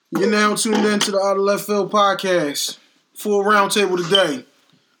You're now tuned in to the Out of Left Field podcast. Full roundtable today.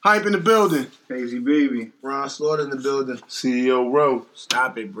 Hype in the building. Crazy baby. Ron Slaughter in the building. CEO Rowe.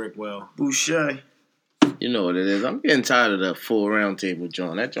 Stop it, Brickwell. Boucher. You know what it is. I'm getting tired of the full roundtable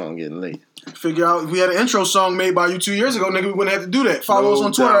joint. That joint getting late. Figure out if we had an intro song made by you 2 years ago, nigga, we wouldn't have to do that. Follow us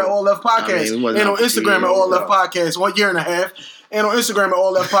on Twitter at All Left Podcast. And on Instagram at All Left Podcast. 1 year and a half. And on Instagram at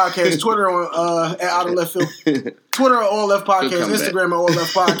All Left Podcast. Twitter on at Out of Left Field. Twitter at All Left Podcast. Instagram at All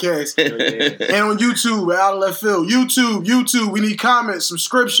Left Podcast. And on YouTube at Out of Left Field. YouTube. We need comments,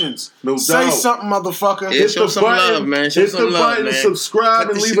 subscriptions. No Say doubt. something, motherfucker. Yeah, show some love, man. Show Hit some the love, button, man. subscribe,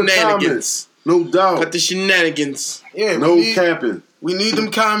 Cut and the leave a shenanigans. comment. No doubt. Cut the shenanigans. Yeah, No capping. We need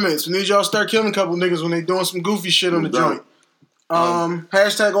them comments. We need y'all to start killing a couple niggas when they doing some goofy shit on the joint.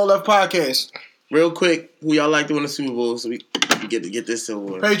 Hashtag All Left Podcast. Real quick, who y'all like to win the Super Bowl so we can get this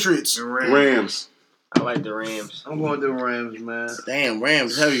over? Patriots. Rams. I like the Rams. I'm going to the Rams, man. Damn,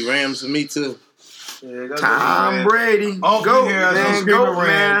 Rams, heavy Rams for me too. Yeah, Tom Brady. Oh, Goat, here I man. go Goat, screaming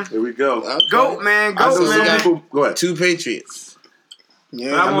man. Here we go. Okay. Goat, man. I know Goat, some man. people. Go ahead. Two Patriots.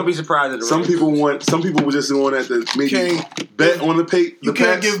 Yeah, But I won't be surprised at the Some Rams. people were just going at the maybe bet on the pay. you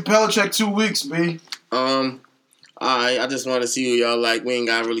can't give Belichick 2 weeks, B. Alright, I just want to see who y'all like. We ain't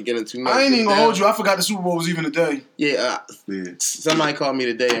got to really get into much. I ain't even gonna hold you. I forgot the Super Bowl was even today. Yeah, somebody called me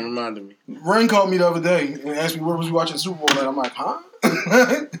today and reminded me. Ren called me the other day and asked me where was we watching the Super Bowl at. I'm like, huh?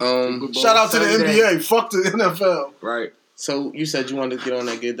 Shout out to the NBA. Fuck the NFL. Right. So you said you wanted to get on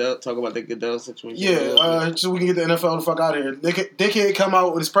that Goodell, talk about that Goodell situation. Yeah, so we can get the NFL the fuck out of here. Dickhead come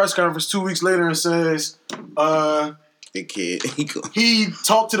out with his press conference 2 weeks later and says, the kid. he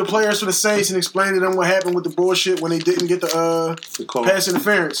talked to the players for the Saints and explained to them what happened with the bullshit when they didn't get the pass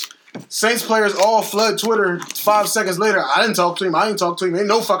interference. Saints players all flood Twitter 5 seconds later. I didn't talk to him. Ain't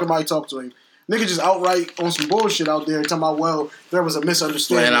no fucking body talk to him. Nigga just outright on some bullshit out there talking about, well, there was a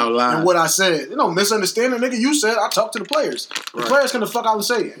misunderstanding in what I said. You know, misunderstanding, nigga, you said I talked to the players. The players can the fuck out and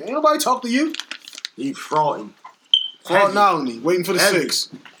say it. Ain't nobody talk to you. He frauding. Fraud Nolany, waiting for the 6.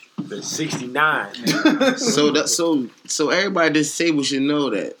 The 69. So everybody this table should know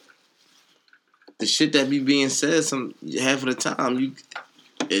that the shit that be being said half of the time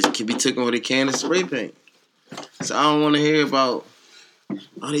it can be taken with a can of spray paint. So I don't want to hear about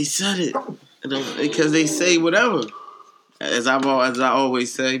they said it because they say whatever. As I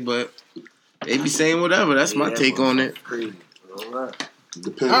always say, but they be saying whatever. That's my take on it. Crazy. All right.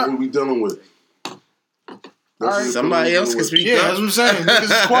 Depends on what we dealing with. Somebody else can speak up. Yeah, that's what I'm saying. Niggas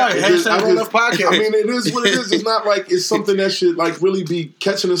is quiet. Hashtag All Left Podcast. I mean, it is what it is. It's not like it's something that should like really be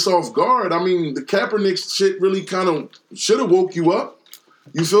catching us off guard. I mean, the Kaepernick shit really kind of should have woke you up.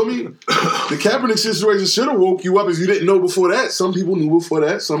 You feel me? The Kaepernick situation should have woke you up if you didn't know before that. Some people knew before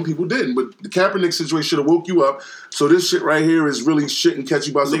that. Some people didn't. But the Kaepernick situation should have woke you up. So this shit right here is really shit and catch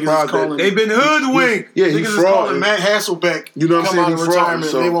you by surprise. They've been hoodwinked. Yeah, niggas is calling Matt Hasselbeck. You know what I'm saying? Come out of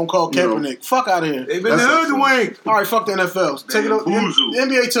retirement. So, they won't call Kaepernick. Fuck out of here. They've been hoodwinked. All right, fuck the NFL. Take it over. The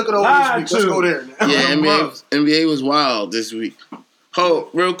NBA took it over this week. Let's go there. Yeah, NBA was wild this week. Oh,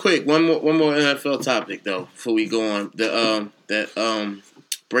 real quick, one more NFL topic though before we go on.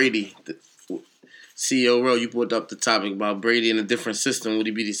 Brady, CEO Rowe, you put up the topic about Brady in a different system. Would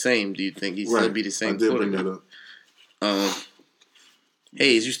he be the same? Do you think he'd still be the same? I did bring that up.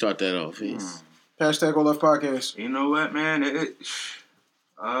 Hayes, you start that off, Hayes. Hashtag All Left Podcast. You know what, man?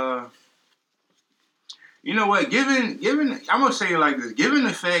 You know what? Given, I'm gonna say it like this. Given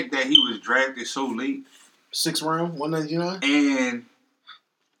the fact that he was drafted so late, 6th round, 199, and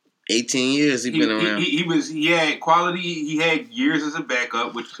 18 years he's been around. He had quality. He had years as a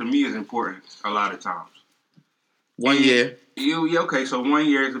backup, which to me is important a lot of times. 1 year. Okay, so 1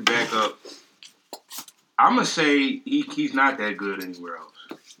 year as a backup. I'm gonna say he's not that good anywhere else.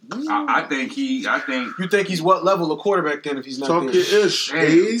 I think. You think he's what level of quarterback then if he's not Talk there? your ish,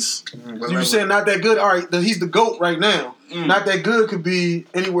 Hayes. So you saying not that good? All right, he's the GOAT right now. Not that good could be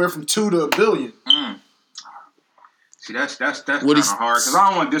anywhere from 2 to $1 billion. See, that's kind of hard because I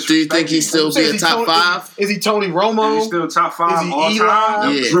don't want to disrespect. Do you think he still be a top 5? Is he Tony Romo? Is he still top 5 Is he all Eli?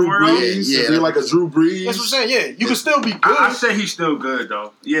 time? Yeah. Drew Brees? Yeah. Is he like a Drew Brees? That's what I'm saying. Yeah, you can still be good. I say he's still good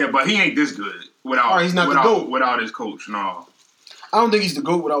though. Yeah, but he ain't this good without. He's not the GOAT without his coach. No. I don't think he's the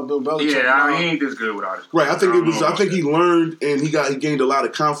GOAT without Bill Belichick. Yeah, he ain't this good without his coach. Right. I think he learned and he gained a lot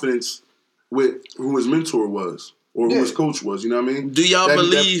of confidence with who his mentor was or who his coach was. You know what I mean? Do y'all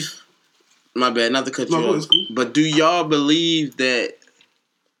believe? My bad, not to cut you off. Cool. But do y'all believe that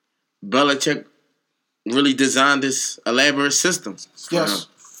Belichick really designed this elaborate system? Yes.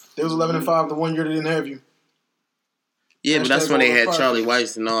 They was 11-5 the 1 year they didn't have you. Yeah, but that's when they had Charlie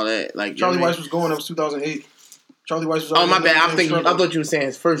Weiss and all that. Like Charlie Weiss was going up 2008. Charlie Weiss was. Oh my bad. I Trevor. thought you were saying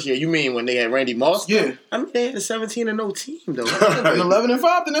his first year. You mean when they had Randy Moss? Yeah. I mean they had a 17-0 team though. And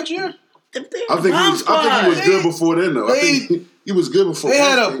 11-5 the next year. I think he was good before then, though. I think he was good before. They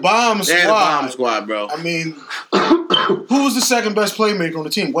had a bomb squad. They had a bomb squad, bro. I mean, who was the second best playmaker on the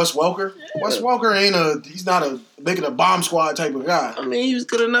team? Wes Welker. Yeah. Wes Welker he's not making a bomb squad type of guy. I mean, he was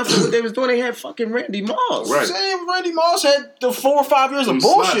good enough for what they was doing. They had fucking Randy Moss. Right. Saying Randy Moss had the 4 or 5 years of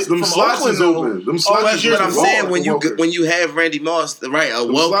bullshit Them from slots Oakland. is open. Them slots But I'm saying when you have Randy Moss, right, a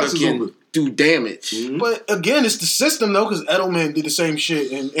Welker can do damage. Mm-hmm. But again, it's the system though, because Edelman did the same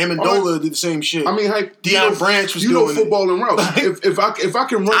shit and Amendola did the same shit. I mean, Deion Branch was doing football and routes. if I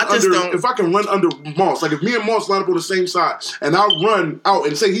can run under Moss, like if me and Moss line up on the same side, and I run out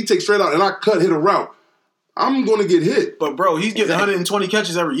and say he takes straight out and I hit a route, I'm going to get hit. But bro, he's getting 120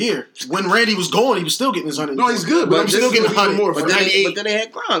 catches every year. When Randy was gone, he was still getting his 100. No, he's good, but I'm still getting 100 more. But then they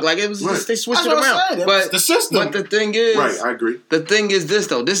had Gronk. Like it was just, they switched it around. But the system. But the thing is, right? I agree. The thing is this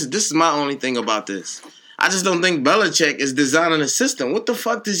though. This is my only thing about this. I just don't think Belichick is designing a system. What the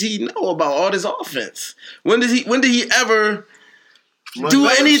fuck does he know about all this offense? When did he ever do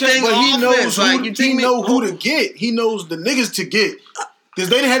anything? But he knows he knows who to get. He knows the niggas to get. Because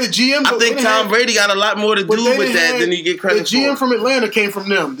they didn't have the GM. I think Tom Brady got a lot more to do with that than he get credit for. The GM from Atlanta came from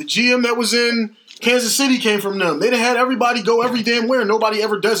them. The GM that was in Kansas City came from them. They done had everybody go every damn where. Nobody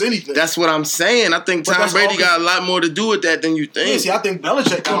ever does anything. That's what I'm saying. I think Tom Brady got a lot more to do with that than you think. Yeah, see, I think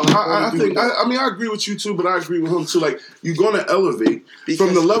Belichick got a lot more to do with that. I mean, I agree with you too, but I agree with him too. Like, you're going to elevate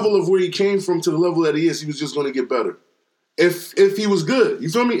from the level of where he came from to the level that he is. He was just going to get better. If he was good, you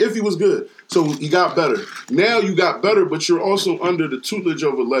feel me? If he was good. So he got better. Now you got better, but you're also under the tutelage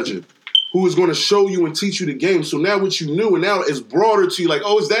of a legend who is going to show you and teach you the game. So now what you knew, and now it's broader to you. Like,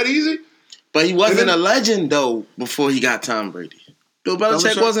 oh, is that easy? But he wasn't a legend, though, before he got Tom Brady. Bill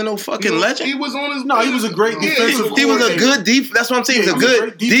Belichick wasn't no fucking legend. He was on his... No, he was a great defensive coordinator. He was a good that's what I'm saying. He was a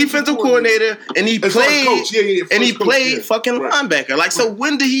good defensive coordinator, and he played fucking linebacker. Like, so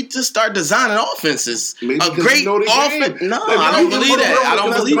when did he just start designing offenses? Maybe a great offense? No, I don't believe that. I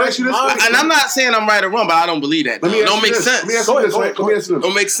don't believe that. And I'm not saying I'm right or wrong, but I don't believe that. It don't make sense. Let me ask you this. Let me ask you this.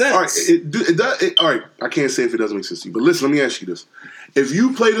 Don't make sense. All right, I can't say if it doesn't make sense to you, but listen, let me ask you this. If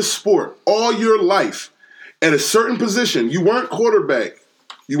you played a sport all your life at a certain position, you weren't quarterback,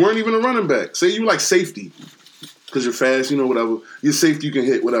 you weren't even a running back. Say you like safety, because you're fast, whatever. You're safety, you can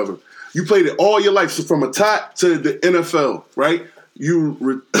hit, whatever. You played it all your life, so from a tot to the NFL, right? You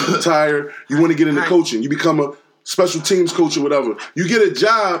retire, you want to get into coaching. You become a special teams coach or whatever. You get a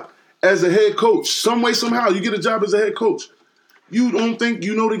job as a head coach. Some way, somehow, you get a job as a head coach. You don't think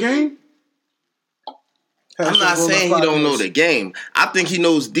you know the game? I'm not saying he don't know the game. I think he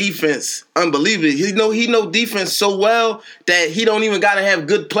knows defense unbelievably. He know defense so well that he don't even gotta have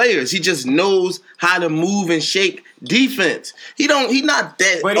good players. He just knows how to move and shake defense. He not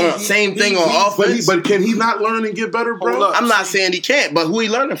that same thing on offense. But can he not learn and get better, bro? I'm not saying he can't, but who he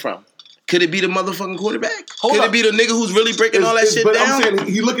learning from? Could it be the motherfucking quarterback? Could it be the nigga who's really breaking all that shit down? I'm saying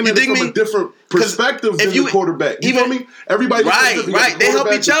he's looking at it from a different perspective than the quarterback. You feel me? Everybody right. They help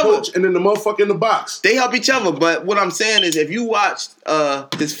each other. And then the motherfucker in the box. They help each other. But what I'm saying is, if you watched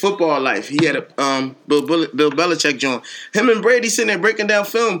his football life, he had a Bill Belichick joint. Him and Brady sitting there breaking down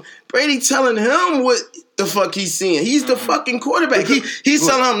film. Brady telling him what the fuck he's seeing. He's the fucking quarterback. He's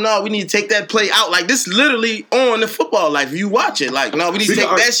telling him, no, we need to take that play out. Like, this literally on the football life. You watch it. Like, no, we need to take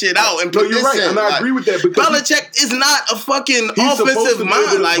that shit out and put this in. And I agree with that. Because Belichick is not a fucking offensive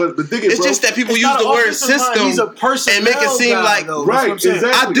mind. Like, it's just that people use the word system and make it seem like... Right,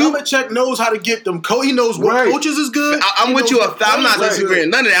 exactly. Belichick knows how to get them. He knows what coaches is good. I'm with you. I'm not disagreeing.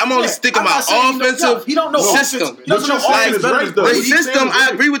 None of that. I'm only sticking about offensive system. He doesn't know offense better than the system,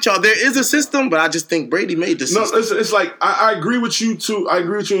 I agree with y'all. There is a system, but I just think Brady made the system. No, it's like I agree with you too. I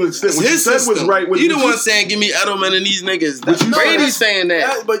agree with you to an extent. What you said was right. You the one saying, "Give me Edelman and these niggas." Brady's saying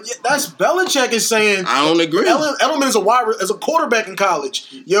that. But that's Belichick is saying. I don't agree. Edelman is a quarterback in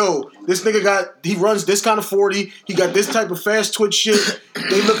college. Yo, this nigga he runs this kind of 40. He got this type of fast twitch shit.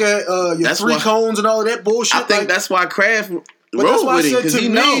 They look at your three cones and all of that bullshit. I think that's why Kraft. But that's why I said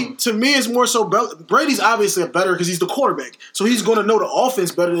to me, it's more so Brady's obviously a better because he's the quarterback, so he's going to know the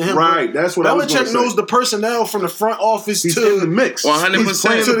offense better than him. Right, that's what Belichick knows the personnel from the front office he's to in the mix.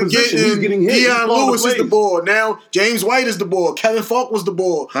 100% to the getting. Deion Lewis is the ball now. James White is the ball. Kevin Falk was the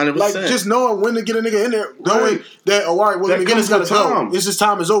ball. 100%. Like just knowing when to get a nigga in there, knowing that all right, well McGinnis got to go. His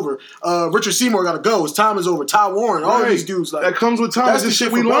time is over. Richard Seymour got to go. His time is over. Ty Warren, all these dudes like that comes with time. That's the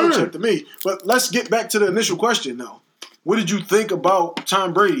shit we learned to me. But let's get back to the initial question now. What did you think about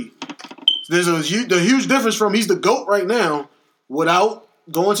Tom Brady? There's the huge difference from he's the GOAT right now without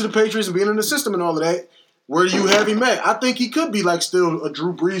going to the Patriots and being in the system and all of that. Where do you have him at? I think he could be like still a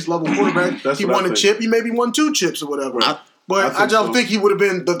Drew Brees level quarterback. That's He what I won a think. chip. He maybe won 2 chips or whatever. But I don't think he would have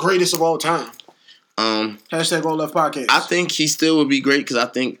been the greatest of all time. Hashtag All Left Podcast. I think he still would be great because I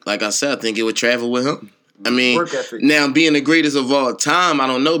think, like I said, I think it would travel with him. I mean, Work ethic. now being the greatest of all time, I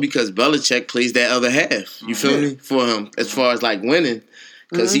don't know because Belichick plays that other half. You feel me? For him, as far as like winning,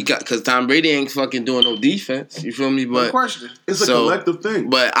 because Tom Brady ain't fucking doing no defense. You feel me? No But question. It's a collective thing.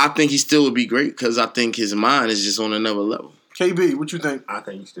 But I think he still would be great because I think his mind is just on another level. KB, what you think? I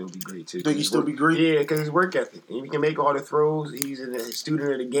think he still be great too. Think he still be great? Yeah, because his work ethic. He can make all the throws. He's a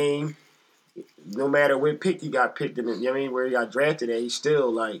student of the game. No matter what pick he got picked in, you know what I mean, where he got drafted at, he's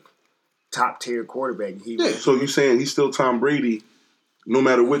still like top tier quarterback. So you saying he's still Tom Brady, no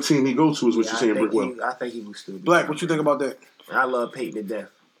matter what team he goes to, is what you're saying, Brickwell? I think he will still be Black, what you think about that? I love Peyton to death.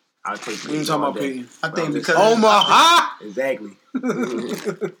 I'll take Peyton. You ain't talking all about day. Peyton. I think I'm because just- Omaha! Exactly.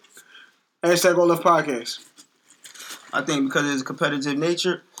 Hashtag All Left Podcast. I think because of his competitive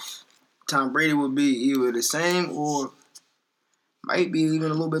nature, Tom Brady would be either the same or might be even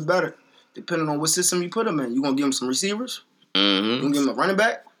a little bit better, depending on what system you put him in. You gonna give him some receivers? You Mm-hmm. gonna give him a running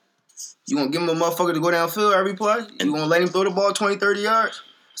back? You gonna give him a motherfucker to go downfield every play? You gonna let him throw the ball 20, 30 yards?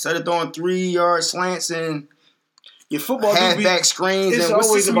 Instead of throwing 3-yard slants and Your football do be, halfback screens it's and what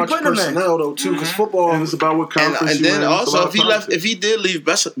always system you about your putting him in? personnel though too, because football. And it's about what And, conference and you then in. It's also, about if he left, politics. if he did leave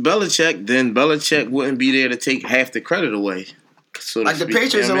Belichick, then Belichick wouldn't be there to take half the credit away. So to Like the speak,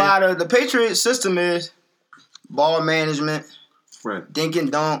 Patriots, you know what I mean? the Patriots system is ball management, Right. dink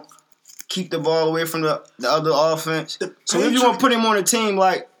and dunk, keep the ball away from the other offense. So if Patriots- you want to put him on a team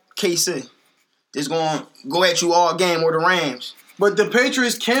like KC, that's going to go at you all game, or the Rams. But the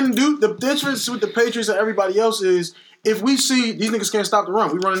Patriots can do the difference with the Patriots and everybody else is if we see these niggas can't stop the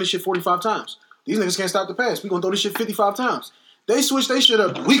run, we running this shit 45 times. These niggas can't stop the pass. We gonna throw this shit 55 times. They switch they shit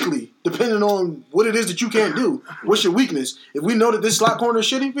up weekly, depending on what it is that you can't do. What's your weakness? If we know that this slot corner is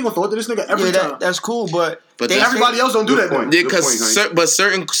shitty, we gonna throw it to this nigga every time. That's cool, but Everybody else don't do that. point. Though. Yeah, Good point, because Hank.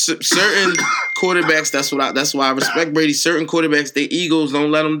 certain quarterbacks, that's why I respect Brady. Certain quarterbacks, the Eagles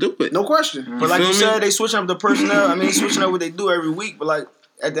don't let them do it. No question. But like feel you me? said, they switching up the personnel. I mean, they switching up what they do every week. But like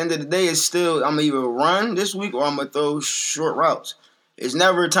at the end of the day, it's still I'm gonna either run this week or I'm gonna throw short routes. It's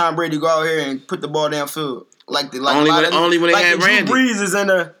never Tom Brady go out here and put the ball downfield Only when they had Drew Randy. Brees is in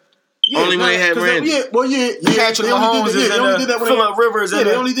the Only when they had 'cause Randy. Patrick they only Mahomes did is that. in They only the did that when they Phillip Rivers. Yeah, in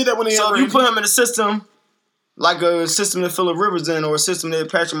they the- only did that when they So had if you Randy. put him in a system like a system that Phillip Rivers in, or a system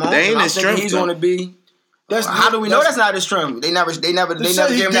that Patrick Mahomes, They ain't in, I'm his thinking strength, he's though. going to be. How do we know that's not his strength? They never gave him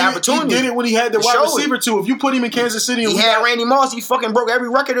the opportunity. He did it when he had the To wide show receiver too. If you put him in Kansas City, and He we had got- Randy Moss. He fucking broke every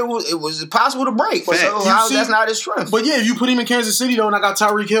record it was possible to break. Facts. So You how see- that's not his strength? But yeah, if you put him in Kansas City though, and I got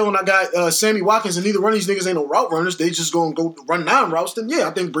Tyreek Hill and I got Sammy Watkins, and neither one of these niggas ain't no route runners, they just gonna go run 9 routes. Then yeah,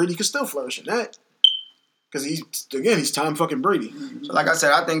 I think Brady could still flourish in that. Because he's Tom fucking Brady. So like I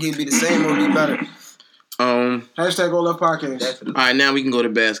said, I think he'd be the same or be better. Hashtag All Left Podcast. All right, now we can go to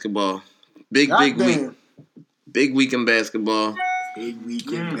basketball. Big week. Goddamn. Big week in basketball. Big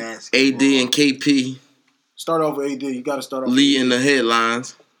weekend basketball. AD and KP Start off with AD. You got to start off. leading the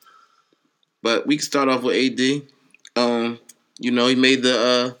headlines. But we can start off with AD. You know, he made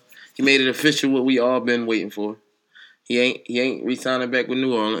it official what we all been waiting for. He ain't re-signing back with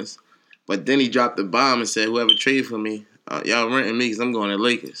New Orleans. But then he dropped the bomb and said, whoever trade for me, y'all renting me because I'm going to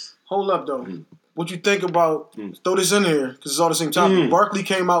Lakers. Hold up though. What you think about? Throw this in here because it's all the same topic. Barkley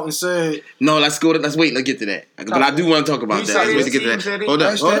came out and said, No, let's wait. Let's get to that. But I do want to talk about He that. said Let's wait his to get team to said that. it. Hold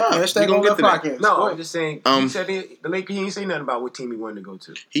up. Hashtag We All gonna Left get to that. Podcast. No, Go I'm ahead. just saying. He said the Lakers. He ain't say nothing about what team he wanted to go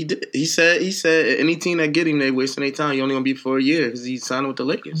to. He did. He said any team that get him, they wasting their time. You only gonna be for a year because he's signing with the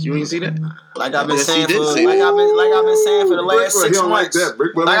Lakers. You ain't see that? Like I've been Yes, he saying did for say like that. I've been saying for the last Brickwell, 6 he don't like months. that.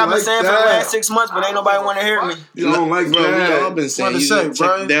 Brickwell Like don't I've been like saying for the that. last 6 months, but ain't nobody want to hear me. You don't like Bro, we that. all been saying. What to You say, check,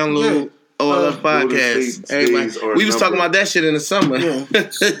 Brian? download OLF Golden podcast. State Everybody, stays are we was talking number. about that shit in the summer. Yeah.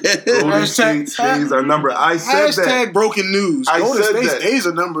 Golden State stays are number. I said Hashtag that. broken news. I Golden said State that. stays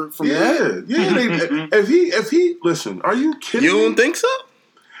a number from that. Yeah. If he listen, are you kidding? You don't think so?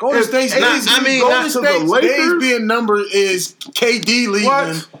 Golden If State AD stays. I mean, Golden not to State the stays Lakers? being numbered is KD leaving. What?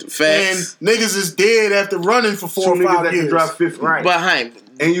 And Facts. niggas is dead after running for 4 Two or niggas 5 that can years. drop 50. Right. But Hank,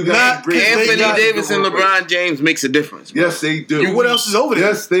 And you Not got great They Anthony got- Davis and LeBron James makes a difference. Bro. Yes, they do. What else is over there?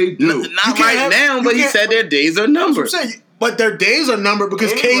 Yes, they do. Not can't right have- now, you but he can't- said their days are That's what numbered. I'm saying. But their days are numbered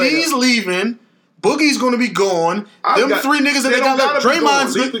because Anyway, KD's leaving. Boogie's going to be gone. I Them got- 3 niggas that they they got don't left. gotta be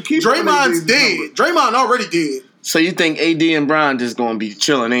Draymond's gone. They can keep on their Draymond's days dead. numbered. Draymond already dead. So you think AD and Bron just gonna be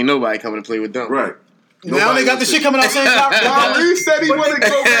chilling? Ain't nobody coming to play with them, Right. Now Nobody they got the wants shit to- coming out saying Kyrie said he wanted to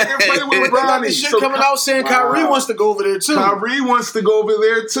go back and play with They got the Bronny. shit So coming out saying Kyrie wants to go over there too. Kyrie wants to go over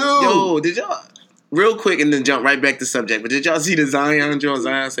there too. Yo, did y'all? real quick and then jump right back to subject. But did y'all see the Zion joint?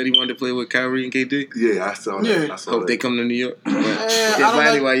 Zion said he wanted to play with Kyrie and KD. Yeah, I saw that. Yeah. I saw Hope that. they come to New York. I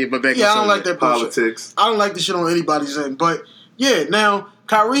don't like that bullshit. Politics. I don't like the shit on anybody's end. But yeah, now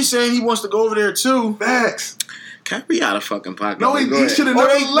Kyrie saying he wants to go over there too. Facts. Kyrie out of fucking pocket. No, he should have Or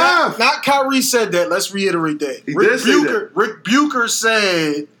never they- left. Not Kyrie said that. Let's reiterate that. He did say that. Rick Bucher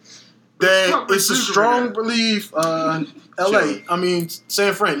said that Fuck Rick it's a Bucher strong for belief. L.A. I mean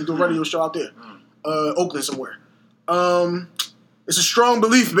San Fran. You do a radio show out there. Oakland somewhere. It's a strong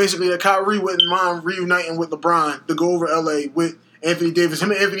belief basically that Kyrie wouldn't mind reuniting with LeBron to go over L.A. with Anthony Davis.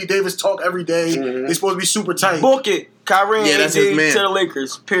 Him and Anthony Davis talk every day. They're supposed to be super tight. Book it. Kyrie Yeah, and that's his AD man. to the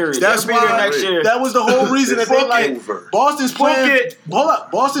Lakers. Period. That's They'll be there why next year. that was the whole reason that they Book like it. Boston's plan. Book it. Hold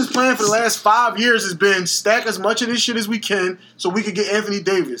up. Boston's plan for the last 5 years has been stack as much of this shit as we can so we could get Anthony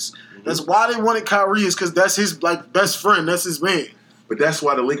Davis. That's why they wanted Kyrie is because that's his like best friend. That's his man. But that's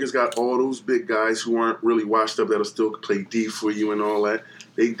why the Lakers got all those big guys who aren't really washed up that'll still play D for you and all that.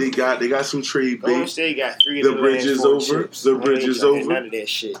 They got some trade Golden bait. State got 3 The of the bridge last is 4 over. chips. The I bridge ain't is talking over. None of that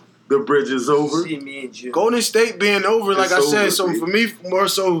shit. The bridge is over. See me and Jim. Golden State being over, like It's I said, over, so B. for me, more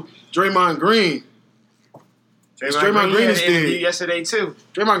so Draymond Green. Draymond Green had is an interview dead. yesterday too.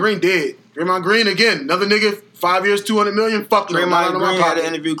 Draymond Green dead. Draymond Green again, another nigga, 5 years, $200 million. Fuck no, not Draymond out of my Green had an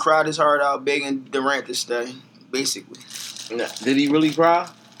pocket. interview, cried his heart out, begging Durant to stay. Basically, Did he really cry?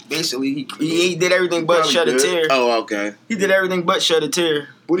 he did everything but Probably shed a did. tear. Oh, okay. He did everything but shed a tear.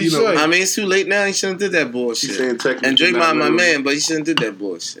 What do you You know, say? I mean, it's too late now. He shouldn't have did that He's bullshit. saying technically And Draymond, not my really. man, but he shouldn't have did that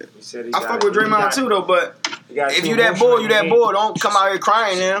bullshit. He said he I got- fuck with he Draymond got- too though, but he got if too you that emotional boy, you that in boy, don't come out here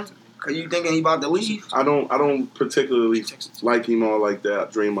crying now. Cause you thinking he about to leave. I don't particularly like him all like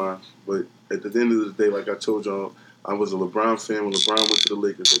that, Draymond. But at the end of the day, like I told y'all, I was a LeBron fan when LeBron went to the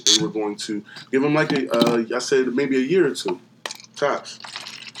Lakers. That they were going to give him like I said maybe a year or two, tops.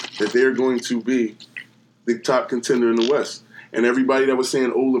 That they're going to be the top contender in the West. And everybody that was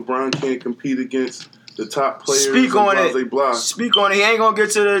saying, "Oh, LeBron can't compete against the top players," Speak on it. blah, blah, blah. Speak on it. He ain't gonna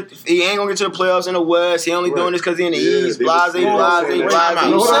get to the playoffs in the West. He only Right. doing this because he in the Yeah, East. they Blase, was saying that. blase, Wait, blase. time out.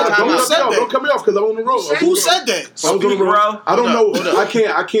 No, hold on, Who don't said cut me off. that? Don't cut me off because I'm on the road. Who said that? I was on the road. bro. I don't Hold know. up.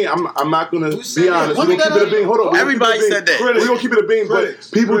 I can't. I'm not gonna said be that? honest. Look We're gonna at keep it a that. bean. Hold on. We're gonna Everybody keep it a said bean. that. We're gonna keep it a bean, Critics.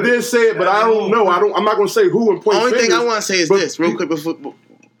 but people did say it, but I don't know. I'm not gonna say who and point Only thing fingers. I want to say is but this, real quick before.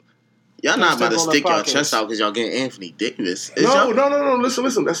 Y'all not about to Step on stick that y'all podcast. chest out because y'all getting Anthony Davis. Is No. y'all-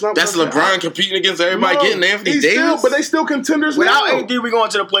 Listen. That's not. That's what I LeBron said. competing against everybody No, getting Anthony he's Davis. Still, but they still contenders Without now. AD, we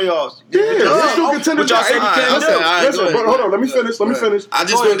going to the playoffs. Yeah, they're still What contenders. y'all say he now. can't Alright, do? okay, alright, Listen, go ahead. but hold on. Let me finish. I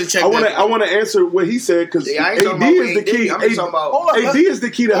just wanted to check that. I want to answer what he said because Yeah, I ain't AD talking about is the key. I'm just talking about. Hold up, AD is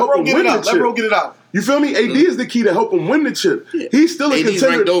the key to let help bro him get win it the out. Let bro chip. get it out. You feel me? AD is the key to help him win the chip. He's still a AD's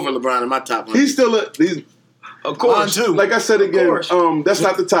ranked contender. over LeBron in my top 100. He's still he's Of course. Mine too. like I said again. course. That's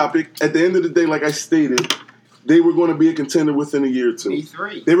not the topic. At the end of the day, like I stated, they were going to be a contender within a year or two.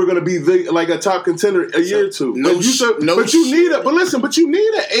 E3. They were going to be like a top contender a year or two. no But you sh- said- no but you sh- need it. But listen, you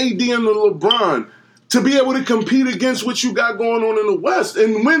need an AD and a LeBron to be able to compete against what you got going on in the West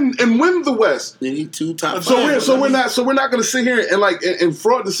and win the West. They need 2 top So five. we're not going to sit here and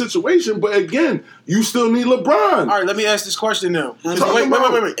fraud the situation. But again, you still need LeBron. All right, let me ask this question now. 'Cause talking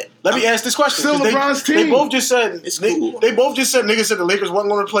about- Wait. Let me ask this question. Still 'Cause LeBron's they team. both just said It's they, cool. they both just said niggas said the Lakers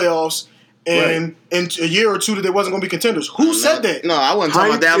wasn't going to the playoffs, and in a year or two that they wasn't going to be contenders. Who said that? No, I wasn't talking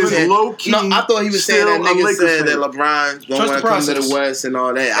about that. I Hype was is saying, low-key no, I thought he was saying that still a niggas Lakers said that fan. LeBron don't Trust the want to come to process. the West and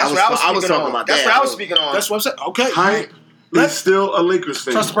all that. That's I was what I was speaking talking on. about That's that. what I was speaking on. That's what I'm saying. Okay, Hype is still a Lakers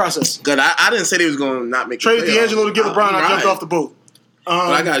fan. trust the process. Good. I didn't say they was going to not make the Trade playoffs. D'Angelo to get LeBron. I jumped Right. off the boat. But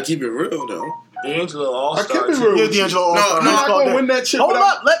I got to keep it real, though. D'Angelo I All-Star. kept it too. real. Yeah, with you. D'Angelo. No, All-Star. no, He's I'm not called gonna that. win that chip. Hold but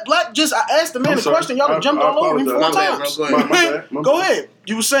up, let Black just. I asked the man I'm the sorry. question. Y'all done jumped I all over him apologize. 4 My bad, times. bro. Go ahead. My bad. My Go bad. ahead.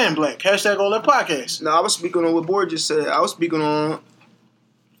 You were saying Black. Hashtag all that podcast. No, I was speaking on what Boyd just said. I was speaking on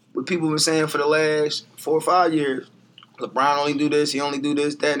what people been saying for the last 4 or 5 years. LeBron only do this, he only do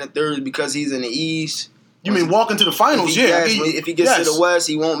this, that, and the third because he's in the East. You mean walking to the finals? If he gets to the West,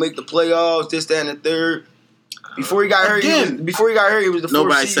 he won't make the playoffs. This, that, and the third. Before he got hurt, he was the fourth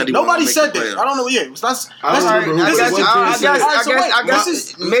Nobody seed. said he Nobody Make said the that. playoffs. I don't know. Yeah, that's I don't All right, remember who I it guess, was. I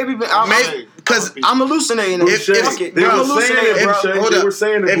guess Wait. maybe Because I'm hallucinating. If- Fuck it. They I'm were saying hallucinating, it, bro. Boucher. Hold They up. were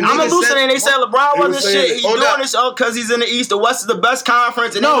saying it. If I'm niggas hallucinating. They said LeBron They were wasn't saying shit. it. He's Hold doing up. this because he's in the East. The West is the best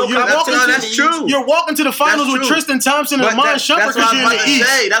conference. And No, ain't you're competition walking in that's the East. true. You're walking to the finals That's with true. Tristan Thompson and But Amon that's Shumpert what I because was you're in about the to East.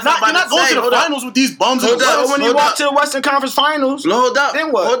 say. That's what You're I'm not about going to to say. the Hold up. finals with these bums in the Hold up. So West. when you Hold walk up. to the Western Conference Finals, Hold up.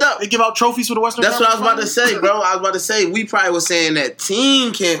 Then what? Hold up. They give out trophies for the Western That's what I was about to Conference say, bro. I was about to say we probably was saying that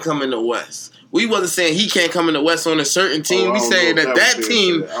team can't come in the West. We wasn't saying he can't come in the West on a certain team. We saying that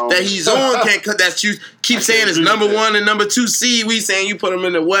team that he's on can't cut that you keep saying is number 1 and number 2 seed. We saying you put them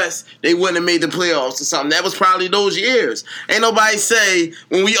in the West, they wouldn't have made the playoffs or something. That was probably those years. Ain't nobody say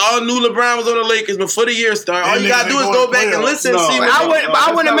when we all knew LeBron was on the Lakers before the year started. All you gotta do is go back and listen.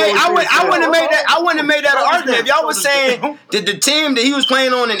 I wouldn't have made that an argument. If y'all was saying that the team that he was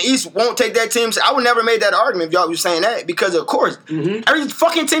playing on in the East won't take that team, I would never made that argument if y'all was saying that, because of course every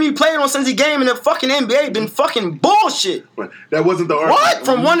fucking team he played on since he came in the fucking NBA been fucking bullshit. That wasn't the argument. What?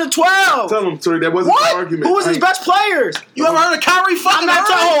 From 1 to 12? Tell him, Tori, that wasn't the argument. Who was his best players? You ever heard of Kyrie fucking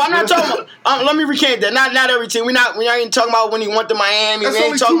I'm not talking about. Let me recant that. Not every team. We ain't talking about when he went to Miami. That's we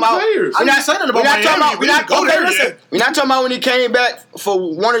ain't talking about. Players. I'm not saying that about Miami. We're not talking about when he came back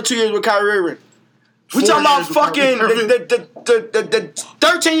for 1 or 2 years with Kyrie Irving. We talking about fucking the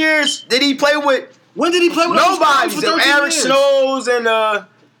 13 years that he played with. When did he play with nobody? Eric Snows and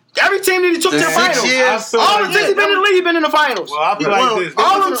every team that he took to the finals. All the teams he been in the league, he been in the finals. Well, I feel like this.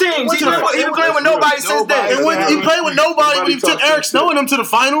 All them teams. He been playing with nobody since then. And when he played with nobody when he took Eric Snow and them to the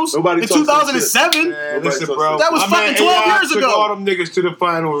finals in 2007. Listen, bro. That was fucking 12 years ago. Took all them niggas to the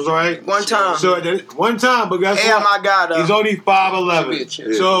finals, right? One time. So one time, but guess what? My God, he's only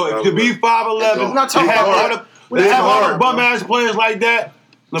 5'11". So if to be 5'11", I'm not talking about they have all the bum ass players like that.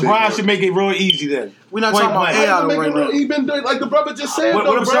 LeBron should make it real easy then. We're not talking about AI right now. He been doing like the brother just said. What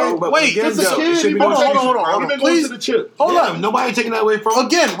I'm saying, but wait, again, this is hold on. Please, hold up. Nobody taking that away from him.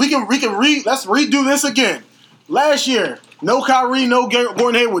 Again, we can let's redo this again. Last year, no Kyrie, no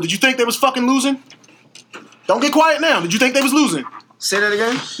Gordon Hayward. Did you think they was fucking losing? Don't get quiet now. Did you think they was losing? Say that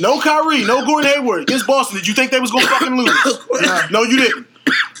again. No Kyrie, no Gordon Hayward against Boston. Did you think they was gonna fucking lose? No, you didn't.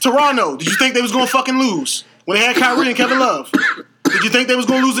 Toronto, did you think they was gonna fucking lose when they had Kyrie and Kevin Love? Did you think they was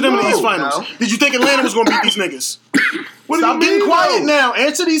going to lose to them in the East Finals? No. Did you think Atlanta was going to beat these niggas? Stop being quiet now.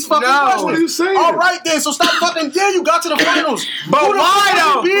 Answer these fucking questions. What are you saying? All right then, so stop fucking. Yeah, you got to the finals. But why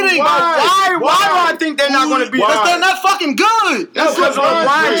though? Why do I think they're not going to beat? Because they're not fucking good. That's because of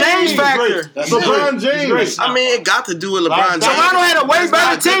LeBron James factor. LeBron James. I mean, it got to do with LeBron James. Toronto had a way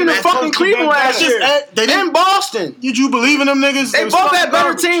better team than fucking Cleveland last year. They in Boston. Did you believe in them niggas? They both had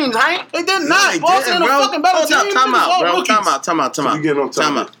better teams, right? They did not. Boston had a fucking better team.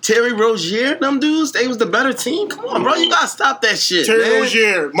 Time out. Terry Rozier, them dudes, they was the better team. Come on, bro, you gotta stop that shit. Terry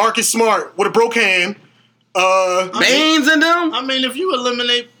Rozier, Marcus Smart with a broke hand. Baines and them. I mean, if you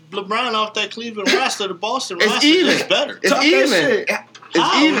eliminate LeBron off that Cleveland roster, the Boston it's roster even. is better. It's even.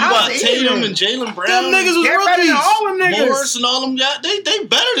 It's even. You got Tatum and Jaylen Brown. Them niggas was rookies. All them niggas. Morris and all them guys. They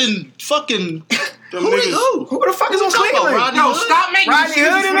better than fucking. Who the fuck is on Cleveland? No, stop making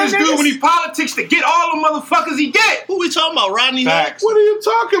excuses for this dude when he politics to get all the motherfuckers he get. Who we talking about? Rodney Hood? What are you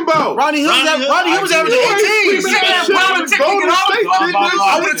talking about? Rodney Hood was averaging 18. I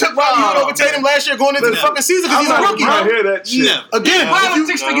would have took Rodney Hood over Tatum last year going into the fucking season because he's a rookie. I hear that shit. Again,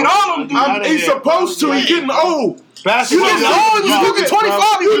 politics to get all of them dudes. He's supposed to. He's getting old. You getting old? You get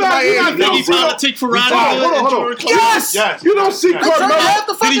 25. You not think he politic for Rodney Hood and Jordan Clarkson? Yes. You don't see half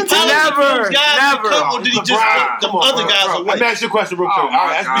the fucking time. Never. Or did he just put the other guys away? Let me ask you a question real quick.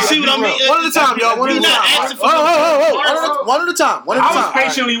 You see what I mean? One at a time, y'all. One at a time. One at a time. I was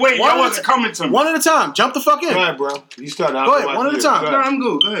patiently waiting. Y'all wasn't coming to me. One at a time. Jump the fuck in. Go ahead, bro. You start. Go ahead. One at a time. No, I'm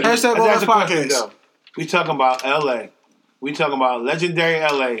good. Go ahead. Hashtag all this podcast. We talking about L.A. We talking about legendary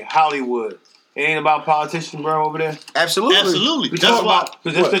L.A. Hollywood. It ain't about politicians, bro, over there. Absolutely. That's why.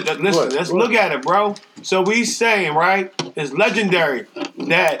 Listen, let's look at it, bro. So we saying, right? It's legendary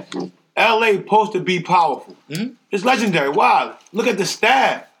that LA supposed to be powerful. Mm-hmm. It's legendary. Why? Look at the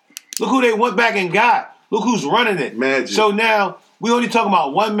staff. Look who they went back and got. Look who's running it. Magic. So now we only talking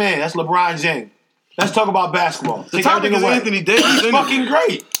about one man. That's LeBron James. Let's talk about basketball. The topic is Anthony Davis. He's fucking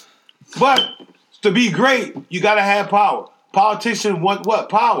great. But to be great, you gotta have power. Politicians want what?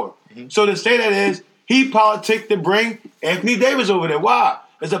 Power. Mm-hmm. So to say that is, he politicked to bring Anthony Davis over there. Why?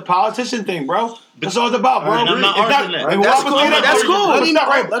 It's a politician thing, bro. That's all it's about, bro. I'm not arguing that. That's cool.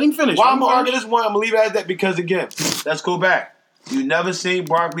 Let him finish. Why I'm going to argue this one, I'm going to leave it at that because, again, let's go back. You never seen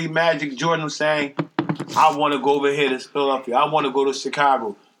Barkley, Magic, Jordan saying, I want to go over here to Philadelphia. I want to go to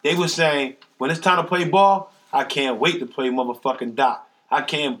Chicago. They were saying, when it's time to play ball, I can't wait to play motherfucking Doc. I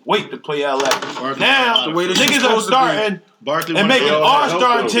can't wait to play LA. Now, the niggas are starting and making an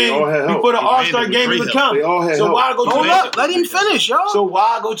all-star team before the all-star game even come. So why go to the let him finish, y'all. So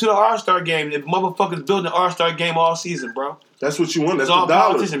why go to the all-star game if motherfuckers building an all-star game all season, bro? That's what you want. That's all the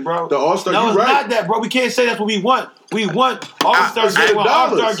dollar. politician, bro. The all-star. No, it's not that, bro. We can't say that's what we want. We want all-star game when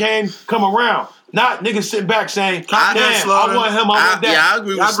all-star game come around. Not niggas sitting back saying, I damn, I want him, I want that. Yeah, I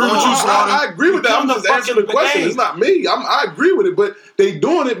agree with agree with you, Slaughter. I agree with that. I'm just answering the question. It's not me. I agree with it, but they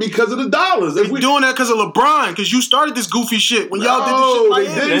doing it because of the dollars. They doing that because of LeBron, because you started this goofy shit when y'all did this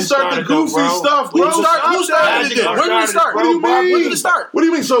shit. No, they didn't start the goofy stuff, bro. Who started it then? When did it start? What do you mean? When did it start? What do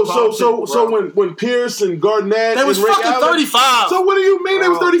you mean? So when Pierce and Garnett They was and Ray fucking Allen, 35. So what do you mean they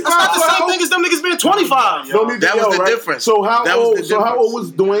was 35? That's not the same thing as them niggas being 25. That was the difference. So how That was old? the So how old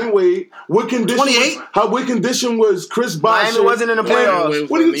was Dwayne Wade? What condition? 28. What condition was Chris Bosh? Miami wasn't in the playoffs.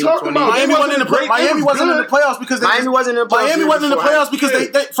 What are you talking about? Miami wasn't in the playoffs because Miami wasn't in the playoffs. Miami wasn't in the playoffs because they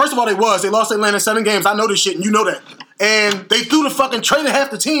first of all they lost Atlanta 7 games. I know this shit and you know that. And they threw the fucking traded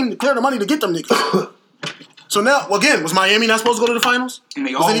half the team to clear the money to get them niggas. So now, again, was Miami not supposed to go to the finals? And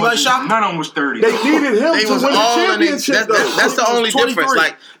they was anybody shocked? None of them was 30. They needed him They to was win the all in it. championship. That's the only 23. difference.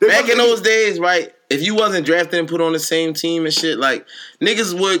 Like back in those days, right? If you wasn't drafted and put on the same team and shit, like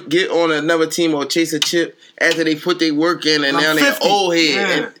niggas would get on another team or chase a chip after they put their work in and now they're old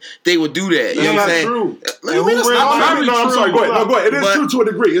head and they would do that. You know what I'm saying? True. What do you mean it's not true? No, I'm sorry. Go ahead. No, go ahead. It is true to a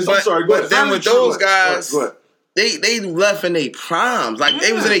degree. I'm sorry. Go ahead. But then with those guys, go ahead. they left in their primes. Like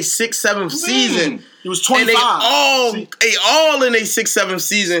they was in their 6th, 7th season. It was 25. And they all in their 6th, 7th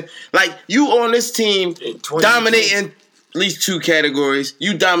season. Like you on this team dominating at least 2 categories.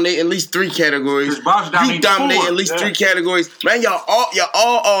 You dominate at least 3 categories. You dominate at least 3 categories. Man, y'all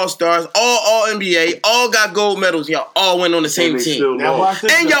all stars, all NBA, all got gold medals. Y'all all went on the same team.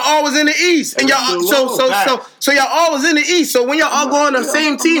 And y'all all was in the East. And y'all so y'all all was in the East. So when y'all all go on the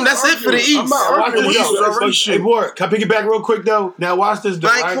same team, that's it for the East. Hey, boy, can I pick it back real quick though? Now watch this, though,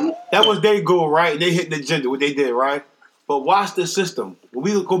 right? That was their goal, right? They hit the agenda, what they did, right? But watch the system. When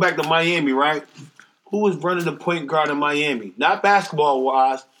we go back to Miami, right? Who was running the point guard in Miami? Not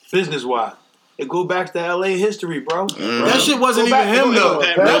basketball-wise, business-wise. It go back to LA history, bro. That shit wasn't even him though.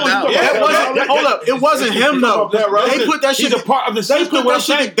 Hold up, it wasn't him though. They put that shit. He's a part of the system.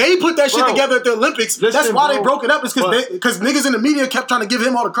 They put that shit together at the Olympics. That's why they broke it up. It's because niggas in the media kept trying to give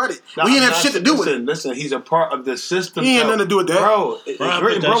him all the credit. We didn't have shit to do with it. Listen, he's a part of the system. He ain't nothing to do with that, bro.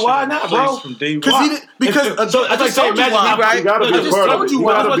 Why not, bro? Because I just told you why. You gotta be a part of it. You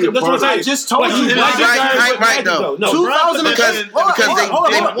gotta be a part of it. I just told you. Right though. Because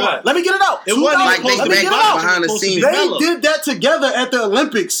let me get it out. Like they behind the scenes. They did that together at the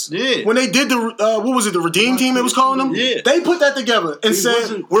Olympics. Yeah. When they did the what was it, the Redeem Team? It was calling them. Yeah. They put that together and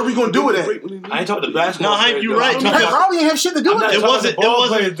said, "Where are we going to do it at?" I ain't talking the basketball. No, you're right. Probably ain't have shit to do with it. It wasn't.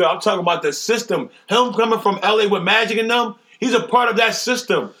 I'm talking about the system. Him coming from LA with Magic and them. He's a part of that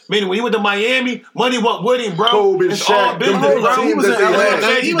system. Meaning, when he went to Miami, money went with him, bro. Kobe, it's all Shaq, business, them bro. teams that they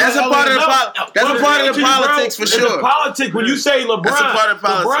had. That's a part of the politics for sure. It's politics. When you say LeBron, that's a part of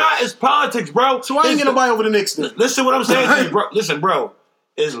politics. LeBron is politics, bro. So I ain't get nobody over the Knicks then. Listen what I'm saying to you, bro. Listen, bro.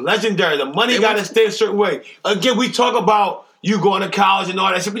 It's legendary. The money got to stay a certain way. Again, we talk about you going to college and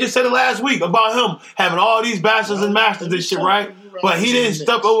all that shit. We just said it last week about him having all these bachelors and masters and shit, right? But he didn't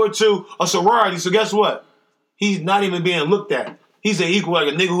step over to a sorority. So guess what? He's not even being looked at. He's an equal like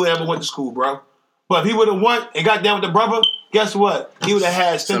a nigga who ever went to school, bro. But if he would have won and got down with the brother, guess what? He would have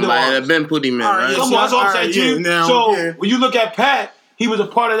had somebody that been put him in, right? Come on, that's all I'm saying to you. So when you look at Pat, he was a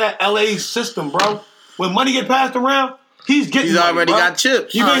part of that LA system, bro. When money get passed around, he's already got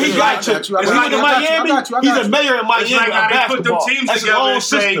chips. You think he got chips? If he went to Miami, he's a mayor in Miami. It's like how they put them teams together and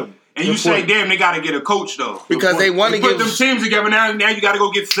say, and you say, damn, they got to get a coach though. Because they want to put them teams together. Now you got to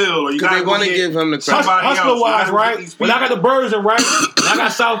go get Phil, or you got to want to give him the credit. Hustler-wise, right? When I got the Birds in, right? When I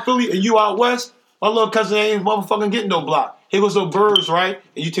got South Philly and you out west, my little cousin ain't motherfucking getting no block. Here goes the Birds, right?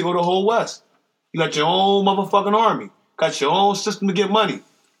 And you take over the whole west. You got your own motherfucking army. Got your own system to get money.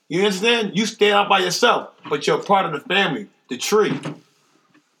 You understand? You stay out by yourself, but you're a part of the family, the tree.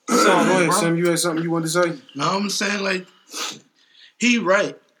 So go ahead, Sam. You had something you wanted to say? No, I'm saying like he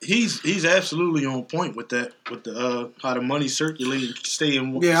right. He's absolutely on point with that, with the how the money circulating,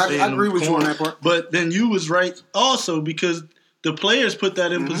 staying. Yeah, I agree with you on that part. But then you was right also because the players put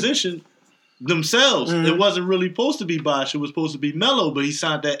that in position themselves. It wasn't really supposed to be Bosh. It was supposed to be Melo, but he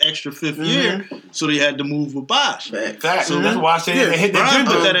signed that extra 5th year, so they had to move with Bosh. Fact. So that's why I said they hit the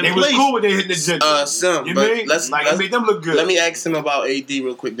agenda. They was cool with they hitting the agenda. Some, but let's make them look good. Let me ask him about AD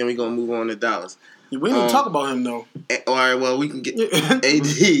real quick. Then we gonna move on to Dallas. We didn't talk about him though. All right, well we can get AD.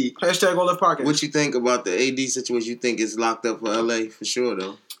 Hashtag all left pocket. What you think about the AD situation? You think it's locked up for LA for sure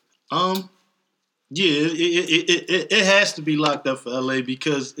though? Yeah, it has to be locked up for LA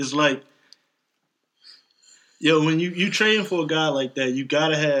because it's like, yo, when you train for a guy like that, you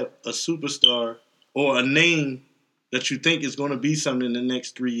gotta have a superstar or a name that you think is gonna be something in the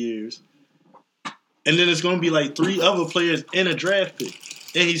next 3 years. And then it's gonna be like 3 other players in a draft pick.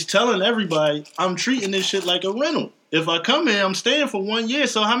 and he's telling everybody, I'm treating this shit like a rental. If I come here, I'm staying for 1 year.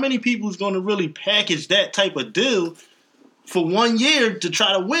 So how many people is going to really package that type of deal for 1 year to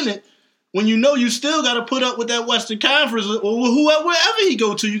try to win it when you know you still got to put up with that Western Conference or wherever he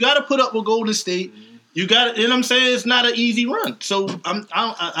go to? You got to put up with Golden State. You got to, you know what I'm saying? It's not an easy run. So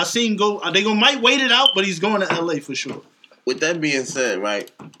I seen they might wait it out, but he's going to LA for sure. With that being said, right,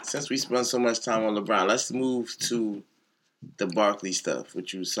 since we spent so much time on LeBron, let's move to the Barkley stuff,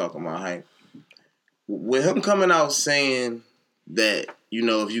 which you was talking about, Hank. With him coming out saying that, you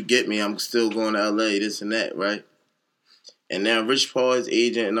know, if you get me, I'm still going to LA, this and that, right? And now Rich Paul is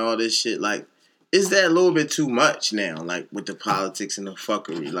agent and all this shit, like, is that a little bit too much now, like, with the politics and the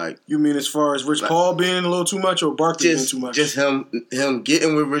fuckery? Like, you mean as far as Rich Paul being a little too much or Barkley being too much? Just him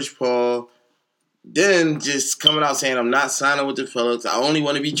getting with Rich Paul, then just coming out saying, I'm not signing with the fellas. I only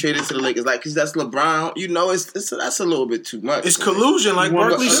want to be traded to the Lakers. Like, because that's LeBron. You know, that's a little bit too much. It's collusion, like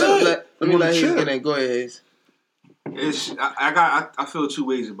Barkley said. Let me let Hayes get in. Go ahead, Hayes. I feel two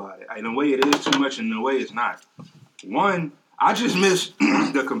ways about it. In a way, it is too much, and in a way, it's not. One, I just miss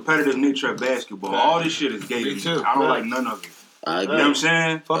the competitive nature of basketball. All this shit is gay. Me too. I don't like none of it. You know what I'm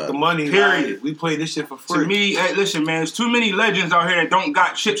saying? Fuck the money. Period. Like, we play this shit for free. To me, listen, man, there's too many legends out here that don't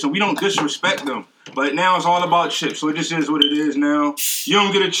got chips, and we don't disrespect them. But now it's all about chips, so it just is what it is now. You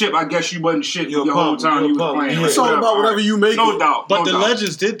don't get a chip, I guess you wasn't shit the whole time you was playing. It's all about whatever you make. No doubt. But the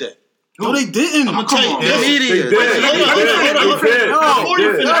legends did that. No, they didn't. I'm gonna tell you this.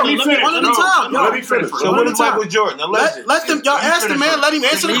 Let me finish. So what is Michael Jordan? A legend. Let them. Y'all ask the man. Let him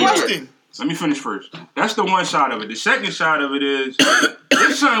answer the question. Let me finish first. That's the one side of it. The second side of it is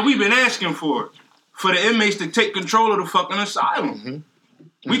it's something we've been asking for the inmates to take control of the fucking asylum.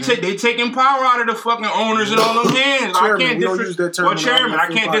 They taking power out of the fucking owners and all them hands. Chairman, Chairman, I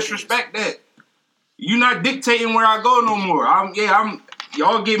can't disrespect that. You not dictating where I go no more.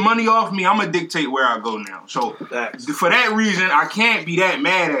 Y'all get money off me, I'm going to dictate where I go now. So, for that reason, I can't be that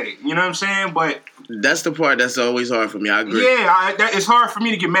mad at it. You know what I'm saying? But that's the part that's always hard for me. I agree. Yeah, it's hard for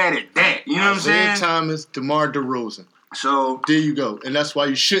me to get mad at that. You know what I'm saying? Thomas, DeMar DeRozan. So, there you go. And that's why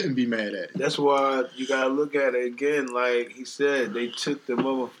you shouldn't be mad at it. That's why you got to look at it again. Like he said, they took the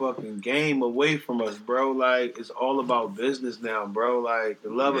motherfucking game away from us, bro. Like, it's all about business now, bro. Like, the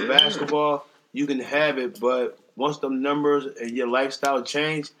love of basketball, you can have it, but once them numbers and your lifestyle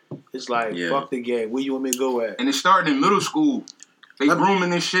change, it's like, fuck the game. Where you want me to go at? And it's starting in middle school. They grooming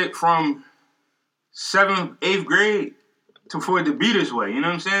this shit from 7th, 8th grade for it to be this way. You know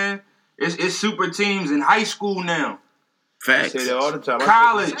what I'm saying? It's super teams in high school now. Facts. I say that all the time.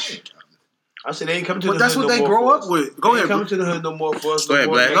 College. I said they ain't coming to the hood that's what they grow up with. Go ahead. Coming to the hood no more for us. Go ahead,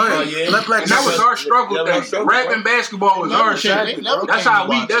 Black. Let Black. And that was our struggle. Rapping basketball was our shit. That's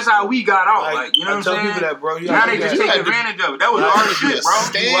how we got out. Like, you know what I'm saying? People that, bro, now they just take advantage of it. That was our shit, bro.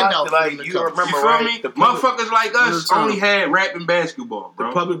 You remember, you feel me? Motherfuckers like us only had rapping basketball, bro.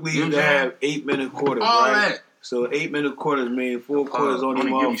 The public league used to have 8-minute quarters, right? So 8-minute quarters mean 4 quarters on the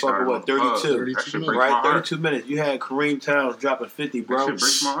motherfucker, what, 32? Right? 32 minutes. You had Kareem Towns dropping 50, bro. That shit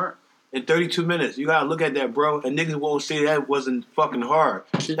breaks my heart. In 32 minutes. You gotta look at that, bro. And niggas won't say that wasn't fucking hard.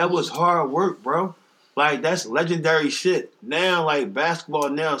 That was hard work, bro. Like, that's legendary shit. Now, like, basketball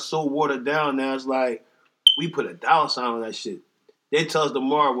now is so watered down now. It's like, we put a dollar sign on that shit. They tell us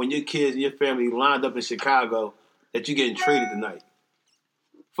tomorrow when your kids and your family lined up in Chicago that you're getting traded tonight.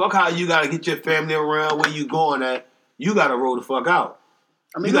 Fuck how you gotta get your family around where you going at. You gotta roll the fuck out.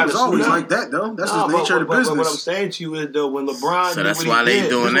 I mean, it was always like that, though. That's just the nature of the business. But what I'm saying to you is, though, when LeBron so that's why they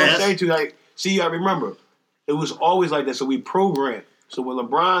doing that. I'm saying to you, like, see, I remember, it was always like that. So we programmed. So when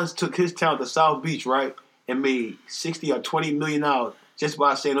LeBron took his town to South Beach, right, and made $60 or $20 million just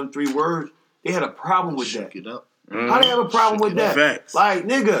by saying them 3 words, they had a problem with that. How they have a problem with that? Facts. Like,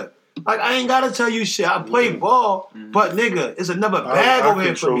 nigga, like, I ain't gotta tell you shit. I play ball, but nigga, it's another bag over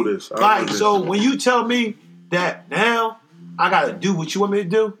here for me. Like, so when you tell me that now I gotta do what you want me to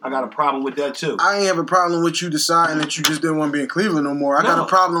do, I got a problem with that too. I ain't have a problem with you deciding that you just didn't want to be in Cleveland no more. I got a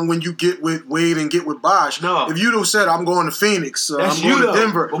problem when you get with Wade and get with Bosh. No. If you'd have said, I'm going to Phoenix, that's I'm going to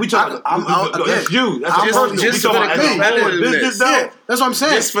Denver. But we talking that's you. That's just for the competitiveness. Yeah, that's what I'm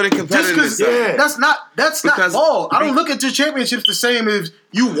saying. Just for the competitiveness. That's not ball. I don't look at your championships the same as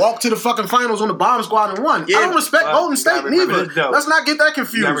you walk to the fucking finals on the bomb squad and won. I don't respect Golden State neither. Let's not get that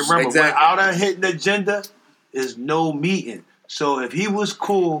confused. Remember, without a hidden agenda is no meeting. So if he was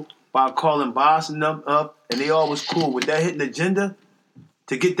cool by calling Boss and them up, and they all was cool with that hidden agenda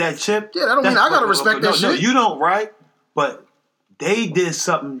to get that chip, yeah, that don't mean I gotta respect that shit. No, you don't, right? But they did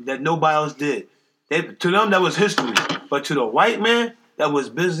something that nobody else did. To them, that was history. But to the white man, that was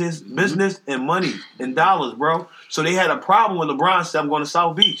business and money and dollars, bro. So they had a problem when LeBron said, I'm going to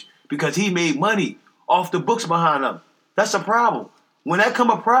South Beach because he made money off the books behind him. That's a problem. When that come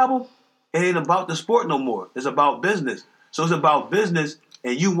a problem, it ain't about the sport no more. It's about business. So it's about business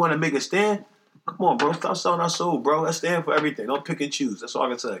and you want to make a stand? Come on, bro. Stop selling our soul, bro. Let's stand for everything. Don't pick and choose. That's all I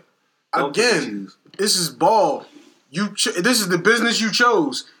can say. Again, this is ball. This is the business you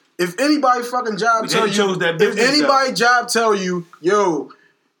chose. If anybody fucking job tell you, yo,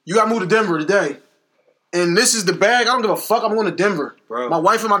 you gotta move to Denver today, and this is the bag, I don't give a fuck. I'm going to Denver. Bro. My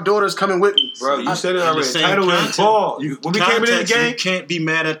wife and my daughter is coming with me. Bro, you said it already. Title is ball. When we came into the game, you can't be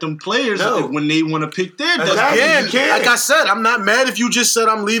mad at them players when they want to pick their Again, like I said, I'm not mad if you just said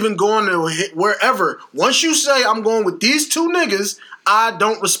I'm leaving, going to wherever. Once you say I'm going with these two niggas, I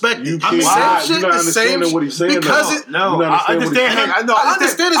don't respect it. You're not understanding what he's saying. Because I understand him. I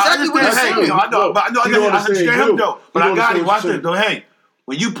understand exactly what he's saying. I know, but I understand him though. But I got him. Watch this though. Hey,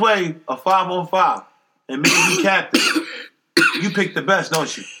 when you play a 5-on-5 and make you captain, you pick the best,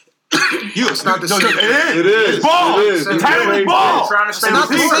 don't you? It's not the same. It is. It's ball. The title is ball. It's not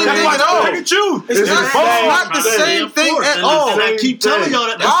the same thing at all. It's not the same thing at all. And I keep telling y'all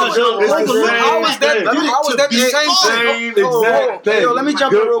that how is that the same thing? Exact thing. Yo, let me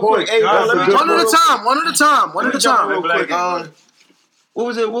jump in real quick. Hey, bro, let me One at a time. real quick. What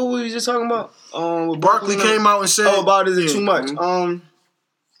was it? What were we just talking about? Barkley came out and said, about is it too much?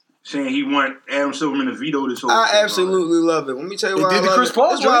 Saying he want Adam Silverman to veto this whole shit. I absolutely love it. Let me tell you why I love it. This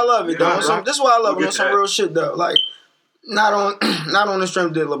is why I love it, though. This is why I love it on some real shit, though. Like, not on the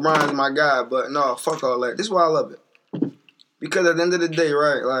strength that LeBron's my guy, but no, fuck all that. This is why I love it. Because at the end of the day,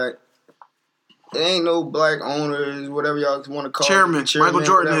 right, like, there ain't no black owners, whatever y'all want to call Chairman. Michael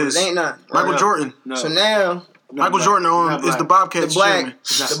Jordan whatever. is. There ain't none. Michael Jordan. No. So now, Michael Jordan is the Bobcats chairman.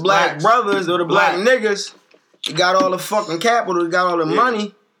 The black brothers or the black niggas, they got all the fucking capital, they got all the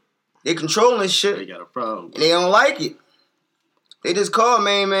money. They controlling shit. They got a problem. And they don't like it. They just called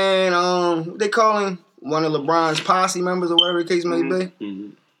what they calling one of LeBron's posse members or whatever the case may be. Mm-hmm.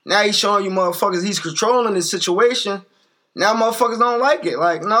 Now he's showing you motherfuckers he's controlling the situation. Now motherfuckers don't like it.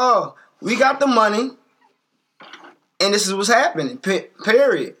 Like, no, we got the money and this is what's happening.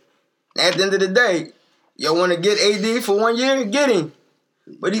 Period. At the end of the day, y'all want to get AD for 1 year? Get him.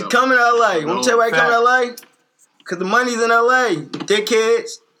 But he's coming to LA. Want to tell you why he's coming to LA? Because the money's in LA.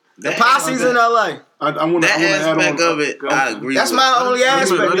 Dickheads. The posse's in LA. I want to add on. Of it, I agree. That's my only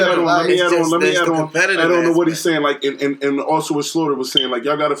aspect of it. Let me add on to what he's saying. Like, and also what Slaughter was saying. Like,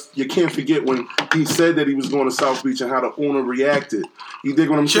 you can't forget when he said that he was going to South Beach and how the owner reacted. You dig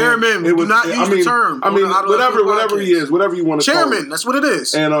what I'm saying? Chairman, do not use the term. I mean, whatever he is, whatever you want to call him. Chairman, that's what it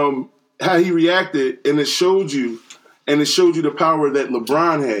is. And how he reacted, and it showed you the power that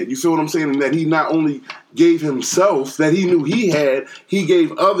LeBron had. You feel what I'm saying? And that he not only gave himself, that he knew he had, he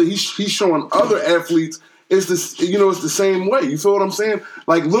gave other. He's showing other athletes. It's the same way. You feel what I'm saying?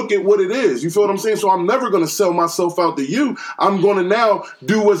 Like, look at what it is. You feel what I'm saying? So I'm never going to sell myself out to you. I'm going to now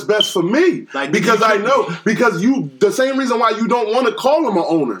do what's best for me. Because I know. Because the same reason why you don't want to call him an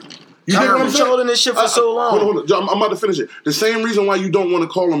owner. You I've been controlling this shit for so long. Hold on. I'm about to finish it. The same reason why you don't want to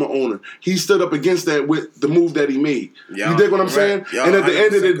call him an owner. He stood up against that with the move that he made. You dig what I'm saying? And at the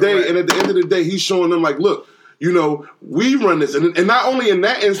end of the day, he's showing them like, look, we run this. And not only in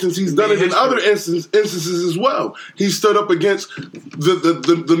that instance, he's done it in other instances as well. He stood up against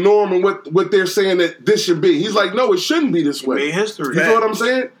the norm and what they're saying that this should be. He's like, no, it shouldn't be this way. Made history. You know what I'm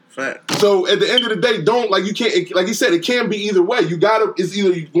saying? Fact. So at the end of the day, you can't, like he said, it can be either way. It's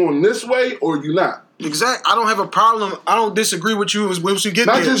either you going this way or you not. Exactly. I don't have a problem. I don't disagree with you once we get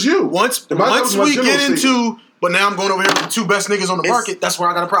there. Not just you. Once we get into, but now I'm going over here with the two best niggas on the market. That's where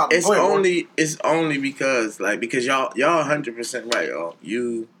I got a problem. It's only because y'all 100% right, y'all.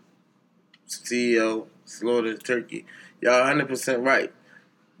 You, CEO, Slaughter, Turkey, y'all 100% right.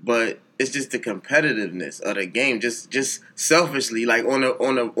 But it's just the competitiveness of the game. Just selfishly, like on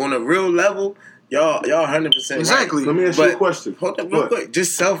a real level, y'all 100% exactly. Right. Let me ask you a question. Hold up, real quick.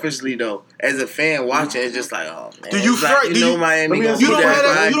 Just selfishly though, as a fan watching, it's just like, oh man. Do you Miami? You don't have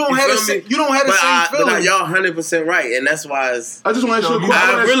the same feeling. But y'all 100% right, and that's why it's. I just want to ask you a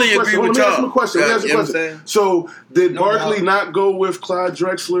question. I really agree with y'all. Let me ask you a question. So did Barkley not go with Clyde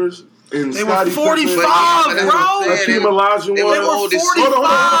Drexler's And They were Scottie 45, Pippen, bro. Hakeem Olajuwon. They were 45.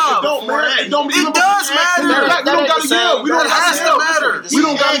 It don't matter. It does matter. We don't gotta yell. We don't has to matter. We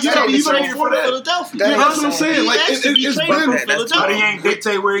don't gotta yell even before that. Philadelphia. Yeah, that's what I'm saying. Like it's been. But he ain't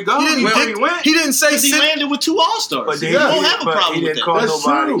dictate where he goes. He didn't say He landed with 2 All-Stars. But He don't have a problem with that. That's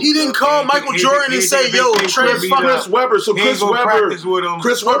true. He didn't call Michael Jordan and say, "Yo, trade Chris Webber." So Chris Webber,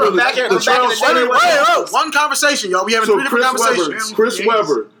 one conversation, y'all. We having so 3 different Chris Webber, conversations. Chris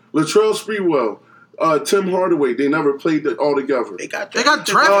Webber, Latrell Sprewell, Tim Hardaway. They never played all together. They got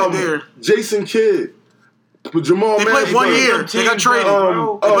drafted there. Jason Kidd, Jamal. They played 1 year. They got traded.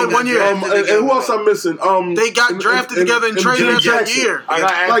 They played 1 year. And who else I'm missing? They got drafted together and traded after a year. I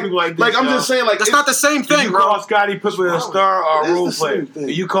gotta ask people like this. Like I'm just saying, like That's not the same thing, you bro. call Scottie Pippen a star or a role player? thing.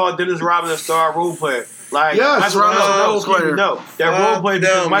 You call Dennis Rodman a star or role player? Like Yes, that's what Rodman's a role player. No, that role player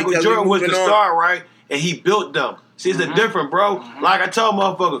because Michael Jordan was the star, right? And he built them. See, it's different, bro. Like I tell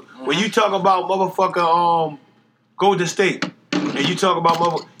motherfuckers, when you talk about motherfucker Golden State, and you talk about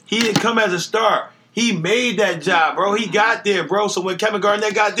motherfucker, he didn't come as a star. He made that job, bro. He got there, bro. So when Kevin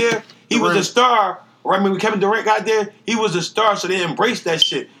Garnett got there, he was a star. Right? I mean, when Kevin Durant got there, he was a star. So they embraced that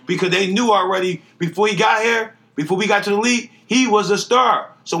shit because they knew already before he got here, before we got to the league, he was a star.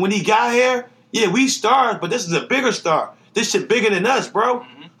 So when he got here, yeah, we stars, but this is a bigger star. This shit bigger than us, bro.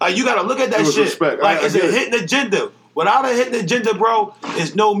 Like you gotta look at that shit. Respect. Like it's a hidden agenda. Without a hidden agenda, bro,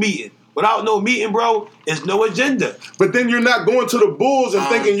 it's no meeting. Without no meeting, bro, it's no agenda. But then you're not going to the Bulls and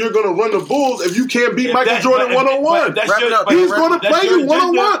thinking you're going to run the Bulls if you can't beat Michael Jordan one-on-one. He's going to play you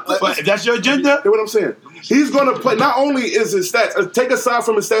one-on-one. But if that's your agenda. Hear what I'm saying? He's going to play. Not only is his stats, take aside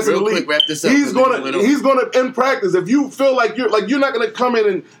from his stats in the league, he's going to in practice. If you feel like you're not going to come in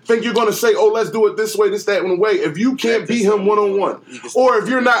and think you're going to say, "Oh, let's do it this way, this, that, and way." If you can't beat him one-on-one, or if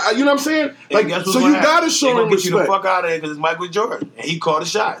you're not, you know what I'm saying? Like, so you got to show him respect. Get you the fuck respect. out of here because it's Michael Jordan and he called the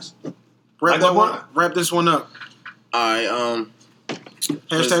shots. Wrap this one up. All right.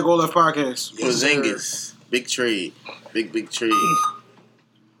 Hashtag All Left Podcast. Porzingis, big trade, big trade.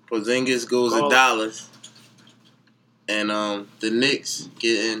 Porzingis goes to Dallas, and the Knicks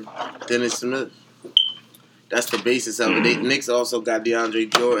getting Dennis Smith. That's the basis of it. The Knicks also got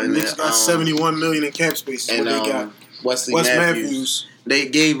DeAndre Jordan. The Knicks got $71 million in cap space. And what they got. Wesley Wes Matthews. They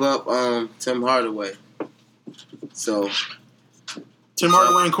gave up Tim Hardaway. So Tim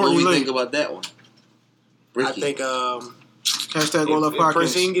Hardaway and Courtney Lee. What do Lee. you think about that one? I Ricky. think Hashtag All Left Podcast.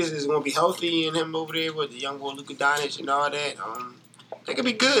 Porzingis is going to be healthy and him over there with the young boy Luka Doncic and all that. That could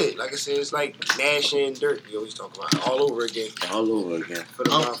be good. Like I said, it's like Nash and Dirk we always talk about all over again. All over again. For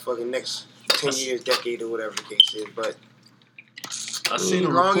the motherfucking next 10 years, decade, or whatever the case is. But as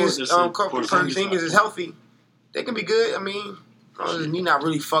long as Porzingis is healthy, they can be good. I mean, as long as he's not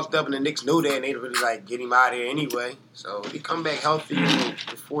really fucked up and the Knicks know that and they really like get him out of there anyway. So if he come back healthy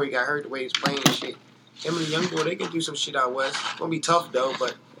before he got hurt the way he's playing and shit, him and the young boy, they can do some shit out west. It's gonna be tough though,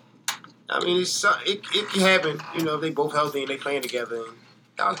 but I mean, it can happen. You know, if they both healthy and they playing together, and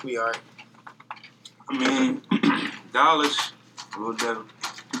Dallas can be alright. I mean, Dallas will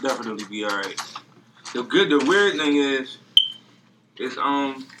definitely be alright. The weird thing is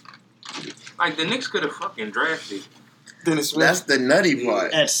like the Knicks could have fucking drafted Dennis Smith. That's the nutty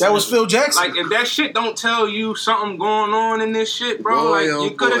part. That was Phil Jackson. Like, if that shit don't tell you something going on in this shit, bro, Boy, like, oh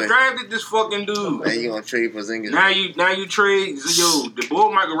you could boy. have drafted this fucking dude. Man, you gonna trade Porzingis? Now you trade, the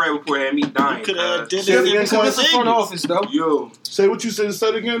Bull Michael Ray report had me dying. Could have cuz. Dennis It's the front office, though. Yo, Say what you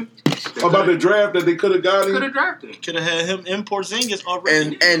said again about the draft that they could have got could him. have drafted him. Could have had him in Porzingis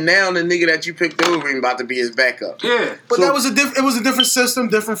already. And now the nigga that you picked over him about to be his backup. Yeah. But So- it was a different system,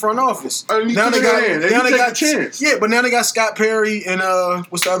 different front office. I mean, you Now they took got, a hand, and now you they take got a chance. Yeah, but now they got Scott Perry and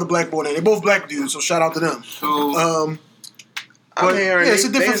what's the other black boy name? They're both black dudes, so shout out to them. So, I'm But, hearing yeah, it's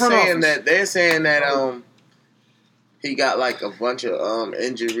a different front office. they're saying that he got like a bunch of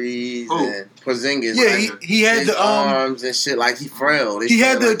injuries Who? and Porzingis. Yeah, like, he had his the arms and shit. Like he frail. They he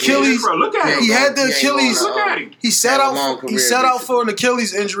had said, the like, Achilles. bro, look at him. He had the ain't Achilles. gonna, Look at him. He sat had a long out. career, He sat out basically. for an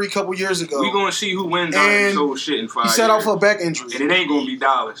Achilles injury a couple years ago. we gonna see who wins out And of so shit in 5 He years. sat out for a back injury. And it ain't gonna be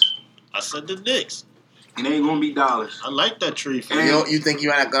Dallas. I said the Knicks. It ain't gonna be Dallas. I like that trade for And- You think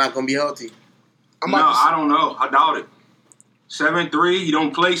you're not gonna be healthy? I don't know. I doubt it. 7'3", you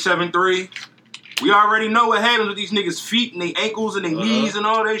don't play 7'3". We already know what happens with these niggas' feet and their ankles and their knees and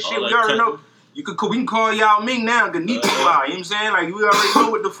all that shit. All We that already cut- know. We can call Yao Ming now, Ganito fly. You know what I'm saying? Like, we already know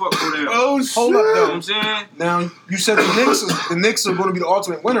what the fuck go down. Oh, hold up, You know though. what I'm saying? Now you said the Knicks are going to be the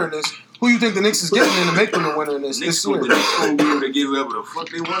ultimate winner in this. Who you think the Knicks is getting in to make them the winner in this Knicks year? The Knicks gonna be able to give whatever the fuck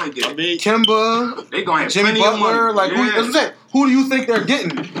they want to get. Kemba, they gonna have Jimmy plenty Butler. of money. Like who do you think they're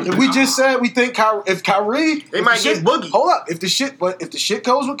getting? If we just said we think if Kyrie, they might get Boogie. Hold up, if the shit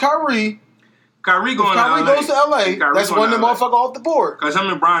goes with Kyrie. Kyrie goes to LA, that's one of them motherfucker off the board. Because him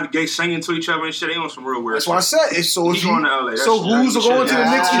and Brian Gay singing to each other and shit, they on some real weird. That's what I said. He's going to LA. So who's going to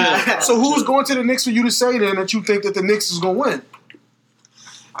the Knicks? So who's going to the Knicks for you to say then that you think that the Knicks is going to win?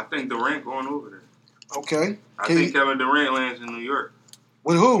 I think Durant going over there. Okay. I think Kevin Durant lands in New York.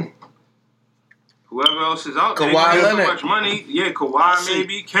 With who? Whoever else is out there. Kawhi Leonard. So much money. Yeah, Kawhi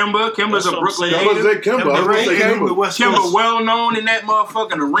maybe. Kemba's a Brooklyn native. Kemba well known in that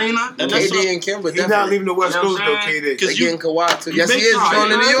motherfucking arena. And KD and Kemba. He's not leaving the West Coast though, KD. They're getting Kawhi too. Yes, he is. He's going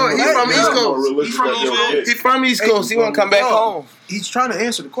to New York. He's from East Coast. He's from East Coast. He won't come back home. He's trying to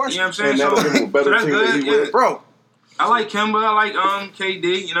answer the question. You know what I'm saying? So that's good. Bro. I like Kemba. I like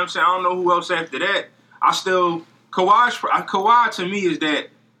KD. You know what I'm saying? I don't know who else after that. Kawhi to me is that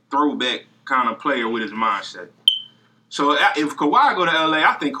throwback kind of player with his mindset. So if Kawhi go to LA,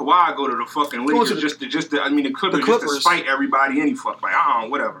 I think Kawhi go to the fucking Lakers the Clippers just to spite everybody any fuck. Like,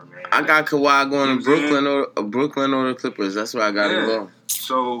 whatever, man. I got Kawhi going to Brooklyn or the Clippers. That's where I got him going.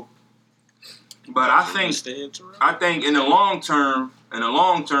 So, but I think in the long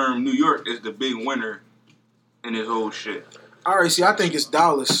term, New York is the big winner in this whole shit. All right, see, I think it's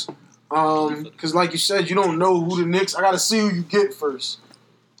Dallas. Because like you said, you don't know who the Knicks. I got to see who you get first.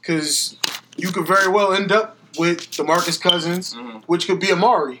 Because you could very well end up with DeMarcus Cousins, which could be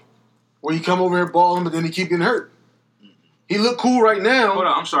Amari, where he come over here balling, but then he keep getting hurt. He look cool right now. Hold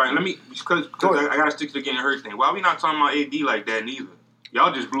on, I'm sorry. Let me, because I got to stick to the getting hurt thing. Why are we not talking about AD like that neither?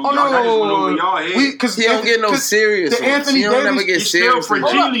 Y'all just blew. Y'all just went over y'all head. Because he don't get no serious. The Anthony Davis never get serious. Still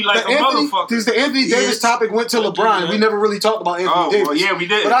fragile like a motherfucker. Because the Anthony Davis topic went to LeBron. We never really talked about Anthony Davis. Well, yeah, we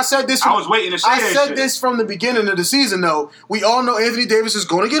did. But I said this. I was waiting to say that. I said this from the beginning of the season, though. We all know Anthony Davis is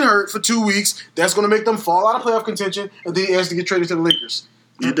going to get hurt for 2 weeks. That's going to make them fall out of playoff contention, and then he has to get traded to the Lakers.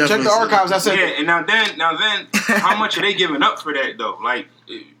 Check the archives. I said. Yeah, and now then, how much are they giving up for that though? Like.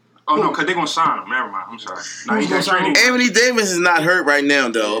 Oh, no, because they're going to sign him. Never mind. I'm sorry. Anthony Davis is not hurt right now,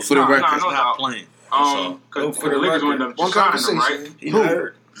 though, for the record. He's not playing. Because the Lakers going to sign him, right? He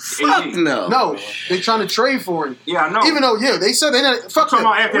hurt. Fuck no. No, they're trying to trade for him. Yeah, I know. Even though, they said they're not. Fuck talking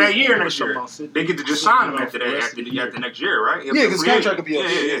about after that year next year. They get to just sign him after next year, right? Yeah, because his contract could be up.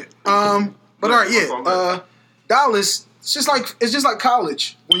 Yeah. But all right, Dallas, it's just like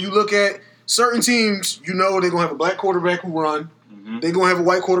college. When you look at certain teams, you know they're going to have a black quarterback who run. They're going to have a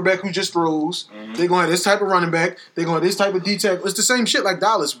white quarterback who just throws. They're going to have this type of running back. They're going to have this type of D-tackle. It's the same shit like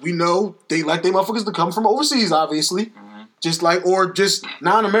Dallas. We know they like they motherfuckers to come from overseas, obviously. Just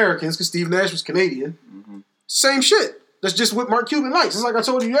non-Americans, because Steve Nash was Canadian. Same shit. That's just what Mark Cuban likes. It's like I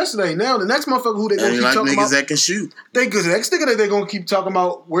told you yesterday. Now, the next motherfucker who they're going to keep talking about. That can shoot. The next nigga that they're going to keep talking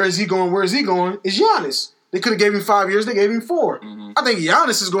about, where is he going is Giannis. They could have gave him 5 years. They gave him 4. I think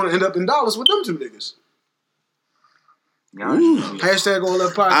Giannis is going to end up in Dallas with them 2 niggas. Hashtag on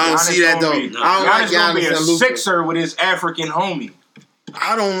left pocket. I don't see that though. I don't like Giannis be a Sixer with his African homie.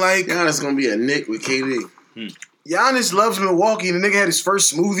 I don't like Giannis gonna be a Knick with KD. Giannis loves Milwaukee, and the nigga had his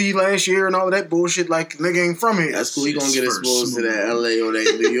first smoothie last year and all of that bullshit. Like the nigga ain't from here. That's cool. He gonna get exposed to that LA or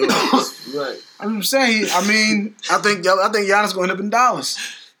that New York. Right. I'm saying. I think Giannis gonna end up in Dallas.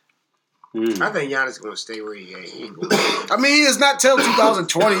 I think Giannis gonna stay where he ain't going. He is not till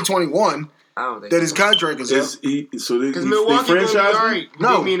 2020, 21. That his contract is up. Because Milwaukee will be all right.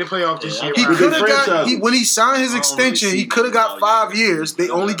 No, be in the playoff this year. He could have got when he signed his extension. He could have got 5 years. They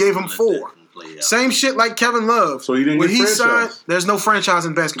only gave him 4. Same shit like Kevin Love. So he didn't get signed. There's no franchise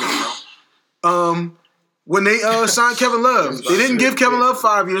in basketball. When they signed Kevin Love, they didn't give Kevin Love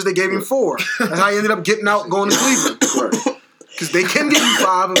 5 years. They gave him 4. That's how he ended up getting out, going to Cleveland. Because they can give you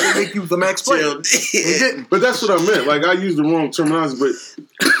 5 if they make you the max player. They didn't. But that's what I meant. Like, I used the wrong terminology, but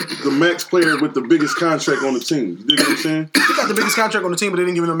the max player with the biggest contract on the team. You dig what I'm saying? He got the biggest contract on the team, but they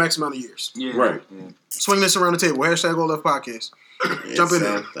didn't give him the max amount of years. Yeah. Right. Yeah. Swing this around the table. Hashtag All Left Podcast. Jump in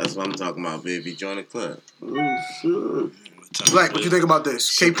there. That's what I'm talking about, baby. Join the club. Black, what you think about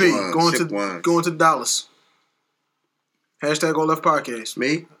this? KP, going to Dallas. Hashtag All Left Podcast.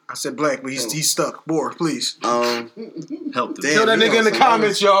 Me? I said Black, but he's stuck. Bore, please. Help them. Tell that nigga in the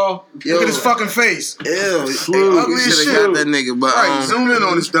comments, y'all. Look at his fucking face. Ew. Ugly as shit. Got that nigga, but zoom in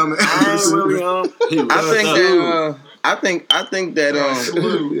on this dumb ass. I think that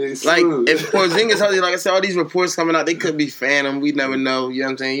like if Porzingis healthy, like I said, all these reports coming out, they could be fan him. We never know. You know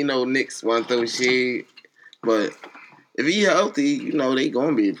what I'm saying? You know, Knicks want to throw shit, but if he healthy, you know they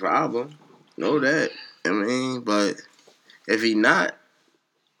gonna be a problem. Know that. I mean, but if he not,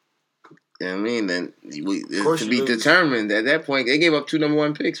 You know what I mean? Then to be determined at that point, they gave up 2 number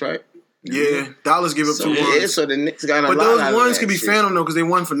 1 picks, right? Yeah, Dallas gave up 2 ones. So the Knicks got a lot. But those ones could be phantom though, because they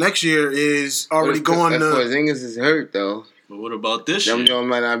won for next year is already going. Porzingis is hurt though. But what about this year? Them Jones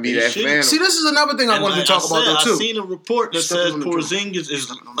might not be that phantom. See, this is another thing I wanted to talk about though too. I've seen a report that says Porzingis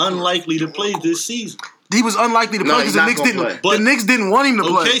is unlikely to play this season. He was unlikely to play because the Knicks didn't. The Knicks didn't want him to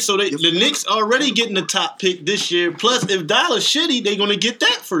play. Okay, so the Knicks already getting the top pick this year. Plus, if Dallas shitty, they're gonna get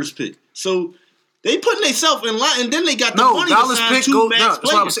that first pick. So they putting themselves in line, and then they got the money Dallas to sign pick 2 max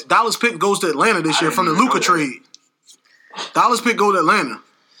players. Dallas pick goes to Atlanta this year from the Luka trade. Dallas pick go to Atlanta.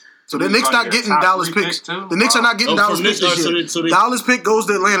 So the Knicks not getting Dallas picks. The Knicks are not getting Dallas picks this year. Dallas pick goes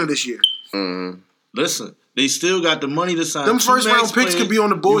to Atlanta this year. Listen, they still got the money to sign. Them first round picks could be on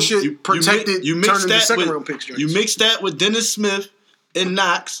the bullshit protected. You mix that second round picks. You mix that with Dennis Smith and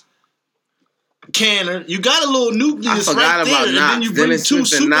Knox, Canner. You got a little nucleus right there, and then you bring 2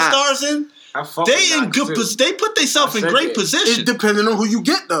 superstars in. They in good position. They put themselves in great position. It depending on who you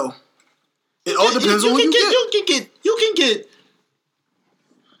get though. It all depends on who you get. You can get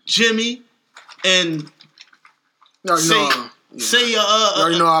Jimmy and you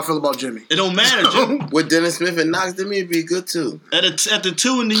already know how I feel about Jimmy. It don't matter, Jimmy. With Dennis Smith and Knox, to me, it'd be good too. At the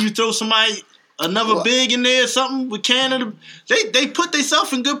 2, and then you throw another big in there or something with Canada. They put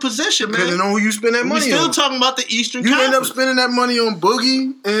themselves in good position, man. Depending on who you spend that money on. We're still talking about the Eastern Conference. You end up spending that money on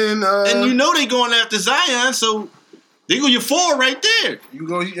Boogie and you know they going after Zion, so they go your 4 right there.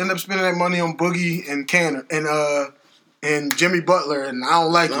 You end up spending that money on Boogie and Canner and Jimmy Butler, and I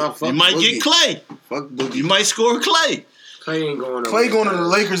don't like it. You might get Clay. Fuck Boogie. You might score Clay. Clay ain't going Clay going to the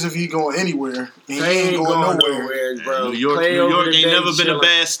Lakers if he going anywhere. He ain't going nowhere. Bro. New York ain't never been a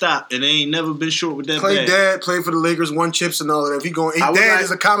bad stop, and they ain't never been short with that. Clay dad played for the Lakers, won chips and all that. If he going, dad is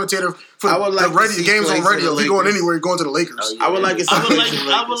a commentator for the games on radio. If he going anywhere, he going to the Lakers. I would like it.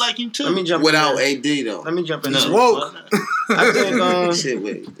 I would like him too. Let me jump without AD though. Let me jump in. He's woke. I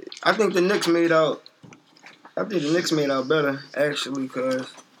think the Knicks made out. I think the Knicks made out better actually because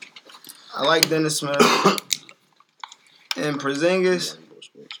I like Dennis Smith. And Porzingis,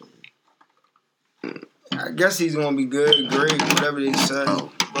 I guess he's gonna be good, great, whatever they say.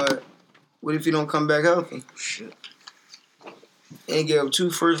 But what if he don't come back healthy? Shit. They gave up 2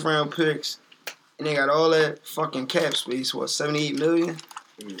 first round picks, and they got all that fucking cap space. What, $78 million?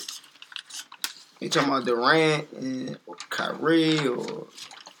 They talking about Durant and Kyrie or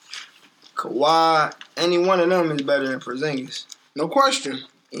Kawhi. Any one of them is better than Porzingis. No question.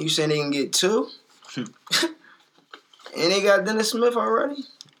 And you saying they can get 2? And they got Dennis Smith already?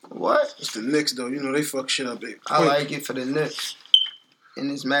 What? It's the Knicks, though. You know, they fuck shit up, baby. I like it for the Knicks. And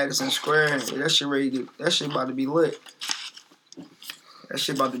it's Madison Square. That shit about to be lit.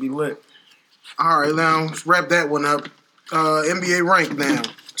 All right, now, let's wrap that one up. NBA rank now.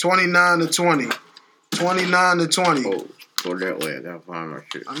 29-20. 29-20. Go that way. I gotta find my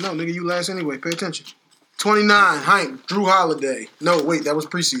shit. I know, nigga. You last anyway. Pay attention. 29, Hank. Drew Holiday. No, wait. That was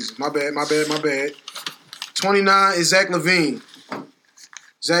preseason. My bad. 29 is Zach LaVine.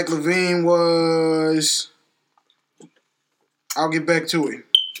 Zach LaVine was... I'll get back to it.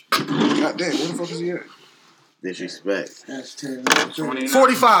 God damn, where the fuck is he at? Disrespect.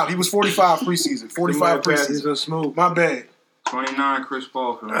 45. He was 45 preseason. 45 preseason. Smooth. My bad. 29, Chris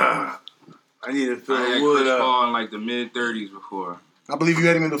Paul for me. I need to fill I had wood Chris up. Paul in like the mid-30s before. I believe you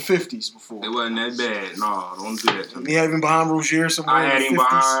had him in the 50s before. It wasn't that bad. No, don't do that to me. You had him behind Rozier somewhere I had in him the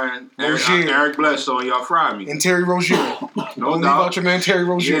 50s. behind Eric Bledsoe, and y'all fried me. And Terry Rozier. No Don't leave doubt. out your man Terry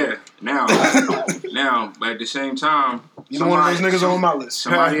Rozier. Yeah, now, but at the same time, You one of those niggas on my list.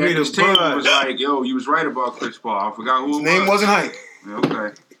 somebody Pass me at this the table bud. was like, yo, you was right about Chris Paul. I forgot who His it name was. wasn't Hank.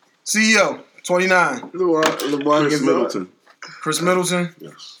 Okay. CEO, 29. LeBron Middleton. Chris Middleton.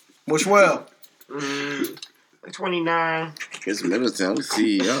 Yes. Bushwell. 29. Chris Middleton, I'm the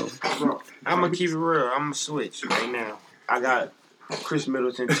CEO. I'm gonna keep it real. I'm gonna switch right now. I got Chris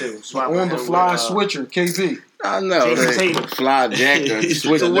Middleton too. Swap On the him fly with, switcher, KP. I know. Jason that Tatum. Fly jacker.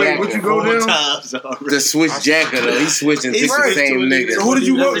 Switch So wait, jacker. what you go down? The switch jacker, though. He's switching. He's the same nigga. So who did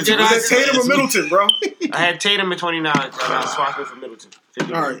you go? Was that Tatum or Middleton, bro? I had Tatum at 29. I got swapping for Middleton.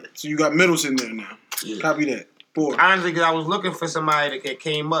 51. All right, so you got Middleton there now. Copy that. Boy. Honestly, because I was looking for somebody that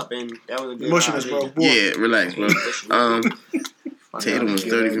came up, and that was a good Mushing us, idea. bro. Boy. Yeah, relax, bro. Tatum was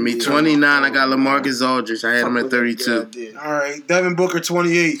 30 for me. 29, I got LaMarcus Aldridge. I had him at 32. All right, Devin Booker,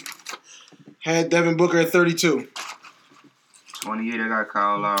 28. Had Devin Booker at 32. 28, I got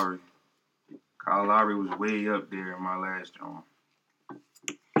Kyle Lowry. Kyle Lowry was way up there in my last job.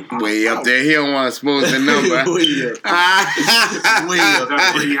 Way up there. He don't want to expose the number. Way up. That was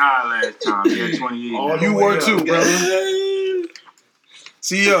pretty high last time. He had 28. You were too, brother.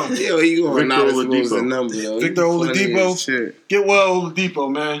 CEO. Yo, he going Victor not expose the Oladipo. number, though. Victor Oladipo. Get well,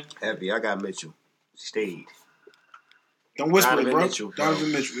 Oladipo, man. Heavy. I got Mitchell. Stayed. Don't whisper it, bro. Mitchell, bro.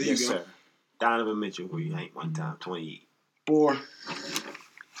 Donovan Mitchell. There yes, you go. Sir. Donovan Mitchell, who you ain't one time, 28. 4.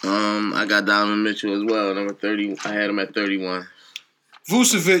 I got Donovan Mitchell as well. Number 30. I had him at 31.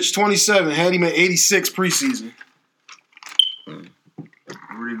 Vucevic, 27. Had him at 86 preseason.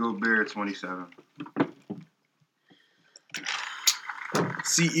 Rudy Gobert, 27.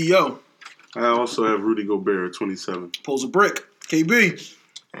 CEO. I also have Rudy Gobert at 27. Pulls a brick. KB.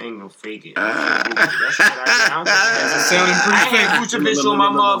 I ain't gonna fake it. That's what I got. Sounding pretty fake. Vucevic on my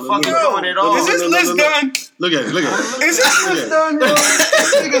motherfucking phone at all. Is this list done? Look at it. Is this list done, bro?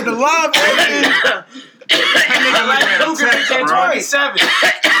 This nigga's the live version. I like Vucevic at 27.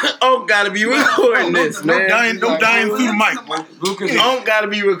 Oh, gotta be recording this, man. No dying through the mic. Oh, gotta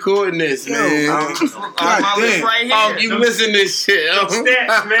be recording this, man. My list right here. Oh, you missing this shit.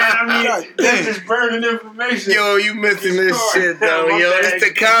 Stats, man. I mean, that's just burning information. Yo, you missing this shit, though. Yo, it's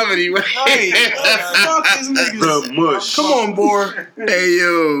the comedy, right? Hey, fuck these niggas. The mush. Come on, boy. Hey,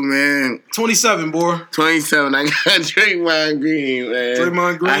 yo, man. 27, boy. 27. I got Draymond Green, man.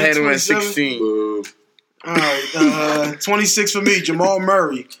 Draymond Green, I had him 27? at 16. All right, 26 for me. Jamal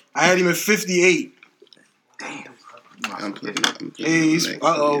Murray. I had him at 58. I'm Hey,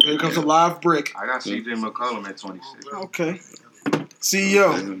 here comes a live brick. I got CJ McCollum at 26. Okay.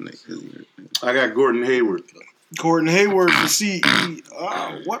 CEO. I got Gordon Hayward. Gordon Hayward for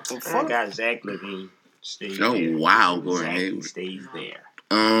CEO. What the I fuck? got Zach LaVine. Stays Oh, there. wow, Gordon Zach Hayward. stays there.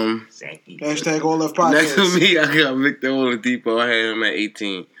 Hashtag Hashtag all left podcast. Next to me, I got Victor Oladipo. I had him at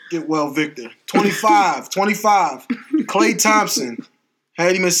 18. Get well, Victor. 25. Klay Thompson.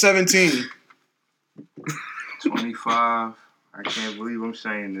 Had him at 17. 25. I can't believe I'm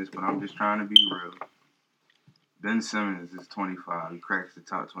saying this, but I'm just trying to be real. Ben Simmons is 25. He cracks the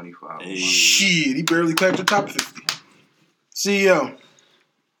top 25. Shit, he barely cracked the top 50. CEO.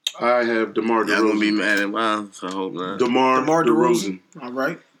 I have DeMar DeRozan. Y'all gonna be mad at mine, so I hope not. DeMar DeRozan. All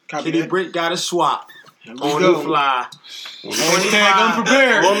right. Copy Kitty that. Britt got a swap. Here we On go. the fly. Hashtag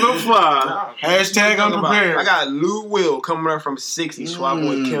unprepared. On the fly. Hashtag unprepared. I got Lou Will coming up from 60, swapping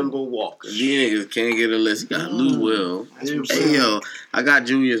with Kimball Walker. These niggas can't get a list. Got Lou Will. Hey, yo, I got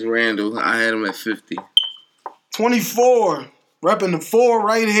Julius Randle. I had him at 50. 24. Repping the 4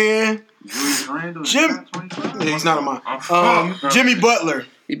 right here. Julius Randle. Jim. 25? Yeah, he's not on mine. Jimmy Butler.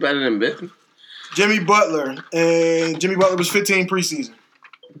 He better than Ben. Jimmy Butler. And Jimmy Butler was 15 preseason.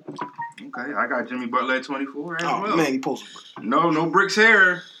 Okay, I got Jimmy Butler at 24 as Oh, well. man, he pulls. No bricks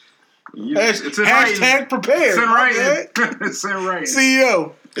here. It's in Hashtag writing. prepared. It's in Okay. writing. It's in writing.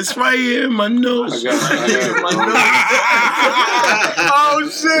 CEO. It's right here in my nose. Oh,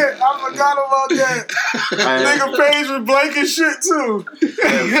 shit. I forgot about that. Nigga Page was blank as shit, too.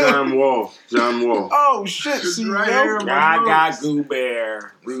 John Wall. Oh, shit, CEO. I got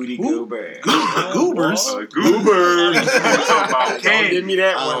Gobert. Rudy Gobert. Goobers. Goober. Don't give me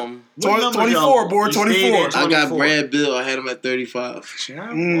that one. 24, boy, 24. I got Brad Bill. I had him at 35.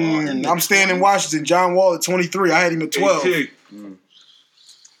 I'm staying in Washington. John Wall at 23. I had him at 12.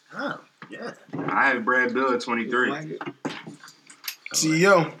 Oh, yeah. I had Brad Bill at 23.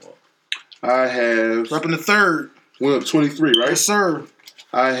 CEO. I have. Repping the 3rd. Went up 23, right? Yes, sir.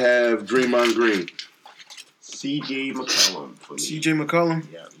 I have Draymond Green. CJ McCollum for me. CJ McCollum.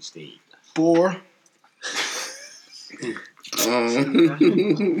 Yeah, he stayed. 4.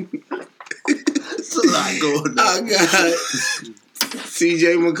 It's a lot going on. I got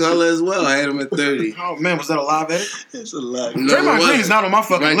CJ McCullough as well. I had him at 30. Oh, man, was that a live edit? It's a lot. No, Draymond it Green wasn't. is not on my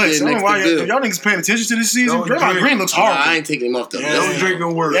fucking Right list. I there don't know why next to y'all niggas paying attention to this season. Draymond Green looks horrible. Nah, I ain't taking him off the Yeah. list. Don't drink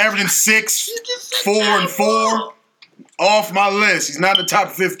no word. Averaging 6, 4, and 4. Off my list. He's not in the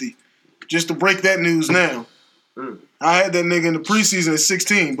top 50. Just to break that news now. I had that nigga in the preseason at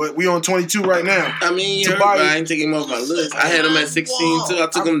 16, but we on 22 right now. I mean, you heard, but I ain't taking him off my list. I had him at 16 too. I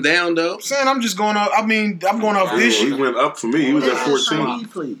took him down though. I'm saying I'm just going off. I mean, I'm going off this He year. went up for me. He was at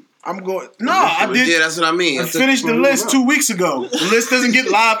 14. I'm going. No, I did. Yeah, that's what I mean. I finished the list 2 weeks ago. The list doesn't get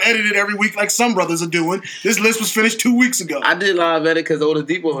live edited every week like some brothers are doing. This list was finished 2 weeks ago. I did live edit because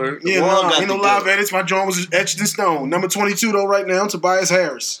Oladipo hurt. Yeah, no, ain't no live edits. My drawing was etched in stone. Number 22 though, right now, Tobias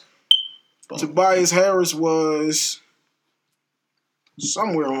Harris. Tobias Harris was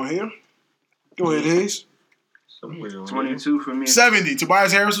somewhere on here. Go ahead, Hayes. 22 for me. 70.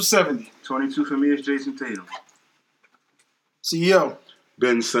 Tobias Harris was 70. 22 for me is Jason Tatum. CEO.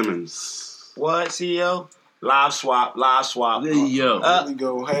 Ben Simmons. What, CEO? Live swap. There you go. There we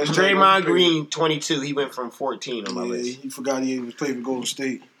go. Hashtag Draymond Green, 22. He went from 14 on my Yeah, list. he forgot he was playing for Golden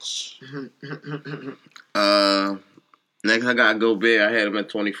State. Next, I got Gobert. I had him at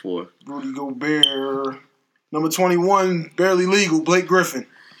 24. Rudy Gobert. Number 21, barely legal, Blake Griffin.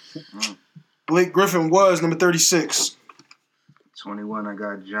 Blake Griffin was number 36. 21, I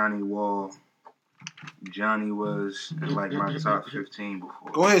got Johnny Wall. Johnny was in like my top 15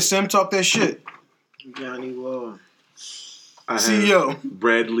 before. Go ahead, Sim. Talk that shit. Johnny Wall. CEO.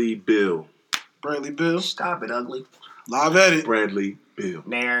 Bradley Beal. Bradley Beal. Stop it, ugly. Live at it. Bradley Beal.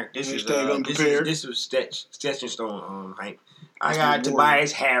 Nah, this Hashtag was Stetson Stone, Hank. I got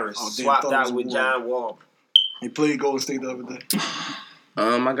Tobias Harris swapped out with John Wall. He played Golden State the other day.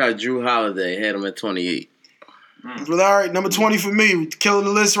 I got Drew Holiday. Had him at 28. Well, all right, number 20 for me. Killing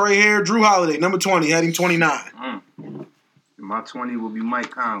the list right here. Drew Holiday, number 20. Had him 29. My 20 will be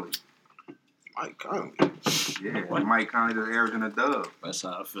Mike Conley. Mike Conley. Yeah, Mike Conley does averaging a dub. That's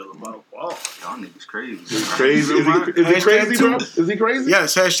how I feel about Wall. Y'all niggas crazy. Is he crazy? Is he crazy, bro? Is he crazy?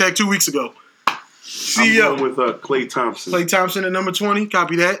 Yes, hashtag 2 weeks ago. CEO. I'm going with Klay Thompson. Klay Thompson at number 20.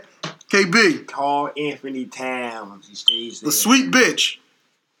 Copy that. KB. Carl Anthony Towns. He stays there. The sweet bitch.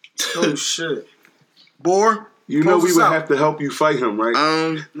 Oh, shit. Boar. You know we would have to help you fight him, right?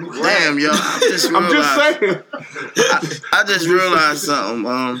 Damn, yo. I just realized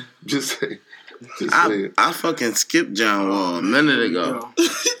something. Just say. I fucking skipped John Wall a minute ago.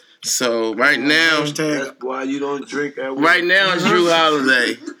 So right now, that's why you don't drink that. Right now it's Drew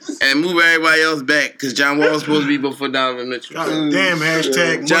Holiday, and move everybody else back because John Wall was supposed to be before Donovan Mitchell. Damn,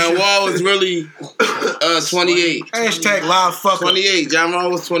 hashtag. John Wall was really 28. Hashtag live fucker. 28. John Wall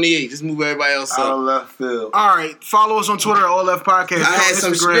was 28. Just move everybody else Out up. of left field. All right, follow us on Twitter at All Left Podcast. I had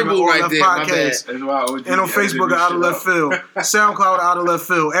some scribble right there. My bad. And on Facebook at Out of Left Field, SoundCloud Out of Left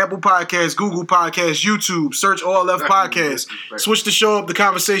Field, Apple Podcasts, Google Podcasts, YouTube. Search All Left Podcast. Switch the show up the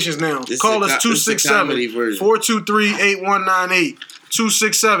conversations now. Call us 267-423-8198.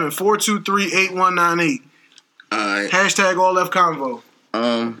 267-423-8198. All right. Hashtag All Left Convo.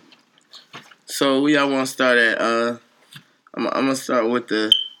 So where y'all want to start at? I'm gonna start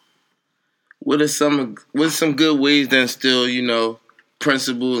with some good ways to instill,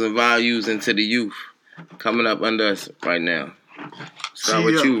 principles and values into the youth coming up under us right now. Start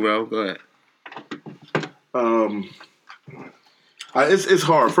with you, bro. Go ahead. It's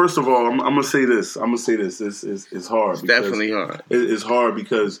hard. First of all, I'm gonna say this. It's hard. It's definitely hard. It's hard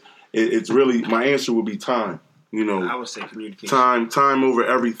because it's really my answer would be time. I would say communication. Time over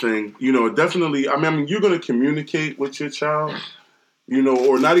everything. Definitely. I mean, you're gonna communicate with your child.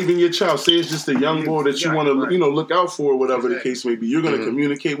 Or not even your child. Say it's just a young boy that you want to, look out for, whatever the case may be. You're gonna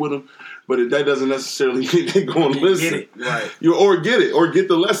communicate with them, but that doesn't necessarily mean they're gonna listen. Get it right. Or get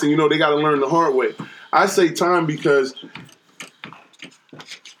the lesson. They got to learn the hard way. I say time because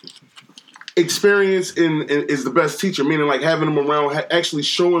experience is the best teacher, meaning like having them around, actually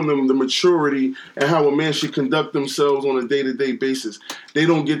showing them the maturity and how a man should conduct themselves on a day-to-day basis. They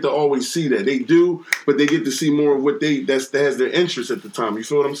don't get to always see that. They do, but they get to see more of what that has their interest at the time. You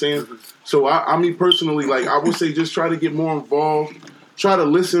feel what I'm saying? So I mean personally, like I would say just try to get more involved, try to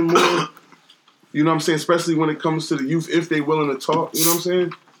listen more. You know what I'm saying? Especially when it comes to the youth, if they're willing to talk, you know what I'm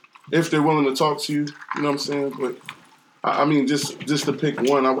saying? If they're willing to talk to you, you know what I'm saying? But I mean, just to pick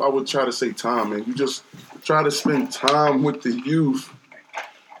one, I would try to say time, man. You just try to spend time with the youth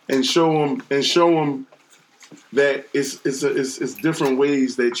and show them that it's different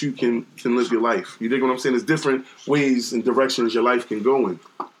ways that you can live your life. You dig what I'm saying? There's different ways and directions your life can go in,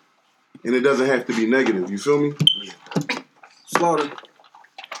 and it doesn't have to be negative. You feel me? Slaughter.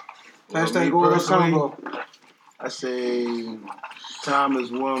 Hashtag All Left Convo. I say time is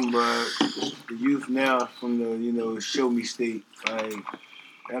one, but the youth now from the show me state. Like,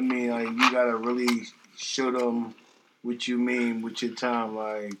 I mean, like you gotta really show them what you mean with your time.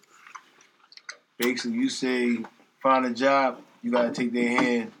 Like, basically, you say find a job, you gotta take their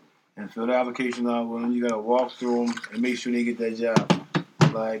hand and fill the application out with them. You gotta walk through them and make sure they get that job.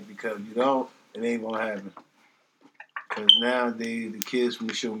 Like, because if you don't, it ain't gonna happen. Because now the kids from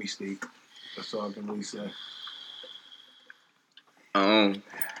the show me state. That's all I can really say.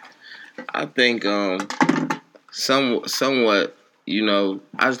 I think somewhat,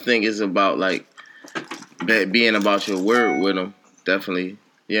 I think it's about like being about your word with them. Definitely,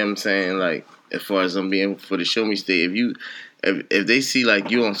 you know what I'm saying? Like as far as them being for the show me state, if they see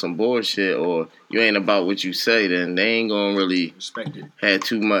like you on some bullshit or you ain't about what you say, then they ain't gonna really respect it. Have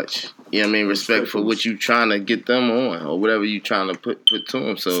too much, you know what I mean? Respect for what you trying to get them on or whatever you trying to put to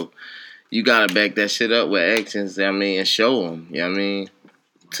them. So you gotta back that shit up with actions, and show them, you know what I mean,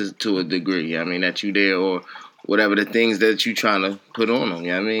 to a degree, you know what I mean, that you there or whatever the things that you trying to put on them,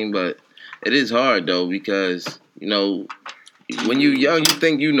 you know what I mean? But it is hard though because, you when you young, you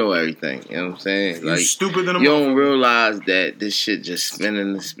think you know everything. You know what I'm saying? You stupid than a you don't realize that this shit just spinning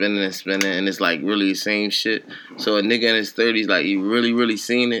and spinning and spinning, and it's like really the same shit. So a nigga in his 30s, like he really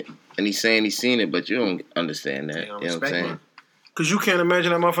seen it, and he's saying he's seen it, but you don't understand that. You know what I'm saying? Because you can't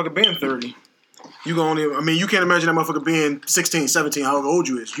imagine that motherfucker being 30. You can't imagine that motherfucker being 16, 17, however old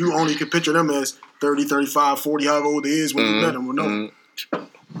you is. You only can picture them as 30, 35, 40, however old they is when you met them. Or no.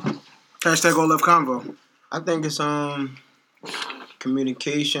 Hashtag all left convo. I think it's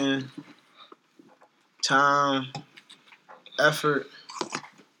communication, time, effort,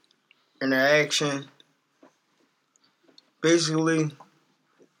 interaction. Basically,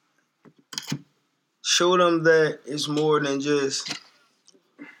 show them that it's more than just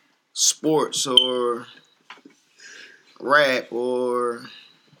sports or rap or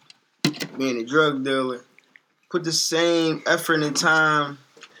being a drug dealer. Put the same effort and time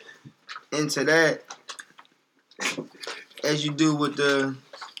into that as you do with the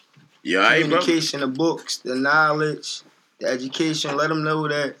communication, the books, the knowledge, the education. Let them know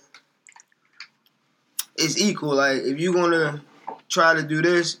that it's equal. Like, if you're going to try to do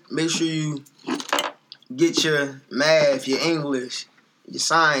this, make sure you get your math, your English, your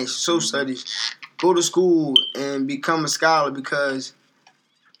science, social studies. Go to school and become a scholar, because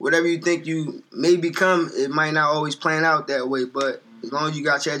whatever you think you may become, it might not always plan out that way. But as long as you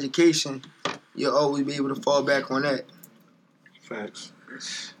got your education, you'll always be able to fall back on that. Facts.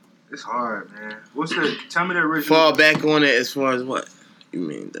 It's hard, man. Tell me the original. Fall back on it as far as what you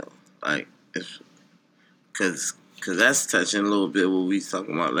mean, though? Like, because that's touching a little bit what we was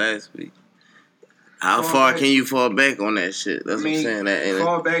talking about last week. How far can you fall back on that shit? That's what I'm saying.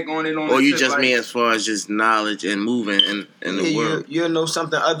 Fall back on it, or you just mean as far as just knowledge and moving in the world? You'll know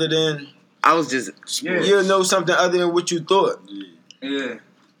something other than. I was just. Yeah. You'll know something other than what you thought. Yeah.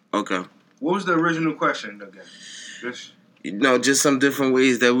 Okay. What was the original question again? Just some different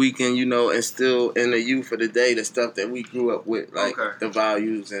ways that we can, instill in the youth of the day the stuff that we grew up with, like the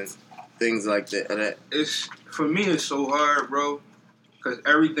values and things like that. For me, it's so hard, bro. Because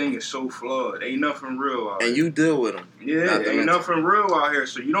everything is so flawed. Ain't nothing real out here. And you deal with them. Yeah, ain't nothing real out here,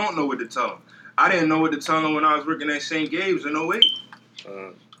 so you don't know what to tell them. I didn't know what to tell them when I was working at St. Gabe's in 08.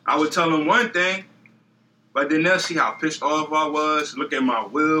 I would tell them one thing, but then they'll see how pissed off I was, look at my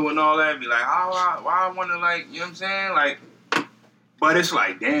will and all that, and be like, why I want to, like, you know what I'm saying? Like, but it's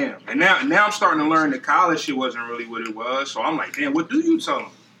like, damn. And now I'm starting to learn that college shit wasn't really what it was, so I'm like, damn, what do you tell them?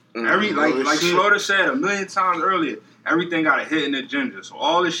 Like Slaughter said a million times earlier, everything got a hidden agenda. So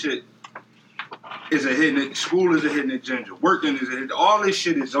all this shit is a hidden. School is a hidden agenda. Working is a hidden. All this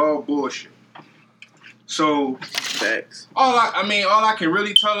shit is all bullshit. So facts. All I can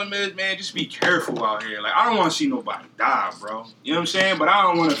really tell them is, man, just be careful out here. Like, I don't want to see nobody die, bro. You know what I'm saying? But I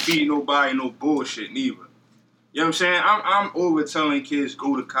don't want to feed nobody no bullshit neither. You know what I'm saying? I'm over telling kids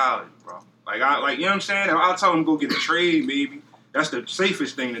go to college, bro. Like, you know what I'm saying? I'll tell them go get a trade, baby. That's the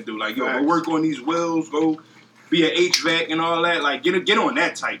safest thing to do. Like, yo, go work on these wills, go be an HVAC and all that. Like, get on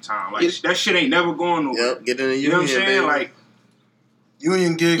that type time. Like, that shit ain't never going nowhere. Yep, get in the union, you know what I'm saying? Baby. Like,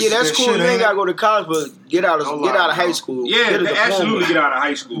 union gigs. Yeah, that's cool. You ain't gotta go to college, but get out of high school. Yeah, absolutely get out of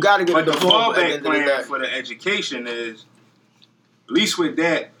high school. You gotta get but a diploma. But the fallback plan for the education is, at least with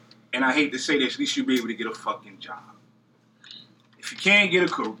that, and I hate to say this, at least you'll be able to get a fucking job. If you can't get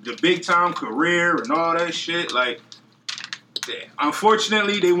the big time career and all that shit, like,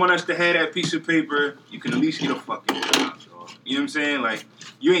 unfortunately, they want us to have that piece of paper. You can at least get a fucking job, dog. You know what I'm saying? Like,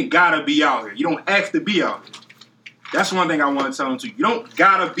 you ain't gotta be out here. You don't have to be out here. That's one thing I want to tell them too. You don't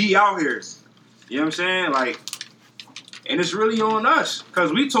gotta be out here. You know what I'm saying? Like, and it's really on us,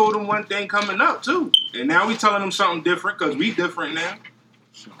 because we told them one thing coming up too, and now we telling them something different because we different now.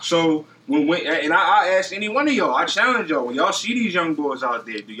 So and I ask any one of y'all, I challenge y'all, when y'all see these young boys out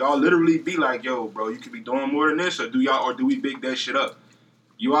there, do y'all literally be like, yo, bro, you could be doing more than this, or do we big that shit up?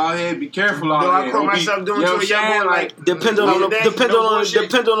 You out here, be careful out here. I call myself doing to a young boy, like, depending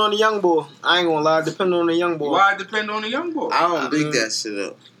on the young boy. I ain't gonna lie, depending on the young boy. Why depend on the young boy? I don't big that shit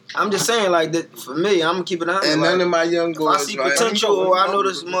up. I'm just saying, like, that for me, I'm gonna keep it 100. And like, none of my young boys, if I see potential, or I know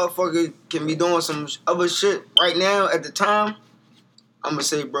this motherfucker can be doing some other shit right now at the time, I'm gonna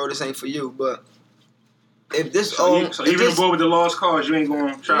say, bro, this ain't for you. But if this even the boy with the lost cause, you ain't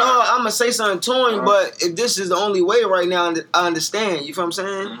gonna try. No, I'm gonna say something to him. But if this is the only way right now, I understand. You feel what I'm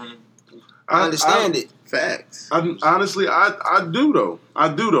saying? Mm-hmm. I understand it. Facts. Honestly, I do though.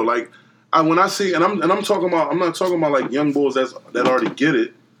 Like, when I see, and I'm talking about, I'm not talking about like young boys that already get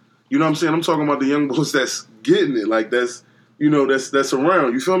it. You know what I'm saying? I'm talking about the young boys that's getting it. Like, that's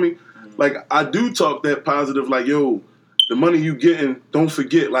around. You feel me? Like, I do talk that positive. Like, yo, the money you getting, don't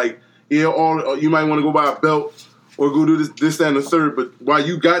forget. Like, yeah, you might want to go buy a belt or go do this, that, and the third. But while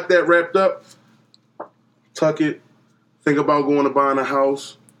you got that wrapped up, tuck it. Think about going to buying a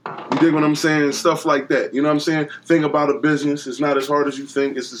house. You dig what I'm saying? Stuff like that. You know what I'm saying? Think about a business. It's not as hard as you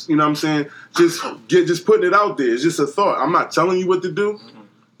think. It's just, you know what I'm saying? Just putting it out there. It's just a thought. I'm not telling you what to do.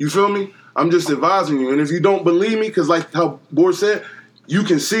 You feel me? I'm just advising you. And if you don't believe me, because like how Bohr said, you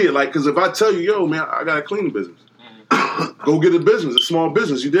can see it. Like, because if I tell you, yo, man, I got a cleaning business. Go get a business, a small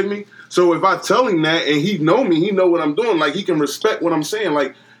business. You dig me? So if I tell him that and he know me, he know what I'm doing. Like, he can respect what I'm saying,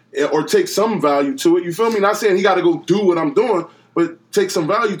 like, or take some value to it. You feel me? Not saying he got to go do what I'm doing, but take some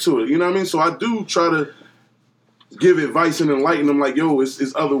value to it. You know what I mean? So I do try to give advice and enlighten them, like, yo,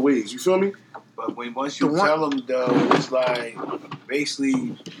 it's other ways. You feel me? But once you tell them, though, it's like,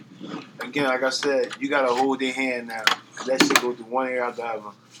 basically, again, like I said, you got to hold their hand now. That shit go through one ear out the other.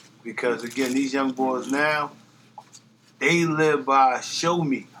 Because, again, these young boys now, they live by show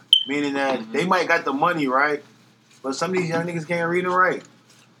me. Meaning that they might got the money, right? But some of these young niggas can't read and write.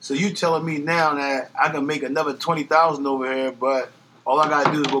 So you telling me now that I can make another $20,000 over here, but all I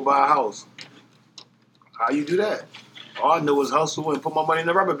gotta do is go buy a house. How you do that? All I know is hustle and put my money in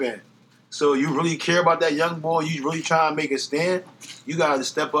the rubber band. So you really care about that young boy? You really try and make a stand? You gotta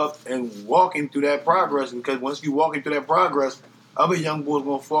step up and walk him through that progress. Because once you walk him through that progress, other young boys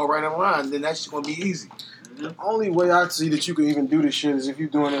gonna fall right in line. Then that's gonna be easy. The only way I see that you can even do this shit is if you're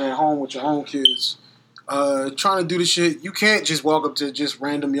doing it at home with your own kids. Trying to do this shit, you can't just walk up to just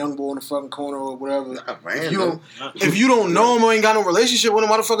random young boy in the fucking corner or whatever. If you don't know him or ain't got no relationship with him,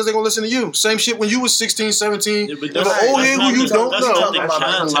 why the fuck is they gonna listen to you? Same shit when you was 16, 17. Yeah, but the old head who you don't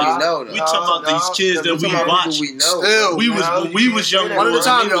know. We talking about these kids that we watch. Still, we was young. One at a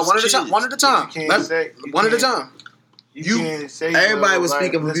time, yo. One at a time. One at a time. You can't say everybody was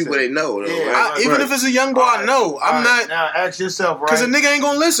speaking for people they know. Though, right? Even if it's a young boy, I know. I'm not. Now ask yourself, right? Because a nigga ain't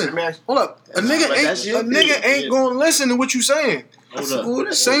gonna listen. Hold up, a nigga ain't gonna listen to what you saying.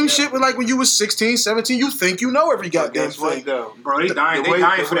 Same shit with like when you was 16, 17. You think you know every goddamn thing, bro. They dying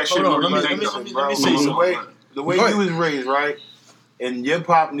for that shit. The way you was raised, right? And your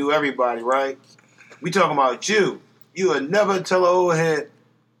pop knew everybody, right? We talking about you. You would never tell an old head.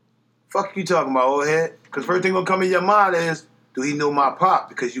 Fuck you talking about, old head? Because first thing gonna come in your mind is, do he know my pop?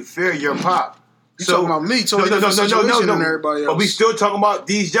 Because you fear your pop. You talking about me? No. Everybody else. But we still talking about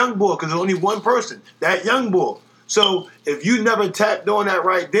these young boys because there's only one person, that young boy. So if you never tapped on that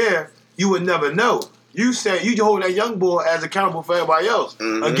right there, you would never know. You said you hold that young boy as accountable for everybody else.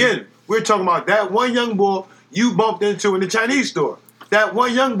 Mm-hmm. Again, we're talking about that one young boy you bumped into in the Chinese store. That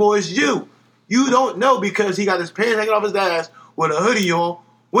one young boy is you. You don't know because he got his pants hanging off his ass with a hoodie on.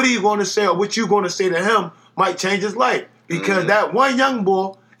 What are you going to say or what you going to say to him might change his life. Because that one young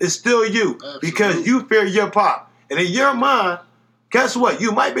boy is still you. Absolutely. Because you fear your pop. And in your mind, guess what?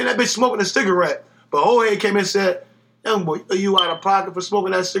 You might be in that bitch smoking a cigarette. But old head came and said, young boy, are you out of pocket for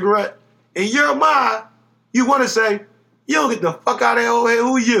smoking that cigarette? In your mind, you want to say, you don't get the fuck out of here, old head,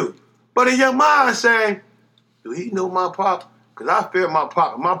 who you? But in your mind saying, do he know my pop? Because I fear my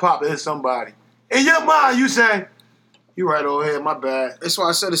pop. My pop is somebody. In your mind, you saying, you right, old head, my bad. That's why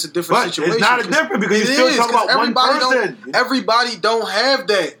I said it's a different situation. It's not a different because you're still talking about one person. Everybody don't have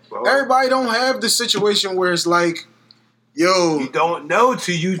that. Bro. Everybody don't have the situation where it's like, yo. You don't know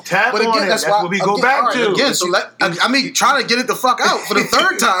till you tap on it. That's what we go back to. Again, so trying to get it the fuck out for the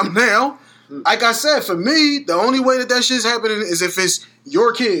third time now. Like I said, for me, the only way that shit's happening is if it's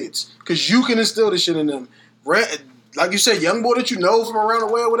your kids. Because you can instill this shit in them. Like you said, young boy that you know from around the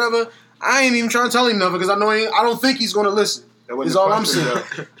way or whatever, I ain't even trying to tell him nothing because I don't think he's going to listen. Is all I'm saying.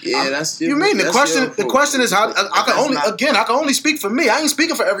 That's you mean the question? The question is how I can only speak for me. I ain't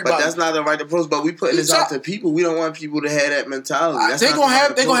speaking for everybody. But that's not the right approach. But we putting this out to people. We don't want people to have that mentality. They gonna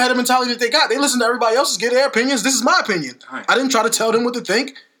have the mentality that they got. They listen to everybody else's, get their opinions. This is my opinion. I didn't try to tell them what to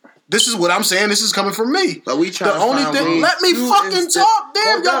think. This is what I'm saying. This is coming from me. But we trying let me fucking talk.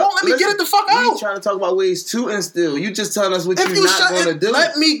 Damn, y'all won't let me get it the fuck out. We trying to talk about ways to instill. You just telling us what you're not going to do.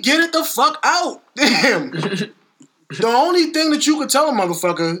 Let me get it the fuck out. Damn. The only thing that you could tell a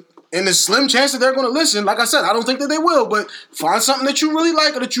motherfucker, and the slim chance that they're going to listen, like I said, I don't think that they will, but find something that you really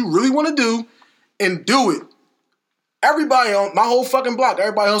like or that you really want to do and do it. Everybody on my whole fucking block,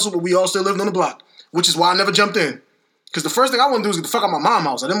 everybody hustled, but we all still lived on the block, which is why I never jumped in. Because the first thing I want to do is get the fuck out of my mom's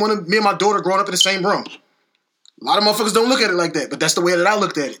house. I didn't want me and my daughter growing up in the same room. A lot of motherfuckers don't look at it like that, but that's the way that I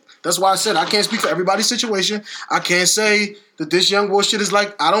looked at it. That's why I said I can't speak for everybody's situation. I can't say that this young boy shit is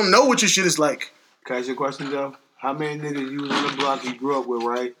like. I don't know what your shit is like. Can I ask you a question, though? How many niggas you was on the block you grew up with,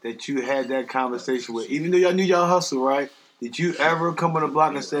 right, that you had that conversation with? Even though y'all knew y'all hustle, right? Did you ever come on the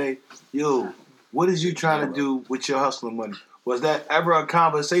block and say, yo, what is you trying to do with your hustling money? Was that ever a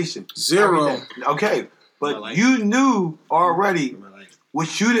conversation? Zero. Okay. But you knew already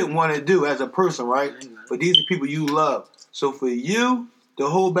what you didn't want to do as a person, right? But these are people you love. So for you to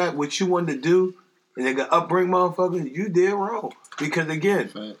hold back what you wanted to do and they got upbring motherfuckers, you did wrong. Because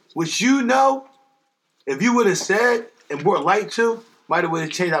again, what you know, if you would have said and brought light to, might have would have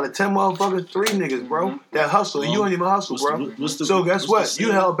changed out of 10 motherfuckers, 3 niggas, bro. That hustle. And you don't even hustle, bro. So guess what?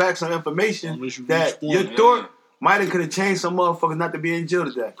 You held back some information that your thought might have could have changed some motherfuckers not to be in jail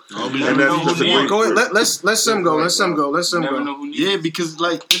today. Go ahead. Let's Sim go. Let's Sim go. Yeah, because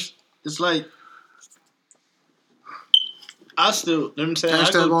like it's like I still. Let me say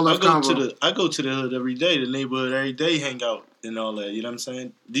I go to the hood every day, the neighborhood every day, hang out and all that. You know what I'm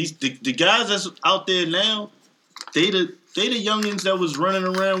saying? The guys that's out there now, they the youngins that was running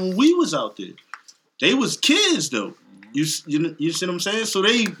around when we was out there. They was kids though. You see what I'm saying? So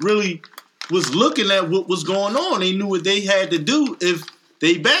they really was looking at what was going on. They knew what they had to do if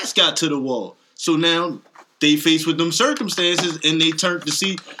they backs got to the wall. So now they faced with them circumstances and they turned to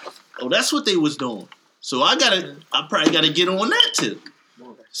see, oh, that's what they was doing. So I probably gotta get on that tip.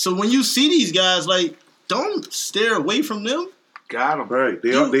 So when you see these guys, like, don't stare away from them. Got them. Right.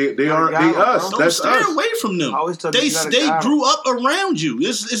 They are us. Don't That's stare us. away from them. They grew up around you.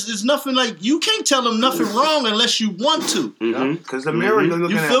 It's nothing like you can't tell them nothing wrong unless you want to. Because the mirror you're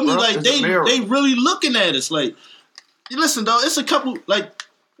looking at. You feel me? Bro. Like they really looking at us. Like, listen, dog. It's a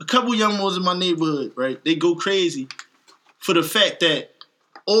couple young ones in my neighborhood. Right? They go crazy for the fact that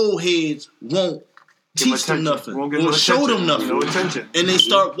old heads won't teach them nothing or show them nothing. No attention. And they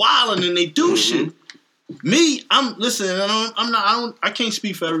start wilding and they do shit. Me, I can't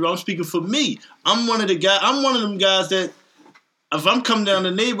speak for everybody. I'm speaking for me. I'm one of them guys that if I'm coming down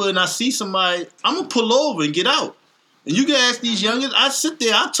the neighborhood and I see somebody, I'm gonna pull over and get out. And you can ask these youngins. I sit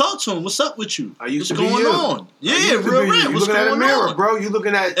there, I talk to them. What's up with you? What's going on? Yeah, real rap. What's going on? You looking at a mirror, bro. You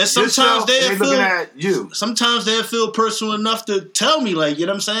looking at and sometimes they're looking at you. Sometimes they feel personal enough to tell me, like, you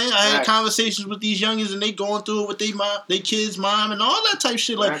know what I'm saying? I had conversations with these youngins and they going through it with they kids' mom and all that type of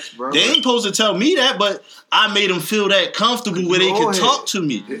shit. Like, they ain't supposed to tell me that, but I made them feel that comfortable where they can talk to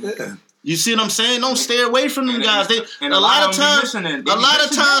me. Yeah. You see what I'm saying? Don't stay away from them guys. A lot of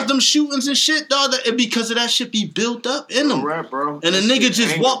times, them shootings and shit, dog, because of that shit be built up in them. Right, bro. And a nigga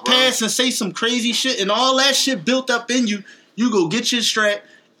just walk past and say some crazy shit, and all that shit built up in you. You go get your strap,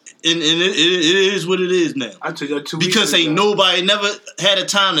 and it is what it is now. I took you 2 weeks because ain't nobody never had a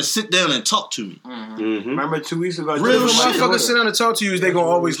time to sit down and talk to me. Remember 2 weeks ago? Real motherfuckers sit down and talk to you, they gonna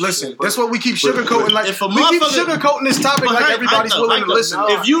always listen. That's what we keep sugarcoating. Like we keep sugarcoating this topic like everybody's willing to listen.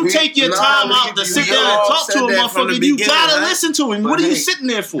 If you take your time out to sit down and talk to a motherfucker, you gotta listen to him. What are you sitting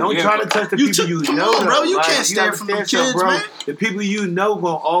there for? Don't try to touch the people you know. Come on, bro. You can't stand from the kids, man. The people you know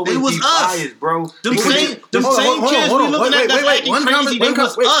gonna always be biased, bro. Them same kids we looking at that's acting crazy. They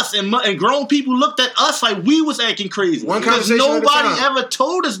was us, and grown people looked at us like we was acting crazy. Because nobody ever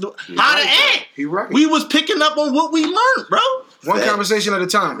told us how to act. We was picking up on what we learned, bro. One conversation at a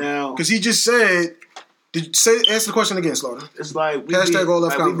time. Now, because he just said, answer the question again, Slaughter. It's like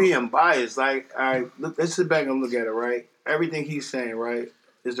we being biased. Like, all right, look, let's sit back and look at it, right? Everything he's saying, right,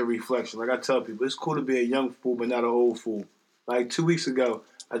 is the reflection. Like I tell people, it's cool to be a young fool, but not an old fool. Like 2 weeks ago,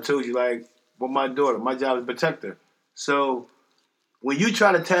 I told you, like, with my daughter, my job is to protect her. So when you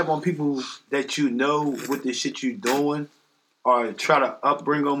try to tap on people that you know with the shit you doing, or try to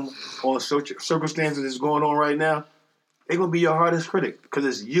upbring them on circumstances that's going on right now, they're going to be your hardest critic because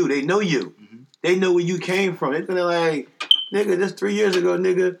it's you. They know you. They know where you came from. They're going to like, nigga, this 3 years ago,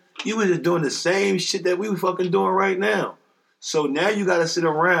 nigga, you was just doing the same shit that we fucking doing right now. So now you got to sit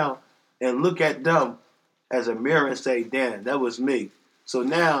around and look at them as a mirror and say, damn, that was me. So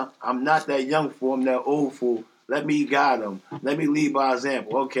now I'm not that young fool, I'm that old fool. Let me guide them. Let me lead by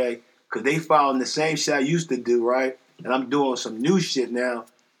example, okay? Because they following the same shit I used to do, right? And I'm doing some new shit now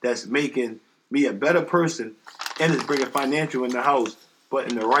that's making me a better person and it's bringing financial in the house, but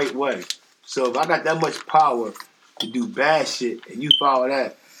in the right way. So if I got that much power to do bad shit and you follow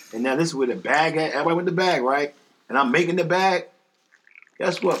that, and now this is where the bag at, everybody with the bag, right? And I'm making the bag,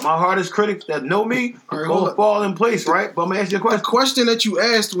 guess what? My hardest critics that know me will fall in place, right? But I'm gonna ask you a question. The question that you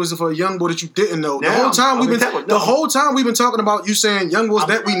asked was for a young boy that you didn't know. The whole time we've been talking about you saying young boys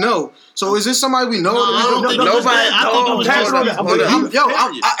that we know. So is this somebody we know? I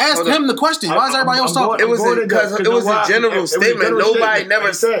asked him the question. Why is everybody else talking? It was a general statement. Nobody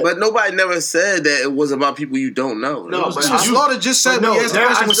never said that it was about people you don't know. No, but Slaughter just said when he asked the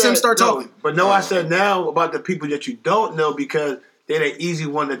question when Sim started talking. But no, I said now about the people that you don't know because they're the easy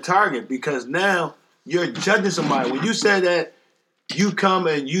one to target because now you're judging somebody. When you say that, you come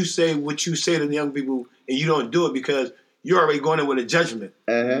and you say what you say to the young people and you don't do it because you're already going in with a judgment.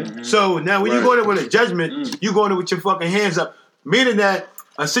 So now when you go in with a judgment, you going in with your fucking hands up, meaning that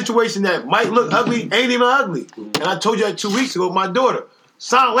a situation that might look ugly ain't even ugly. And I told you that 2 weeks ago with my daughter.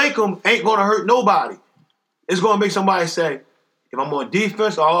 Salam alaikum ain't going to hurt nobody. It's going to make somebody say, if I'm on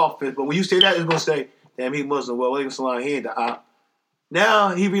defense or offense, but when you say that, it's going to say, damn, he Muslim. Well, alaikum salam, he ain't the op.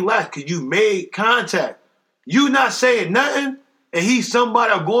 Now he relaxed because you made contact. You not saying nothing, and he's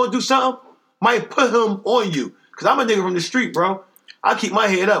somebody or going through something, might put him on you. Because I'm a nigga from the street, bro. I keep my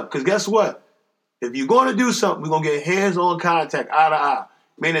head up because guess what? If you're going to do something, we're going to get hands-on contact, eye to eye.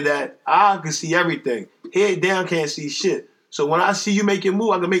 Meaning that I can see everything. Head down, can't see shit. So when I see you make your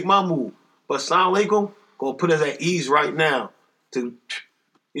move, I can make my move. But Salam alaikum, gonna put us at ease right now.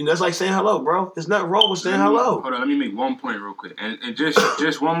 That's like saying hello, bro. There's nothing wrong with saying hello. Hold on, let me make one point real quick. And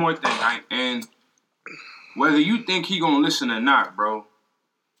just one more thing. And whether you think he gonna listen or not, bro,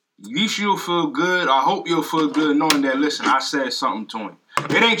 at least you'll feel good. I hope you'll feel good knowing that, listen, I said something to him.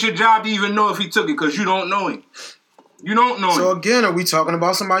 It ain't your job to even know if he took it because you don't know him. You don't know him. So again, are we talking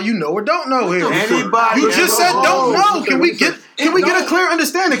about somebody you know or don't know here? Anybody. You just said don't know. Can we get a clear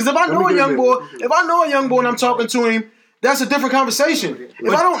understanding? Because if I know a young boy and I'm talking to him, that's a different conversation.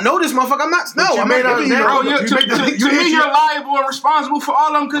 If I don't know this motherfucker, I'm not giving you. Bro, to me, you're liable and responsible for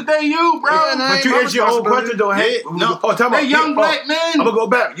all of them because they you, bro. But you answer your own question, though, Hank. They young black men. I'm gonna go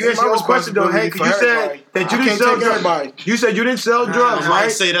back. You answer your own question, though, Hank. You said that you didn't sell drugs. You said you didn't sell drugs, right? I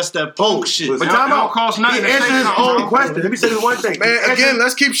say that's that punk shit. But time out. He answered his own question. Let me say this one thing. Man, again,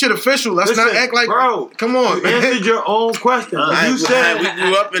 let's keep shit official. Let's not act like, bro. Come on. You answered your own question. You said we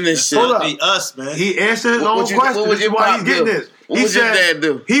grew up in this shit. Hold up. Be us, man. He answered his own question. This is why he's getting this. He said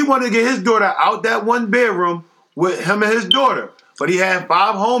he wanted to get his daughter out that one bedroom with him and his daughter. But he had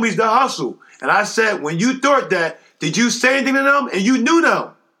 5 homies to hustle. And I said, when you thought that, did you say anything to them? And you knew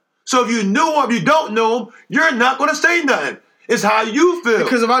them. So if you knew them, if you don't know them, you're not going to say nothing. It's how you feel.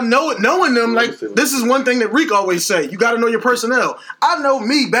 Because if I know it, knowing them, like, this is one thing that Reek always say. You got to know your personnel. I know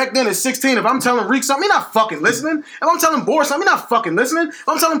me back then at 16. If I'm telling Reek something, he not fucking listening. If I'm telling Boris something, he not fucking listening. If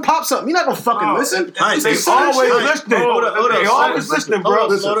I'm telling Pop something, he not going to fucking listen. They always listening. They always listening, bro.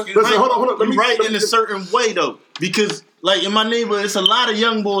 Listen, hold on. You're right in a certain way, though. Because, like, in my neighborhood, it's a lot of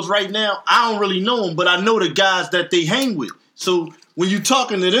young boys right now. I don't really know them, but I know the guys that they hang with. So when you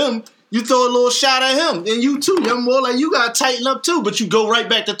talking to them, you throw a little shot at him, and you too, young boy, like you gotta tighten up too. But you go right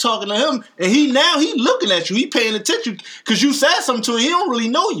back to talking to him, and he looking at you, he paying attention because you said something to him. He don't really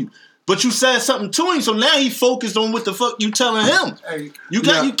know you, but you said something to him, so now he focused on what the fuck you telling him. Hey, you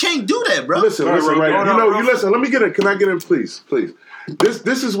can't do that, bro. Listen, right. You listen. Let me get in. Can I get in, please?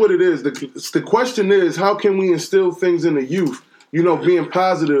 This is what it is. The question is, how can we instill things in the youth? Being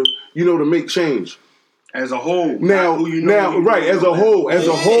positive. To make change. As a whole. Right, as a whole. All right,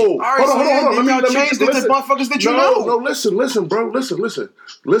 hold on. Let me change the motherfuckers that you know. No, listen, bro.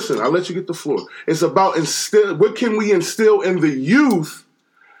 Listen, I'll let you get the floor. It's about what can we instill in the youth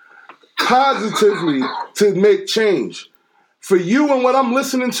positively to make change? For you and what I'm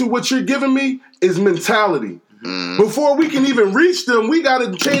listening to, what you're giving me is mentality. Before we can even reach them, we got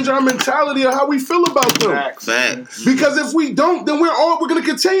to change our mentality of how we feel about them. Facts. Because if we don't, then we're going to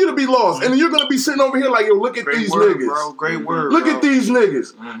continue to be lost. And then you're going to be sitting over here like, yo, look at these niggas. Bro. Great word, Look at these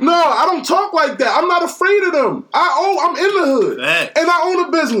niggas. No, I don't talk like that. I'm not afraid of them. I'm in the hood. And I own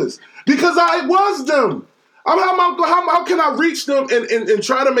a business. Because I was them. How can I reach them and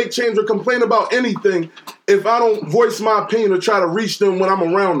try to make change or complain about anything if I don't voice my opinion or try to reach them when I'm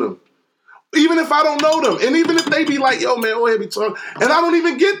around them? Even if I don't know them. And even if they be like, yo, man, be talking. And I don't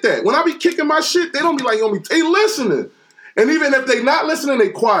even get that. When I be kicking my shit, they don't be like, yo, they listening. And even if they not listening, they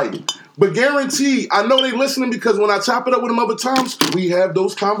quiet. But guaranteed, I know they listening because when I chop it up with them other times, we have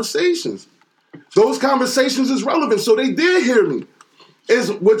those conversations. Those conversations is relevant. So they did hear me.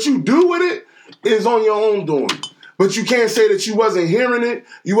 Is what you do with it is on your own doing. But you can't say that you wasn't hearing it.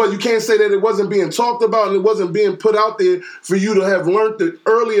 You can't say that it wasn't being talked about and it wasn't being put out there for you to have learned it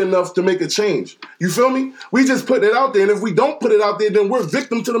early enough to make a change. You feel me? We just put it out there. And if we don't put it out there, then we're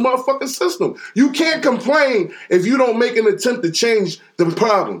victim to the motherfucking system. You can't complain if you don't make an attempt to change the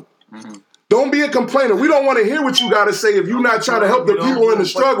problem. Don't be a complainer. We don't want to hear what you got to say if you're not trying to help the people in the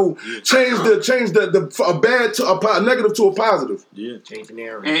struggle change a bad to a negative to a positive. Yeah, change the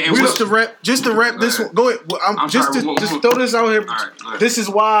narrative. And just to wrap this one. Go ahead. Just throw this out here. Right, this is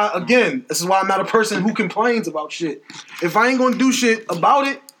why I'm not a person who complains about shit. If I ain't gonna do shit about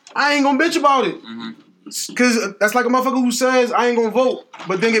it, I ain't gonna bitch about it. Because that's like a motherfucker who says, I ain't gonna vote,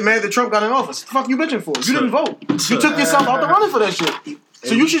 but then get mad that Trump got in office. What the fuck you bitching for? You didn't vote. You took yourself out the running for that shit.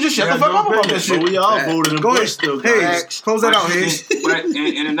 So you should just shut the fuck up about that shit. But we all voted in Bush still. Higgs, close that out, Higgs. But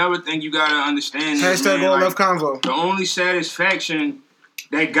and another thing you gotta understand is, Hashtag all left convo. The only satisfaction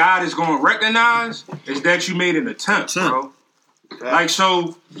that God is gonna recognize is that you made an attempt, bro. Like,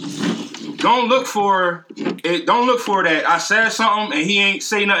 so don't look for it. Don't look for that I said something and he ain't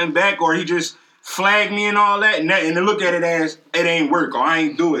say nothing back, or he just flagged me and all that, and then look at it as it ain't work, or I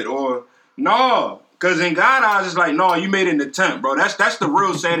ain't do it, or no. Because in God's eyes, it's like, no, you made an attempt, bro. That's the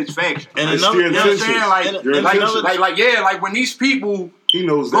real satisfaction. And another, you know what I'm saying? Like when these people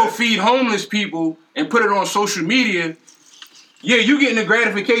go feed homeless people and put it on social media, yeah, you getting the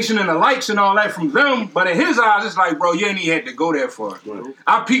gratification and the likes and all that from them, but in his eyes, it's like, bro, you ain't even had to go that far. Right.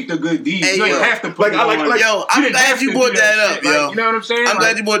 I peeped the good deeds. Hey, you ain't have to put it on. Yo, I'm glad you brought that up, yo. You know what I'm saying? I'm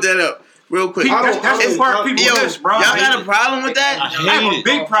glad you brought that up. Real quick. That's the part people miss, bro. Y'all got a problem with that? I have a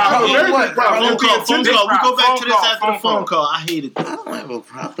big problem. Phone call. We go back to this after the phone call. I hate it. I don't have a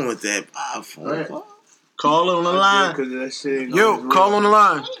problem with that phone call. Call on the line. Yo, call on the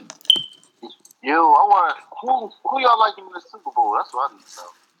line. Yo, I want who y'all like in the Super Bowl? That's what I need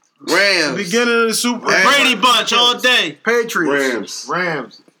to know. Rams. Beginning of the Super Bowl. Brady bunch all day. Patriots.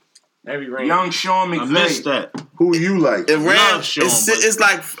 Rams. Every Rams. Young Sean McVay. I missed that. Who you like? The Rams. It's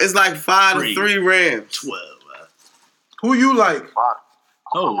like 5-3 Rams. 12. Who you like?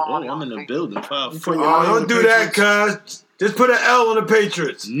 Oh, I'm in the building. 5-4. Don't do that, cuz. Just put an L on the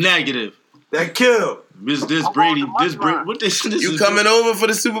Patriots. Negative. That kill. This Brady. What this? You coming over for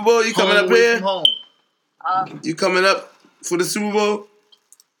the Super Bowl? You coming up here? You coming up for the Super Bowl?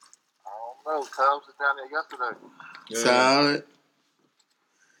 I don't know, cuz. I was just down there yesterday. Solid.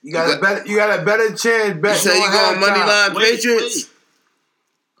 You got a better chance. You say you going Moneyline Patriots?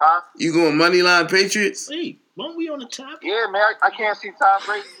 Huh? You going Moneyline Patriots? Wait, weren't we on the top? Yeah, man. I can't see Tom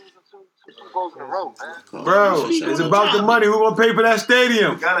Brady losing two Super Bowls in a row, man. Bro, it's about the money. Who gonna pay for that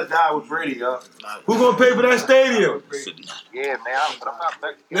stadium? Gotta die with Brady, yo. Who gonna pay for that stadium? Yeah, man. But I'm not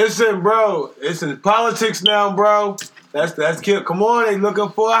betting. Listen, bro. It's in politics now, bro. That's kid. Come on, they looking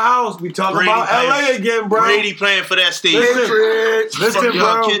for a house. We talking about LA again, bro. Brady playing for that stadium. Listen,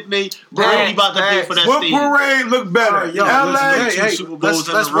 bro. Kidding me? Brady about to pay for that what stadium. What parade look better? Yo, LA.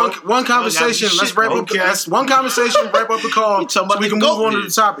 Let's one conversation. Let's wrap up. That's one conversation. Wrap up the call so we can move on to the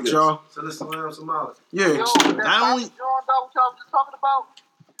topics, y'all. So let's learn some knowledge. Yeah. Yo, not only what y'all just talking about.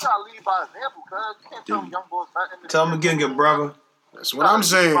 You gotta lead by example, cuz. You can't tell them young boys nothing. Tell them again, good brother. That's what I'm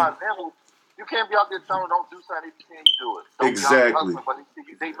saying. You can't be out there telling them don't do something if you saying you do it. Don't Exactly. But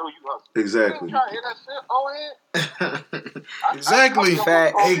they know you hustle. Exactly. You trying to hear that shit? Go ahead. Exactly.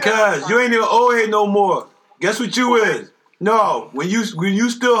 Hey, cuz, you ain't even old head no more. Guess what you is? No, when you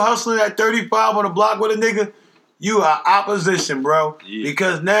still hustling at 35 on the block with a nigga, you are opposition, bro. Yeah.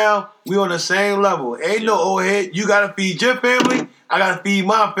 Because now we on the same level. Ain't no old head. You gotta feed your family. I gotta feed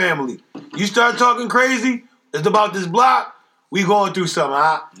my family. You start talking crazy, it's about this block. We going through something,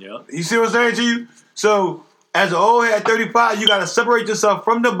 huh? Yeah. You see what I'm saying to you? So, as an old head at 35, you got to separate yourself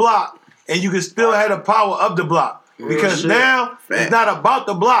from the block, and you can still have the power of the block. Because now, it's not about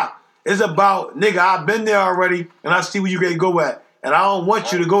the block. It's about, nigga, I've been there already, and I see where you can go at. And I don't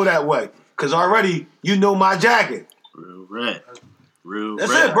want you to go that way. Because already, you know my jacket. Real red.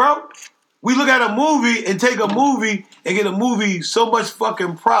 That's it, bro. We look at a movie and take a movie and get a movie so much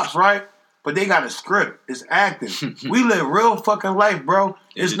fucking props, right? But they got a script. It's acting. We live real fucking life, bro.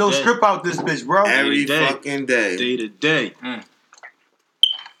 There's no script out this bitch, bro. Every fucking day. Day to day.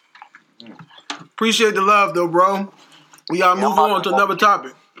 Appreciate the love, though, bro. We gotta move on to another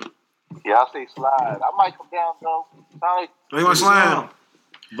topic. Yeah, I say slide. I might come down, though. You want to slide?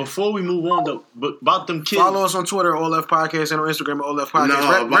 Before we move on, though, but about them kids. Follow us on Twitter, All Left Podcast, and on Instagram, All Left Podcast.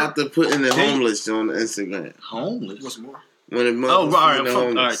 No, about the putting the homeless on the Instagram. Homeless? What's more? When it all right.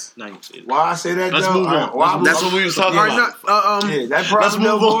 Why I say that? Let's move on. That's what we was talking about. Yeah, that problem. Let's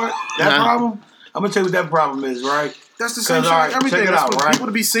move on. That problem. I'm gonna tell you what that problem is, right? That's the same shit like everything. That's for people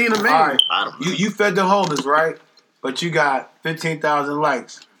to be seen and made. Right. You fed the homeless, right? But you got 15,000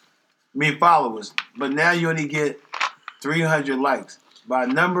 likes, followers. But now you only get 300 likes. By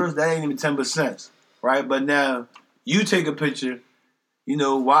numbers, that ain't even 10%, right? But now you take a picture,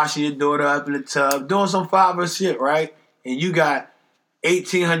 washing your daughter up in the tub, doing some father shit, right? And you got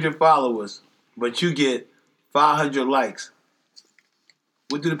 1,800 followers, but you get 500 likes.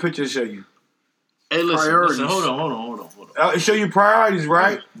 What do the pictures show you? Hey, listen, hold on. It show you priorities,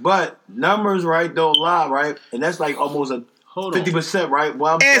 right? But numbers, right, don't lie, right? And that's like almost a 50%, right?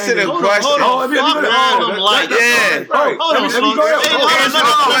 Well, I'm answer the question. Hold on. Yeah. Let me go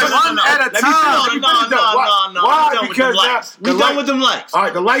one at a time. No. Why? Because we done with them likes. All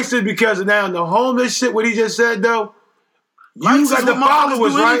right, the likes is because now the homeless shit, what he just said, though, You got the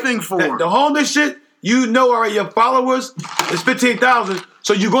followers, right? The homeless shit, you know already your followers is 15,000,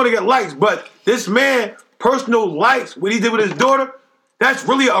 so you're going to get likes. But this man, personal likes, what he did with his daughter, that's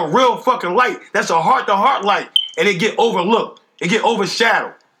really a real fucking light. That's a heart-to-heart light. And it get overlooked. It get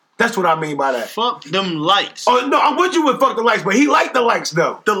overshadowed. That's what I mean by that. Fuck them likes. Oh, no, I'm with you with fuck the likes, but he liked the likes,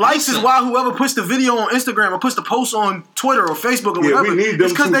 though. The likes is why whoever puts the video on Instagram or puts the post on Twitter or Facebook or whatever. We need them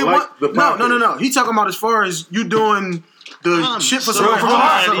because they want. No. He talking about as far as you doing the shit for someone from the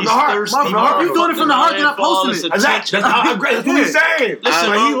heart. From the heart. You doing it from the heart, you're not posting it. That's what he's saying.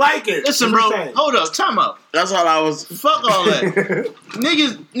 Listen, he like it. Listen, bro. Hold up. Time out. That's all I was. Fuck all that.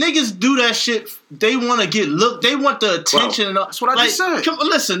 Niggas do that shit. They want to get looked. They want the attention. And all. That's what I just said. Come,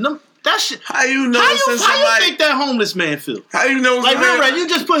 listen, that shit. How you know? How you think that homeless man feel? How you know? Like, remember, you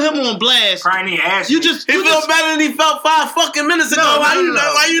just put him on blast. Crying ass. He feel better than he felt 5 fucking minutes ago.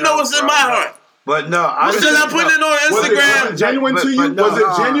 Why you know what's in my heart? But no, because I'm putting it on Instagram. Was it genuine to you? Was it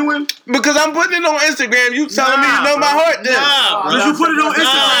genuine? Because I'm putting it on Instagram. You telling me you know my heart then? Because you put it on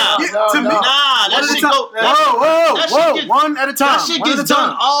Instagram. To me, that shit go. Whoa, one at a time. That shit gets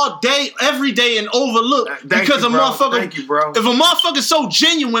done all day, every day, and overlooked because a motherfucker. Thank you, bro. If a motherfucker's so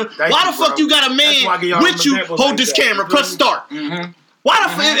genuine, why the fuck you got a man with you? Hold this camera. Press start. Why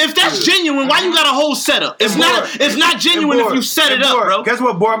the if that's genuine, why you got a whole setup? It's not genuine if you set it up, bro. Guess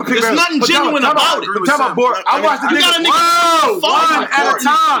what, boy? There's nothing genuine about it. I watched the nigga. One at a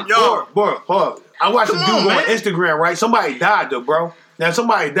time, yo. Boy, I watched a dude go on Instagram, right? Somebody died though, bro. Now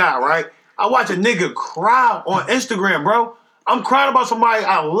somebody died, right? I watched a nigga cry on Instagram, bro. I'm crying about somebody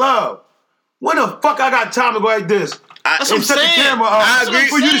I love. When the fuck I got time to go like this? That's what I'm set saying. The camera up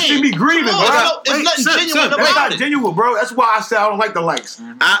for you to see me grieving, bro. It's nothing genuine about it. That's not genuine, bro. That's why I said I don't like the likes.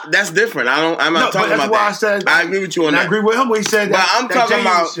 That's different. I'm not talking about that. I said I agree with you on that. I agree with him when he said that. But I'm talking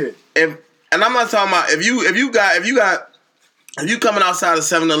about shit. And I'm not talking about if you coming outside of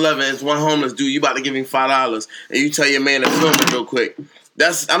 7-Eleven, it's one homeless dude, you about to give him $5, and you tell your man to film it real quick.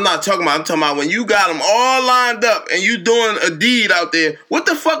 I'm not talking about. I'm talking about when you got them all lined up and you doing a deed out there. What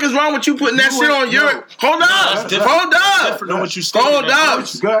the fuck is wrong with you putting that shit on your? Hold up. Hold up.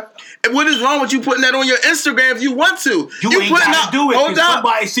 What is wrong with you putting that on your Instagram if you want to? You ain't got to do it. Hold up.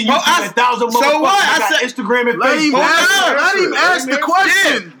 Somebody see you 1,000 motherfuckers. So what? I said Instagram and Facebook. Let him ask the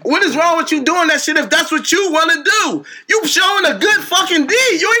question. What is wrong with you doing that shit if that's what you want to do? You showing a good fucking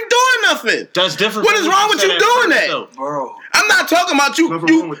deed. You ain't doing nothing. That's different. What is wrong with you doing that, bro? I'm not talking about you.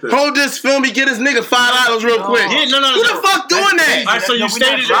 You hold this film, me get this nigga $5 real quick. Yeah, no. Who the fuck doing that? All right, so you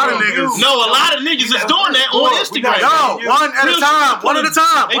stated a lot of niggas. No, a lot of niggas is doing that on Instagram. No, one at a time. One at a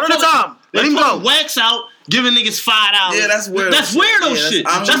time. Let him go. Wax out. Giving niggas $5. Yeah, that's weird. That's weirdo shit.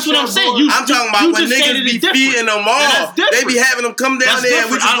 That's what I'm saying. I'm talking about when niggas be feeding them all. They be having them come down there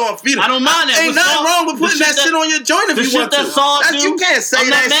and we just gonna feed them. I don't mind that. Ain't nothing wrong with putting that shit on your joint if you want to. You can't say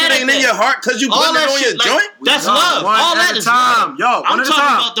that shit ain't in your heart because you putting it on your joint. That's love. All that is love. I'm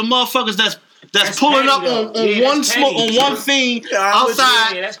talking about the motherfuckers that's pulling up on one smoke on one thing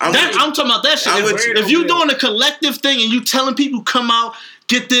outside. I'm talking about that shit. If you doing a collective thing and you telling people come out.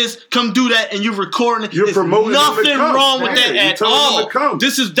 Get this, come do that, and you're recording it. You're promoting nothing wrong with that at all.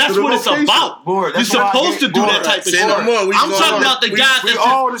 That's what it's about. You're supposed to do that type of shit. I'm talking about the guys that's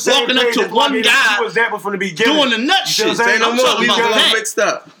walking up to one guy doing the nut shit. I'm talking about that. Mixed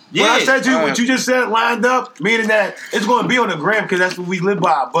up. When I said what you just said lined up, meaning that it's going to be on the gram because that's what we live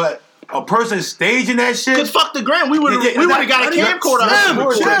by. But a person staging that shit. Cause fuck the gram. We would have got a camcorder. Like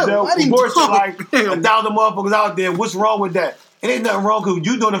 1,000 motherfuckers out there. What's wrong with that? It ain't nothing wrong because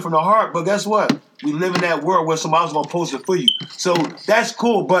you doing it from the heart, but guess what? We live in that world where somebody else gonna post it for you. So that's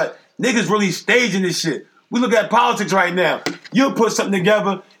cool, but niggas really staging this shit. We look at politics right now. You'll put something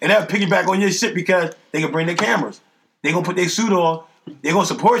together and they'll piggyback on your shit because they can bring their cameras. They gonna put their suit on, they gonna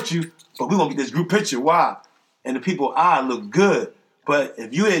support you, but we gonna get this group picture. Why? And the people look good. But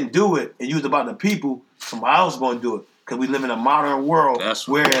if you didn't do it and you was about the people, somebody else gonna do it. Because we live in a modern world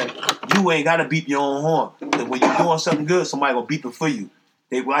where you ain't got to beep your own horn. Because when you're doing something good, somebody going to beep it for you.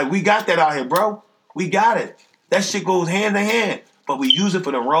 They like, we got that out here, bro. We got it. That shit goes hand in hand. But we use it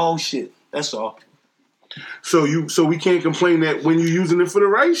for the wrong shit. That's all. So we can't complain that when you're using it for the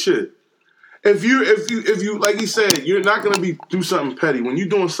right shit. If you like he said, you're not gonna do something petty. When you're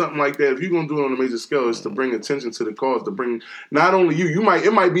doing something like that, if you're gonna do it on a major scale, it's to bring attention to the cause, to bring not only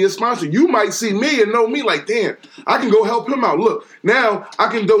it might be a sponsor. You might see me and know me like, damn, I can go help him out. Look, now I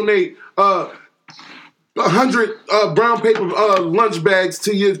can donate 100 brown paper lunch bags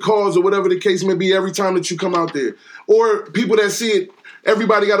to your cause or whatever the case may be every time that you come out there. Or people that see it,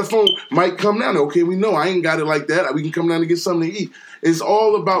 Everybody got a phone. Might come down. Okay, we know I ain't got it like that. We can come down and get something to eat. It's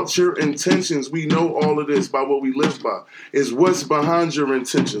all about your intentions. We know all of this by what we live by. It's what's behind your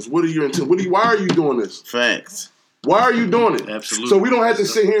intentions. What are your intentions? Why are you doing this? Facts. Why are you doing it? Absolutely. So we don't have to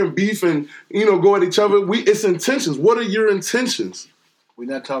sit here and beef and go at each other. It's intentions. What are your intentions? We're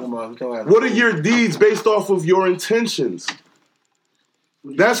not talking about. What are your deeds based off of your intentions?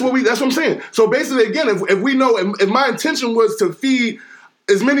 That's what I'm saying. So basically, again, if we know, if my intention was to feed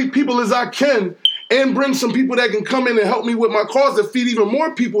as many people as I can and bring some people that can come in and help me with my cause to feed even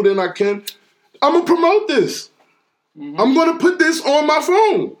more people than I can, I'm gonna promote this. I'm gonna put this on my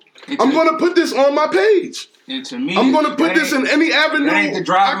phone. I'm gonna put this on my page. And to me, I'm gonna put this in any avenue that ain't the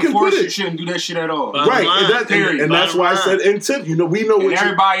driving I can force. put it. You shouldn't do that shit at all. Right, and that's why I said intent. We know what.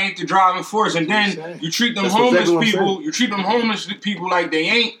 Everybody ain't the driving force, and then you treat them homeless people. You treat them homeless people like they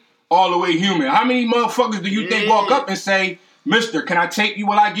ain't all the way human. How many motherfuckers do you think walk up and say, "Mister, can I take you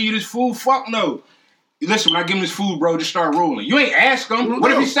while I give you this food?" Fuck no. Listen, when I give him this food, bro, just start rolling. You ain't ask him.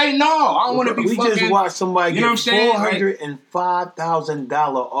 What if he say no? I don't want to be fucking. We just watched somebody get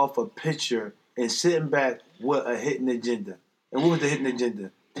 $405,000 off a picture and sitting back with a hidden agenda. And what was the hidden agenda?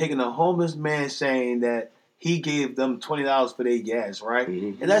 Taking a homeless man saying that he gave them $20 for their gas, right?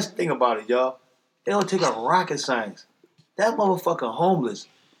 And that's the thing about it, y'all. It don't take a rocket science. That motherfucker homeless.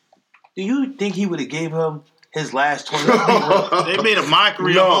 Do you think he would have gave him his last $20? They made a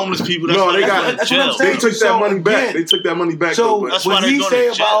mockery of homeless people. That's what I'm saying. They took that money back. They took that money back. So what he say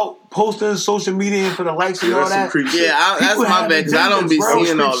about posting social media and for the likes and all that? That's my bad because I don't be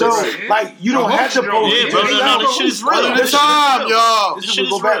seeing all this. Like you don't have to post it. Bro, this shit is real. This time, y'all. This shit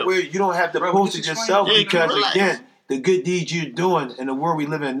go back where you don't have to post it yourself because again, the good deeds you're doing in the world we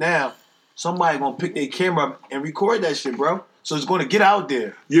live in now, somebody gonna pick their camera up and record that shit, bro. So it's going to get out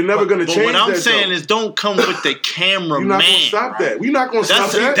there. You're never going to change that. What I'm saying is don't come with the camera, You're not going to stop that. We're not going to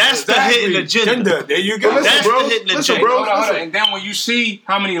stop that. That's the hidden agenda. There you go. That's the hidden agenda. Hold on. And then when you see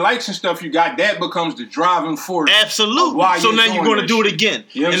how many likes and stuff you got, that becomes the driving force. Absolutely. So now you're going to do it again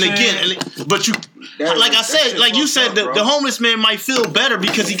and again. But you, like I said, like you said, the homeless man might feel better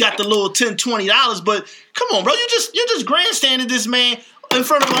because he got the little $10, $20. But come on, bro, you're just grandstanding this man in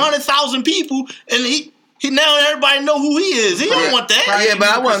front of 100,000 people, and he now everybody know who he is. He don't want that. Yeah, but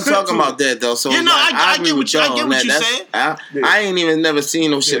I wasn't talking about that though. So I get what you're saying. I ain't even never seen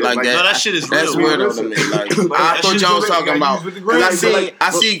no shit like that. No, that shit is real. That's weird to me. Like, I thought y'all was talking about.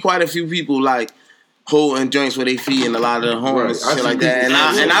 I see quite a few people like holding joints where they feeding a lot of the homeless and shit like that, and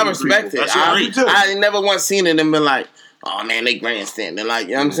I respect it. I never once seen it and been like, oh man, they grandstanding. Like,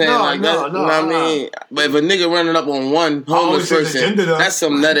 you know what I'm saying? You know what I mean? But if a nigga running up on one homeless person, that's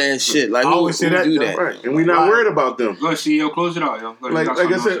some nut ass shit. Like, who do that? Right. And we're not worried about them. Go ahead, CEO, close it out, yo. Like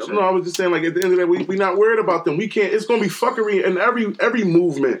I said, I was just saying, like, at the end of the day, we're not worried about them. We can't, it's going to be fuckery in every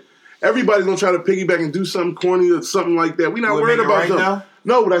movement. Everybody's going to try to piggyback and do something corny or something like that. We're not worried about them. Now?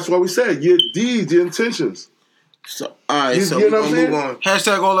 No, that's why we said your deeds, your intentions. So, all right, so we're going to move on.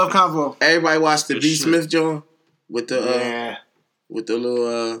 Hashtag all love convo. Everybody watched the B. Smith joint? With the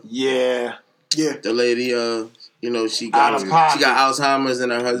little the lady she got Alzheimer's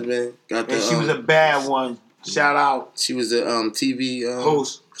and her husband got she was a bad one. Shout out. She was a TV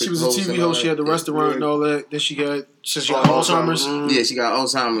host. She was a TV host. She had the restaurant and all that. Then she got Alzheimer's. Yeah, she got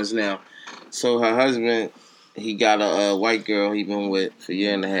Alzheimer's now. So her husband, he got a white girl he been with for a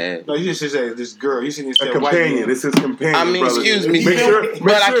year and a half. No, you just say this girl. You see this companion. This is companion. I mean, brother. Excuse me,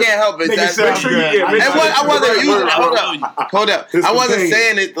 but I can't help it. Hold up. I wasn't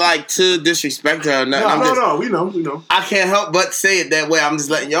saying it like to disrespect her. No, we know. I can't help but say it that way. I'm just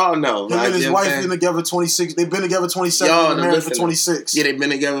letting y'all know. Him and his wife been together 26. They've been together 27. Y'all married for 26. Yeah, they've been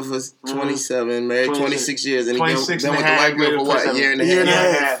together for 27, married 26 years, and he been with the white girl for what, a year and a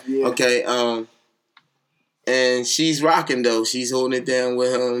half? Okay, and she's rocking though. She's holding it down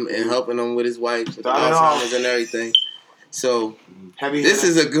with him and helping him with his wife with Alzheimer's and everything. So this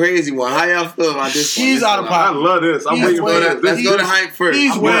is a crazy one. How y'all feel about this? He's out of pocket. I love this. I'm waiting for that. Let's go to hype first.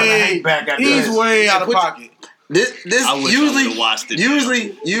 He's way out of pocket. This usually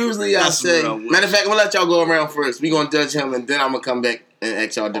I say. Matter of fact, I'm gonna let y'all go around first. We gonna judge him and then I'm gonna come back and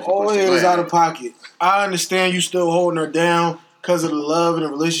ask y'all different questions. All is out of pocket. I understand you still holding her down because of the love and the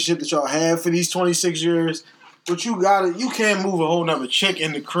relationship that y'all have for these 26 years. But you can't move a whole nother chick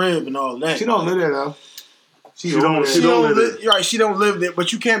in the crib and all that. She don't live there though. She don't live there. Right, she don't live there,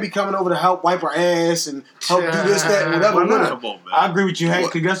 but you can't be coming over to help wipe her ass and help do this, that, and whatever. Come on, man. I agree with you,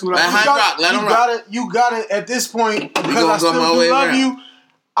 Hank. Guess what? You got it. At this point, because I still do love you,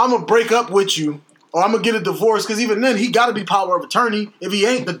 I'm gonna break up with you, or I'm gonna get a divorce. Because even then, he got to be power of attorney. If he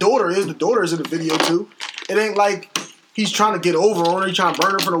ain't, the daughter is in the video too. It ain't like he's trying to get over on her. He's trying to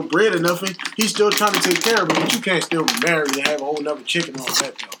burn her for no bread or nothing. He's still trying to take care of her, but you can't still be married and have a whole nother chick and all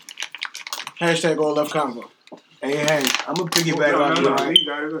that, though. Hashtag all left convo. Hey, I'm gonna piggyback on you,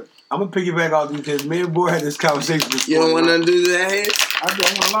 right? I'm gonna piggyback off you because me and Boy had this conversation before. You don't want to do that here? I don't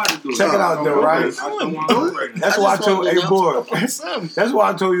want a lot to do. Check it out, though, right? That's why I told, hey, Boy, that's why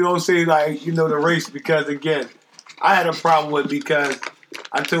I told you don't say, like, the race, because, again, I had a problem with because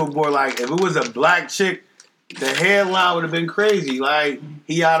I told Boy, like, if it was a black chick, the headline would have been crazy. Like,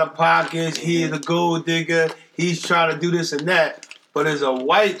 he out of pockets, he is a gold digger, he's trying to do this and that. But as a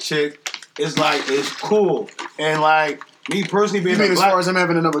white chick, it's like, it's cool. And, like, me personally being as far as him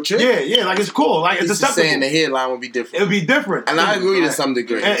having another chick? Yeah, like, it's cool. Like, it's acceptable. Saying the headline would be different. It would be different. And I agree to some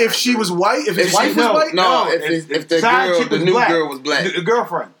degree. And if she was white? If his wife was white? No, if the new girl was black. The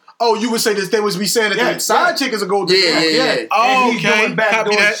girlfriend. Oh, you would say that they would be saying that the side chick is a gold digger. Yeah. Oh, and he's doing back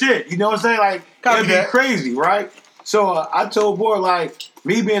doing shit. You know what I'm saying? Like, it'd be crazy, right? So I told Boy, like,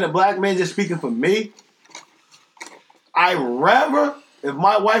 me being a black man, just speaking for me, I'd rather, if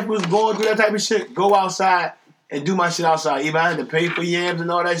my wife was going through that type of shit, go outside and do my shit outside. Even I had to pay for yams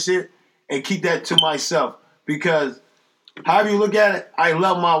and all that shit and keep that to myself. Because however you look at it, I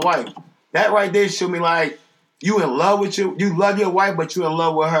love my wife. That right there showed me, like, you in love with you love your wife, but you in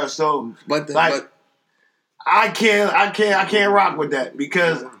love with her. So, I can't rock with that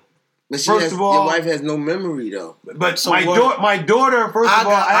because first of all, your wife has no memory though. But so my daughter, first of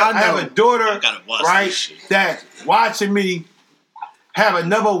all, I have a daughter, right, that's watching me have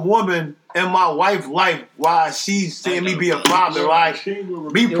another woman in my wife's life while she's seeing me be a father. Like,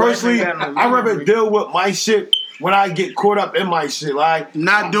 me personally, I'd rather deal with my shit when I get caught up in my shit. Like,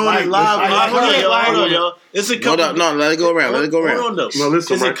 not doing it live. Hold on, yo. It's a couple. No, let it go around. Hold on, though. No,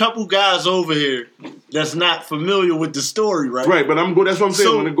 listen, there's a couple guys over here that's not familiar with the story, right? Right, but I'm good. That's what I'm saying.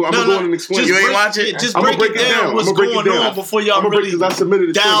 So, I'm gonna go on and explain. You ain't watch it. Just break it down. What's going on before y'all really because I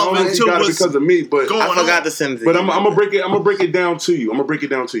submitted it. I don't know if you got it because of me, but I forgot to send it. But I'm gonna break it. I'm gonna break it down to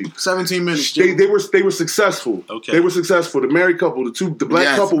you. 17 minutes. They were successful. Okay. They were successful. The married couple, the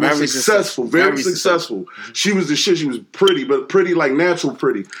black couple was successful. Very successful. She was the shit. She was pretty, but pretty like natural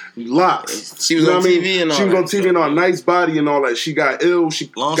pretty. Locks. She was on TV and all. She was on TV and all. Nice body and all that. She got ill. She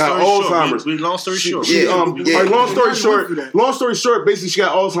got Alzheimer's. Long story short. Long story short, basically she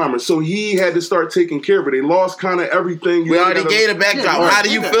got Alzheimer's. So he had to start taking care of her. They lost kind of everything. We already gave the backdrop. How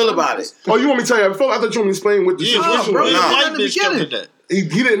do you feel about it? Oh, you want me to tell you? I thought you want me to explain what the situation was. He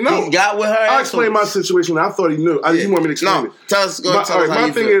didn't know. He got with her. I explained my situation. I thought he knew. He wanted me to explain it. Tell us.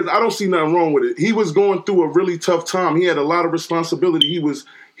 My thing is, I don't see nothing wrong with it. He was going through a really tough time. He had a lot of responsibility.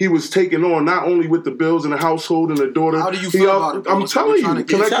 He was taking on not only with the bills and the household and the daughter. How do you feel about it? I'm telling you.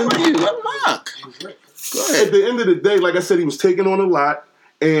 Let Mark. Go ahead. At the end of the day, like I said, he was taking on a lot.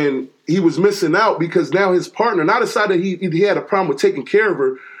 And he was missing out because now his partner, not aside that he had a problem with taking care of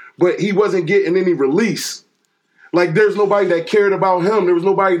her, but he wasn't getting any release. Like, there's nobody that cared about him. There was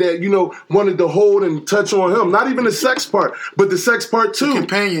nobody that, wanted to hold and touch on him. Not even the sex part, but the sex part too. The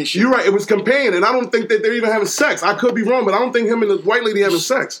companionship. You're right. It was companion. And I don't think that they're even having sex. I could be wrong, but I don't think him and the white lady having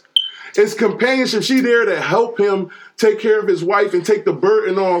sex. It's companionship. She there to help him take care of his wife and take the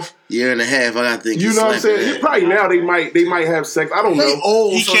burden off. Year and a half, I think. You know what I'm saying? Probably now they might have sex. I don't know.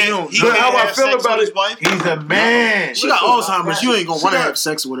 Old, he can't. But how I feel about it? He's a man. She got Alzheimer's. You ain't gonna want to have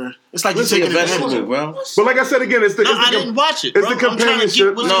sex with her. It's like you taking advantage of her, bro. But like I said again, it's the. I didn't watch it. It's the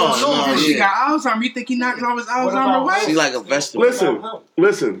companionship. No. She got Alzheimer's. You think he knocking off his Alzheimer's wife? She like a vegetable.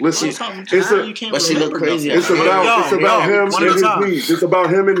 Listen. But she look crazy. It's about him and his needs. It's about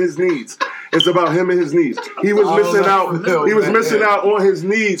him and his needs. It's about him and his needs. He was missing out. He was missing out on his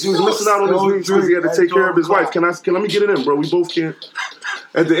needs. He was missing out on his needs because he had to take care of his wife. Let me get it in, bro. We both can't.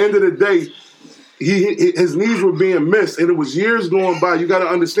 At the end of the day, his needs were being missed, and it was years going by. You got to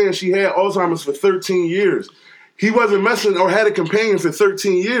understand, she had Alzheimer's for 13 years. He wasn't messing or had a companion for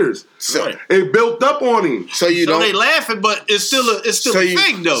 13 years. So it built up on him. So they laughing, but it's still a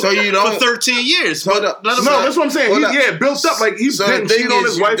thing though. So you don't for 13 years. Hold up. No, that's what I'm saying. It built up like he didn't cheat on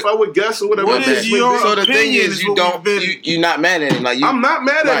his wife. I would guess or whatever. So the thing is, you're not mad at him. Like I'm not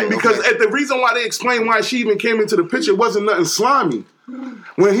mad at him because the reason why they explained why she even came into the picture wasn't nothing slimy.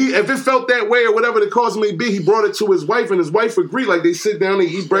 If it felt that way or whatever the cause may be, he brought it to his wife and his wife agreed. Like they sit down, they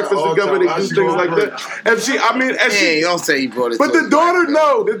eat breakfast together, they do things like that. Don't say he brought it. But the daughter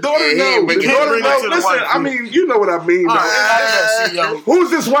know. The daughter know. Listen, I mean, you know what I mean. Who's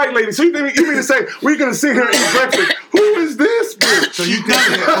this white lady? So you mean to say we're gonna sit here and eat breakfast? Who is this bitch? So you to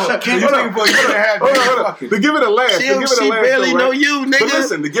give it a laugh. She barely know you, nigga. But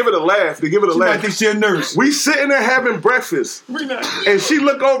listen, to give it a laugh. I think she a nurse. We sitting there having breakfast. And she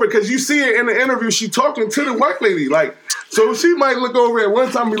look over because you see her in the interview. She talking to the white lady like, So she might look over at one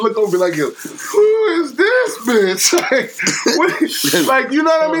time. He look over, and be like, "Yo, who is this bitch?" Like, you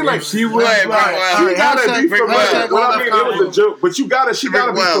know what I mean? Like she was she gotta be familiar. Well, I mean, it was a joke, but she gotta be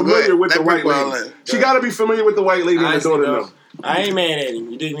familiar with the white lady. She gotta be familiar with the white lady and the daughter. Know. I ain't mad at him.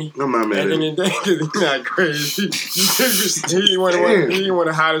 You dig me? I'm not mad at him. At the end of the day, he's not crazy. He didn't want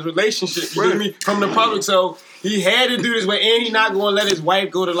to hide his relationship. You dig me? From the public, so he had to do this way, and he not going to let his wife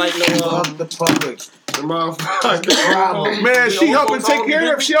go to like the public. The motherfucker. Man, she helping take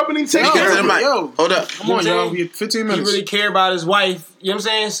care of. She helping him take care of. Yo, hold up. Come on, y'all. We get 15 minutes. He really care about his wife. You know what I'm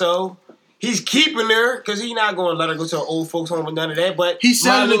saying? So he's keeping her because he's not going to let her go to an old folks home or none of that. But he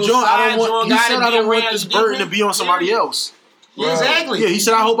said in the joint, I don't want this burden to be on somebody else. Yeah, exactly. Yeah, he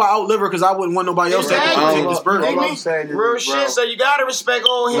said, I hope I outlive her because I wouldn't want nobody else to take this burden. Real shit, so you gotta respect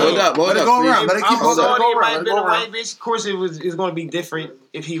on him. Hold up, let it go around. Let it keep going. Might been a white bitch. Of course, it's going to be different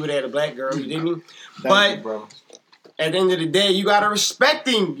if he would have had a black girl. You dig me? But at the end of the day, you gotta respect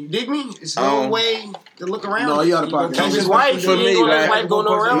him. You dig me? It's no way to look around. No, you out of pocket. His wife. For me, his wife go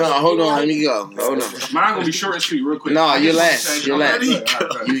nowhere else. No, hold on. Let me go. Hold on. Mine gonna be short and sweet, real quick. No, you're last. You're last.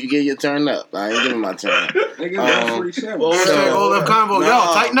 You get your turn up. I ain't giving my turn. All left convo.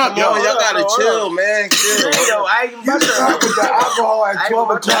 Yo, tighten up, yo. Y'all gotta chill, man. Chill. Yo, I ain't about to with the alcohol at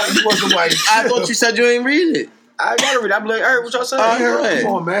 12 o'clock. You wasn't like. I thought you said you ain't read it. I gotta read. I'm like, all right, what y'all saying?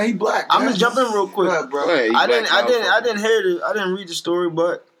 Come on, man. He black. I'm just jumping real quick, bro. I didn't hear I didn't read the story,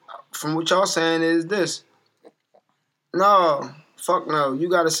 but from what y'all saying is this. No, fuck no. You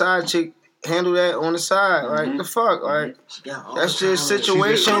got a side chick. Handle that on the side, like the fuck, like that's your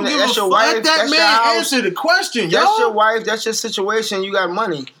situation. That's your wife. Let that's that man answer the question. That's your wife. That's your situation. You got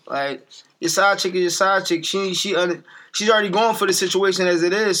money. Like your side chick is your side chick. She's already going for the situation as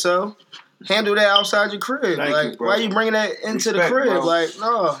it is. So handle that outside your crib. Why you bringing that into the crib? Bro. Like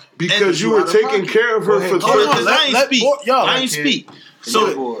no, because you were taking care of her for 30 years. I ain't speak.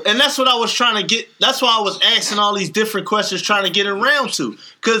 So, and that's what I was trying to get. That's why I was asking all these different questions, trying to get around to,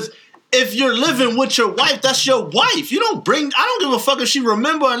 because. If you're living with your wife, that's your wife. You don't bring. I don't give a fuck if she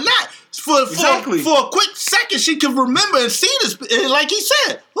remember or not. For a quick second, she can remember and see this. And like he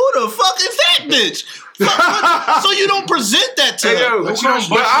said, who the fuck is that bitch? So you don't present that to her. But you don't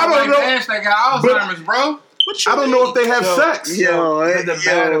bust I don't know. Ass that got Alzheimer's, bro. I don't know if they have sex. It doesn't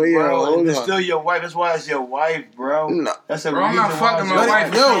matter, bro. It's still your wife. That's why it's your wife, bro. No. That's a reason. I'm not fucking my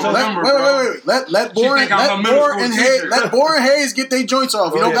wife. Let Boring Hayes get their joints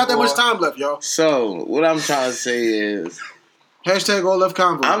off. We don't got that much time left, y'all. So what I'm trying to say is. Hashtag all left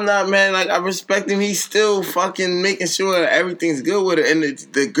convo. I'm not, man. Like, I respect him. He's still fucking making sure that everything's good with her. And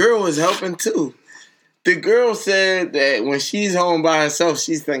the girl is helping, too. The girl said that when she's home by herself,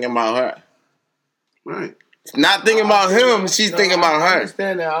 she's thinking about her. Right. Not thinking about him, she's thinking about her. I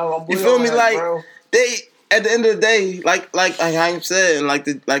understand that. You feel me? That, like, bro. they, at the end of the day, like I said, and like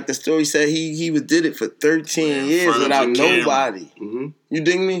the story said, he did it for 13 years without nobody. Mm-hmm. You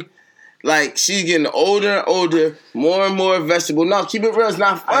dig me? Like, she's getting older and older, more and more vegetable. No, keep it real. It's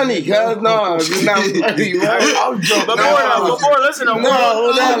not funny, cuz. No, it's not funny, right? I'm joking. Before, listen to one at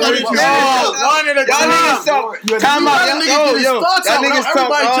a time. Time out. Y'all niggas talk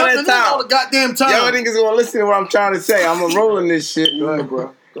all that time. Goddamn time. Y'all niggas gonna listen to what I'm trying to say. I'm a rolling this shit. Go ahead,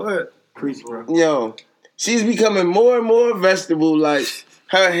 bro. Go ahead. Preach, bro. Yo, she's becoming more and more vegetable. Like,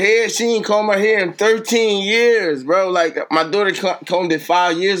 her hair, she ain't combed her hair in 13 years, bro. Like, my daughter combed it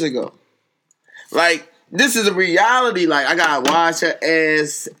 5 years ago. Like, this is a reality. Like, I gotta wash her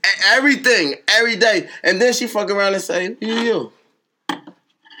ass, everything, every day. And then she fuck around and say, you.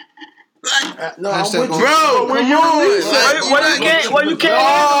 Like, no, I'm with you. Bro, when you you can't put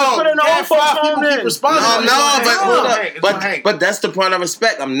in the old folks home then. But that's the point of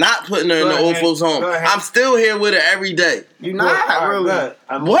respect. I'm not putting her in the old folks home. I'm still here with her every day. You're not really. What?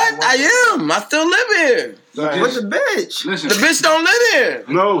 I am. I still live here. What's the bitch? Listen. The bitch don't live here.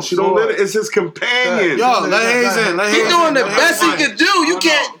 No, she don't live here. It's his companion. Yo, let Hayes in. He's doing the best he could do.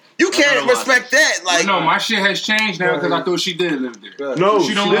 You can't respect that. Like, no, my shit has changed now because I thought she did live there. No,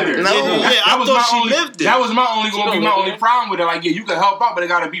 she don't live there. No, I thought she lived there. That was my only problem with it. Like, yeah, you can help out, but it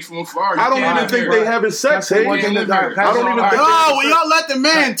gotta be from far. I don't even think they having sex. Hey, I don't even think. No, when y'all let the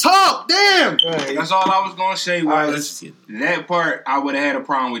man talk, damn. That's all I was gonna say. Was that part I would have had a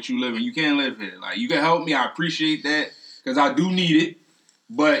problem with you living. You can't live here. Like, you can help me. I appreciate that because I do need it.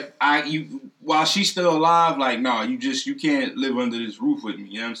 But while she's still alive, like, no, you can't live under this roof with me.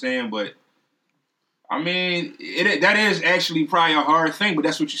 You know what I'm saying? But I mean, that is actually probably a hard thing. But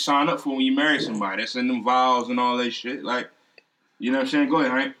that's what you sign up for when you marry somebody. That's in them vows and all that shit. Like, you know what I'm saying? Go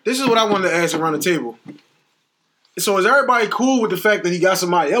ahead, Hank. This is what I wanted to ask around the table. So is everybody cool with the fact that he got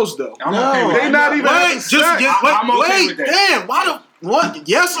somebody else though? I'm okay with They that. not even. I'm okay with that. Damn. Why the what?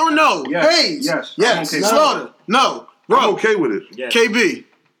 Yes or no? Yes. Hayes. Yes. Yes. I'm okay. Slaughter. No. Bro. I'm okay with it. Yes. KB.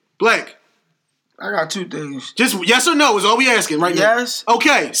 Black. I got two things. Just yes or no is all we asking right now. Yes.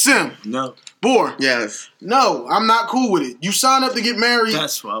 Okay. Sim. No. Boar. Yes. No, I'm not cool with it. You sign up to get married.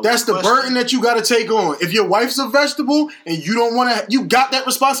 That's what I was That's the questioning. burden that you got to take on. If your wife's a vegetable and you don't want to, you got that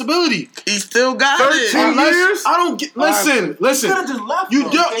responsibility. He still got 13 it. years? I don't get. Listen. You could have just left. You though.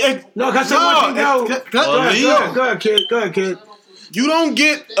 don't. No, can I say one thing? No. Go ahead, kid. You don't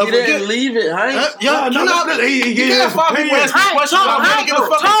get. He didn't leave it, Hank. Yeah, No, you can't find people asking questions. I'm not giving a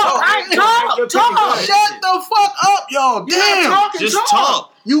fuck. Talk. Shut the fuck up, y'all. Damn. Just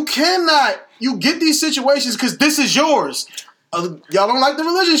talk. You cannot. You get these situations because this is yours. Y'all don't like the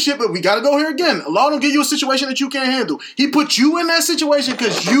relationship, but we got to go here again. Allah don't give you a situation that you can't handle. He put you in that situation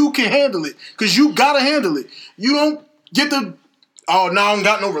because you can handle it. Because you got to handle it. You don't get the, oh, now I don't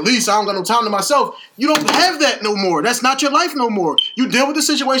got no release. I don't got no time to myself. You don't have that no more. That's not your life no more. You deal with the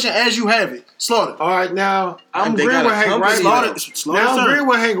situation as you have it. Slaughter. All right, now I'm They agreeing got with a Hank, company, right? Slaughter. Now I'm agreeing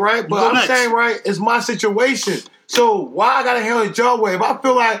with Hank, right? But go I'm next. saying, right, it's my situation. So why I gotta handle it your way? If I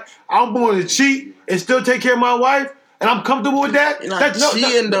feel like I'm going to cheat and still take care of my wife, and I'm comfortable with that, You're not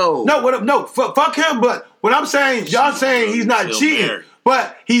cheating, though. No, fuck him. But what I'm saying, y'all saying he's not Still cheating, married.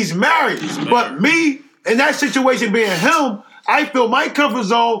 but he's married. But me in that situation being him, I feel my comfort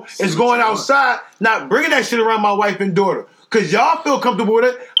zone is going outside, not bringing that shit around my wife and daughter. Because y'all feel comfortable with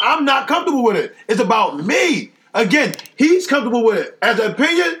it. I'm not comfortable with it. It's about me. Again, he's comfortable with it. As an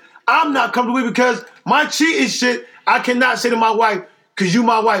opinion, I'm not comfortable with it because my cheating shit, I cannot say to my wife, because you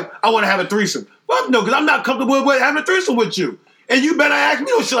my wife, I want to have a threesome. Fuck no, because I'm not comfortable with having a threesome with you. And you better ask me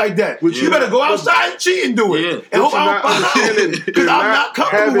no shit like that. You better go outside and cheat and do it. Yeah. And hope I don't find out. Because I'm not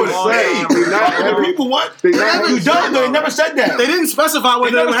comfortable with it. Fucking people want. You don't know. They never said that. They didn't specify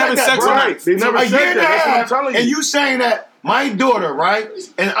whether they were having sex or not. They never A said year and a that. That's what I'm half, telling you. and you saying that my daughter, right,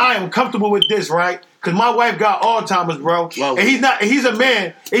 and I am comfortable with this, right? Because my wife got Alzheimer's, bro. Wow. And he's a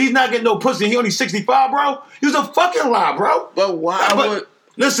man, and he's not getting no pussy. He only 65, bro. He was a fucking lie, bro. But why would...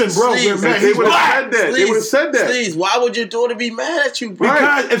 Listen, bro, Sleaze, we're mad. They He's would have black. said that. They would have said that. Sleaze, why would your daughter be mad at you, bro?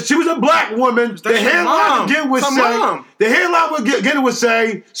 Because if she was a black woman, the your headline mom. again would It's her say, mom. the headline would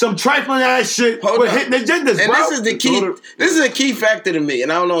say some trifling ass shit Hold with up. hitting agendas, And bro. this is the key. This is a key factor to me,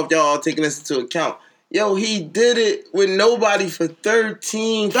 and I don't know if y'all are taking this into account. Yo, he did it with nobody for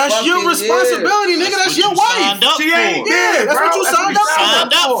 13 That's fucking your responsibility, nigga. That's your wife. Signed up She ain't for. dead, that's bro. what you signed up for.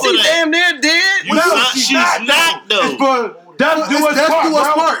 Signed up for She that. damn near dead. You signed- she's not though. It's for That's do us That's part, do us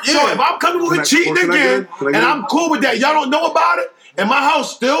bro. part, yeah. So if I'm coming with cheating can I get again, it? Can I and get it? I'm cool with that, y'all don't know about it, and my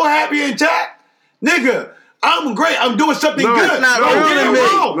house still happy and intact, nigga. I'm great. I'm doing something No, good. That's not Don't real get to it me.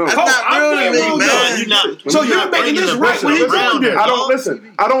 wrong. That's Coach, not I'm real to being me, real man. good. You're not- So you're making this right when he's doing this. I don't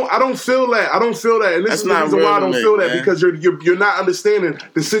listen. I don't feel that. I don't feel that, and this That's is the not reason real why I to don't me, feel that man. because you're not understanding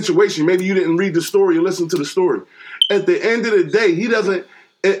the situation. Maybe you didn't read the story or listen to the story. At the end of the day, he doesn't.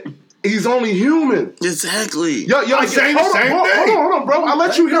 He's only human. Exactly. I'm saying the same thing. Hold on, bro. I'll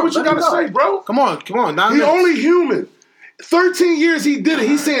let you hear what you gotta say, bro. Come on. He only human. 13 years he did it.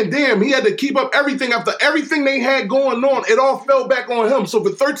 He's saying, damn, he had to keep up everything after everything they had going on. It all fell back on him. So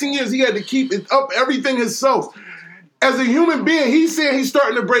for 13 years, he had to keep it up everything himself. As a human being, he's saying he's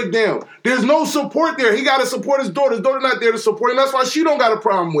starting to break down. There's no support there. He got to support his daughter. His daughter not there to support him. That's why she don't got a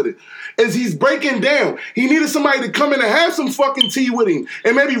problem with it. As he's breaking down, he needed somebody to come in and have some fucking tea with him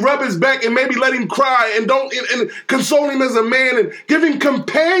and maybe rub his back and maybe let him cry and console him as a man and give him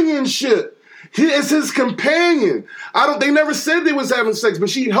companionship. He is his companion. They never said they was having sex, but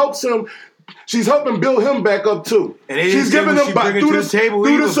she helps him. She's helping build him back up too. And they She's didn't giving say him what she bring to the table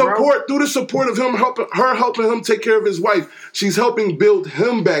either, through the support of him helping him take care of his wife. She's helping build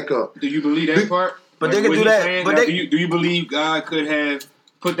him back up. Do you believe that part? But they what can do he's that, saying? but Like, they- do you believe God could have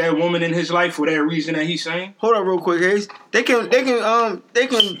put that woman in his life for that reason that he's saying? Hold up, real quick, Hayes. She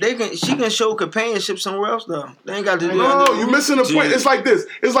can show companionship somewhere else though. They ain't got to do No, that. you're missing the point. It's like this.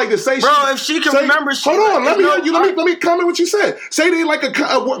 Say, Bro, if she can remember, hold on. Let me comment what you said. Say they like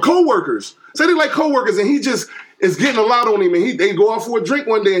co-workers. Say they like co-workers, and he just is getting a lot on him, and they go out for a drink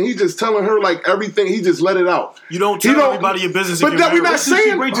one day, and he just telling her like everything. He just let it out. You don't tell everybody your business. But that we not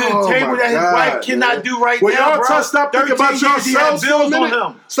saying. Bring to the table that his wife cannot do right well, now, y'all bro. stop thinking about 13 years he had yourselves for a bills on minute.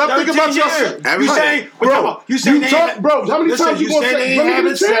 him. Stop thinking 13 about yourself. years. You saying, bro? You saying Bro, how many times you gonna say say? they Let ain't me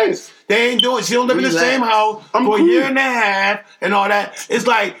having get a chance. sex? They ain't doing. She don't live in the Relax. same house I'm for cool. a year and a half and all that. It's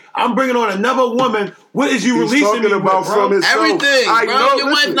like I'm bringing on another woman. What is you He's releasing talking me about with, bro? from his Everything, I bro. know,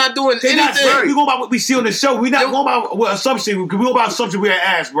 Your wife not doing We anything. go by what we see on the show. We not going by what assumption. We go by assumption we had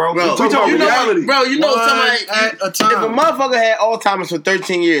asked, bro. Bro, We talking you know, reality. bro, you know somebody. at a time. If a motherfucker had Alzheimer's for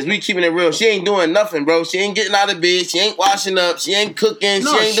 13 years, we keeping it real. She ain't doing nothing, bro. She ain't getting out of bed. She ain't washing up. She ain't cooking.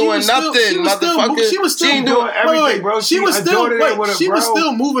 No, she ain't doing nothing, motherfucker. She was still ain't doing everything, bro. She was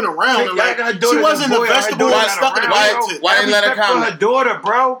still moving around. Like, she wasn't a vegetable that's stuck in the bed. Why didn't let her come? For her daughter,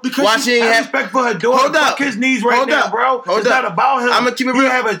 bro. Because why she ain't have respect for her daughter. Hold up. Fuck his knees right now, bro. It's not about him. I'm gonna keep it real.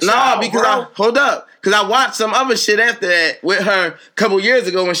 Have a child, because hold up. Because I watched some other shit after that with her a couple years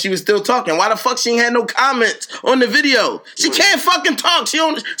ago when she was still talking. Why the fuck she ain't had no comments on the video? She can't fucking talk. She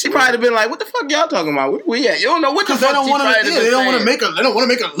probably been like, what the fuck y'all talking about? Where we at? You don't know what the fuck she probably been saying. They don't want to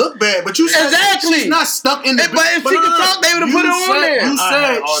make her look bad. But you said exactly. She's not stuck in the But if she could talk, they would have put her on there. You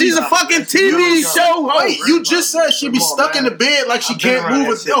said she's a fucking TV show host. Wait, you just said she be stuck in the bed like she can't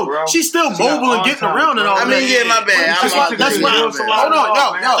move. She's still mobile and getting around and all that. I mean, yeah, my bad. That's why. Hold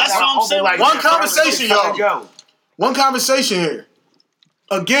on, yo. That's what I'm saying. One conversation, y'all. One conversation here.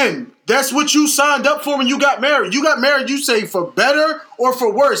 Again, that's what you signed up for when you got married. You got married, you say for better or for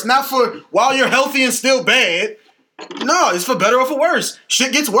worse, not for while you're healthy and still bad. No, it's for better or for worse.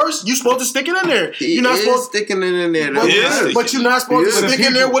 Shit gets worse, you supposed to stick it in there. You're not supposed sticking it in there. But you're not supposed to stick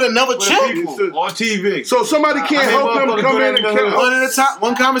in there with another chick on TV. So somebody can't help him come in and count. One at a time,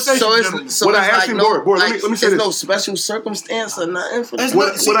 one conversation. So what I asked you, Board, let me say this. There's no special circumstance or nothing for this.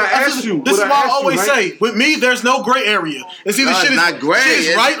 What I asked you. This is why I always say, with me, there's no gray area. It's either shit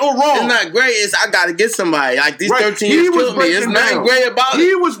is right or wrong. It's not gray. It's I gotta get somebody. Like these 13 years killed me. It's nothing gray about it.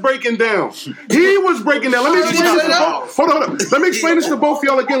 He was breaking down. Let me explain this. Hold on. Let me explain this to both of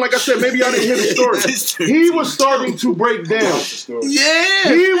y'all again. Like I said, maybe y'all didn't hear the story. He was starting to break down. Yeah.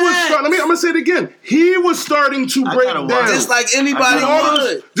 He was. I'm gonna say it again. He was starting to break down, just like anybody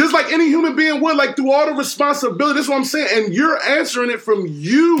would. Just like any human being would. Like through all the responsibility. That's what I'm saying. And you're answering it from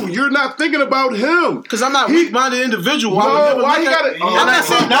you. You're not thinking about him. Because I'm not a weak-minded individual. No, why you gotta? I'm not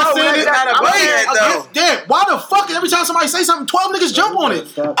saying that. Why the fuck every time somebody say something, 12 niggas jump on it?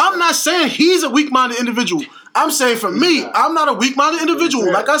 I'm not saying he's a weak-minded individual. I'm saying for me, I'm not a weak-minded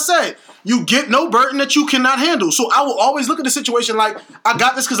individual. Like I said, you get no burden that you cannot handle. So I will always look at the situation like, I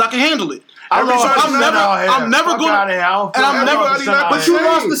got this because I can handle it. I'm never going to, and I'm never. But you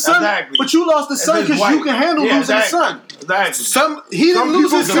lost the son. Exactly. But you lost the son because you can handle losing the son. Exactly. He didn't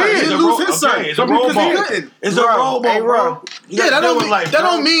lose his son. He didn't lose his son. It's a role ball. It's a role ball, bro. Yeah, that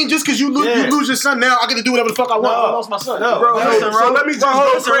don't mean just because you lose your son now, I get to do whatever the fuck I want. I lost my son. Bro,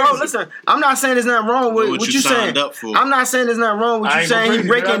 listen. I'm not saying there's nothing wrong with what you saying. I'm not saying there's nothing wrong with you saying he's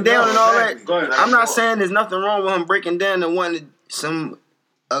breaking down and all that. I'm not saying there's nothing wrong with him breaking down and wanting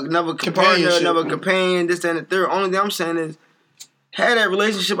another partner, another companion, this, that, and the third. Only thing I'm saying is had that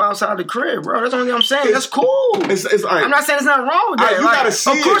relationship outside the crib, bro. That's the only thing I'm saying. That's cool. It's all right. I'm not saying there's nothing wrong with that. You gotta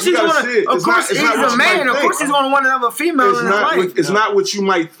see it. Of course he's gonna. Of course he's a man. Of course he's gonna want another female in his life. It's not what you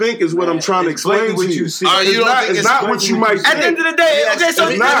might think. Is what I'm trying to explain to you. You don't think it's not what you might think. At the end of the day, okay. So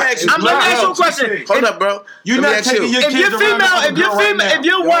I'm gonna ask you a question. Hold up, bro. You're not taking your kids around.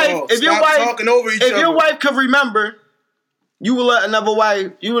 If your wife could remember, you would let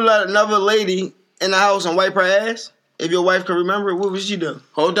another lady in the house and wipe her ass? If your wife could remember, what would she do?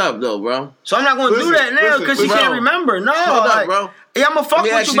 Hold up, though, bro. So I'm not going to do that now because she can't remember. No, hold up, bro. Yeah, I'm gonna fuck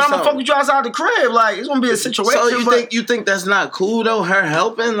with you, but I'm gonna fuck with you outside the crib. Like it's gonna be a situation. So you think that's not cool though? Her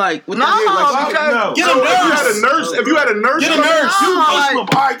helping, like no, because get a nurse. If you had a nurse, get a nurse. You Muslim,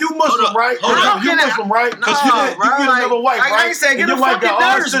 all right? You Muslim, right? You Muslim, right? Because you get another wife, right? I ain't saying get a fucking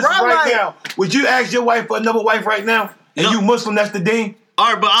nurse, bro. Right now, would you ask your wife for another wife right now? And you Muslim? That's the deen.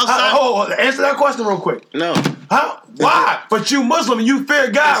 All right, but outside. Answer that question real quick. No. Huh? Why? But you Muslim and you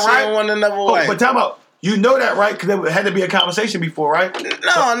fear God, right? I don't want another wife. But time out. You know that, right? Because there had to be a conversation before, right?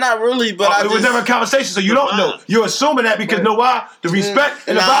 No, not really. But it was never a conversation, so you don't know. You're assuming that because know why? The respect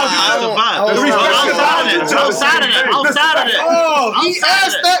and the values. Outside of that. Oh, he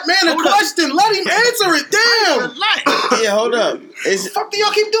asked that man a question. Let him answer it. Damn. Yeah, hold up. The fuck do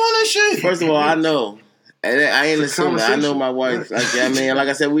y'all keep doing that shit? First of all, I know. And I ain't assuming. I know my wife. Like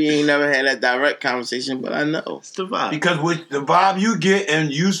I said, we ain't never had that direct conversation, but I know. It's the vibe. Because with the vibe you get,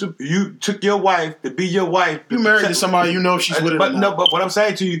 and you took your wife to be your wife. You married to somebody you know she's with it. But what I'm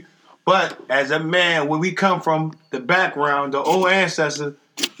saying to you, but as a man, when we come from the background, the old ancestors,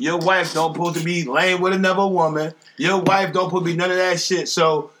 your wife don't supposed to be laying with another woman. Your wife don't supposed to be none of that shit.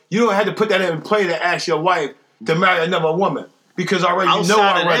 So you don't have to put that in play to ask your wife to marry another woman because already you know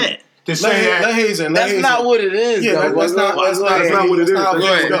already. To say that's not what it is. Yeah, that's not what it is.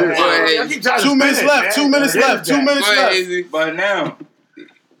 2 minutes left. 2 minutes left. 2 minutes left. But now,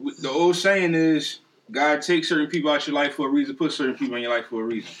 the old saying is, God takes certain people out your life for a reason, put certain people in your life for a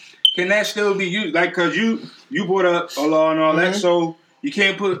reason. Can that still be you? Like, cause you brought up Allah and all that, so you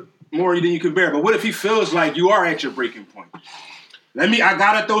can't put more than you can bear. But what if he feels like you are at your breaking point? I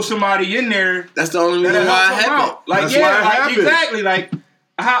gotta throw somebody in there. That's the only reason why it happened. Like, that's why it happened. Exactly. Like,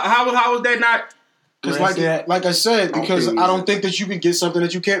 how was that not? Because like I said, because I don't think that you can get something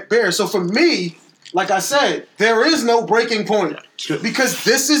that you can't bear. So for me, like I said, there is no breaking point. Because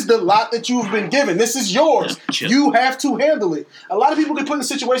this is the lot that you've been given. This is yours. You have to handle it. A lot of people get put in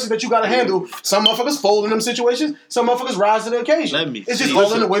situations that you got to handle. Some motherfuckers fold in them situations. Some motherfuckers rise to the occasion. It's just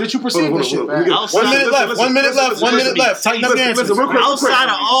all in the way that you perceive this shit. 1 minute left. 1 minute left. 1 minute left. Tighten up the answers. Outside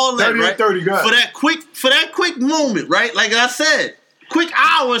of all that, right? For that quick moment, right? Like I said, quick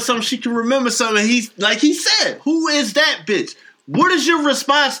hour or something, she can remember something. He's like he said, who is that bitch? What is your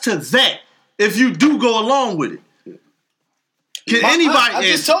response to that if you do go along with it? Can anybody? I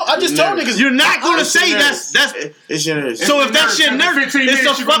just told niggas. You're not going to say that's. It's your nurse. So if that's your nurse, it's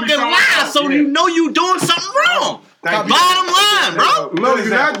a fucking lie. So you know you doing something wrong. Bottom line, bro. No, you're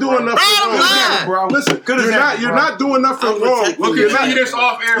not doing nothing wrong, bro. Listen, you're not doing nothing wrong. We'll continue this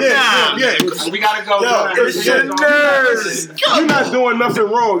off air. Yeah. We gotta go. It's your nurse. You're not doing nothing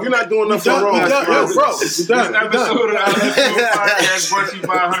wrong. You're not doing nothing wrong. Bro, This episode of the podcast brought to you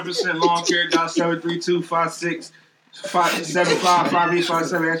by 100% Lawn Care. Dial 732-56.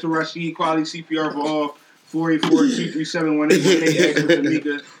 575-5857. Answer Rashid. Quality CPR for all. 484-237-1818. Ask for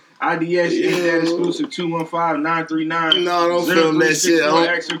Tamika. IDS is that exclusive 215-939. No, don't film that shit.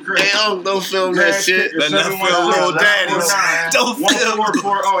 Don't film that shit. Don't film Don't film.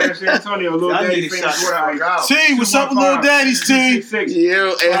 1440. That's Antonio. Little Daddy famous water ice. T, what's up, Little Daddy's T?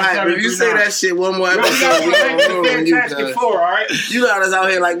 Yo, if you say that shit one more episode, we gonna ruin you. You got us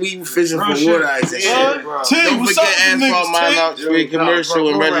out here like we fishing for water ice and shit. Don't forget Asphalt Monarchs free commercial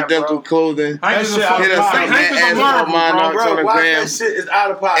and residential clothing. Hit us up at Asphalt Monarchs on the gram. That shit is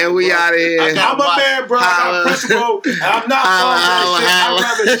out of pocket. And we out of here. I'm a man, bro. I got principle. And I'm not going to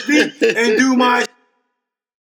that shit. I'd rather sleep and do my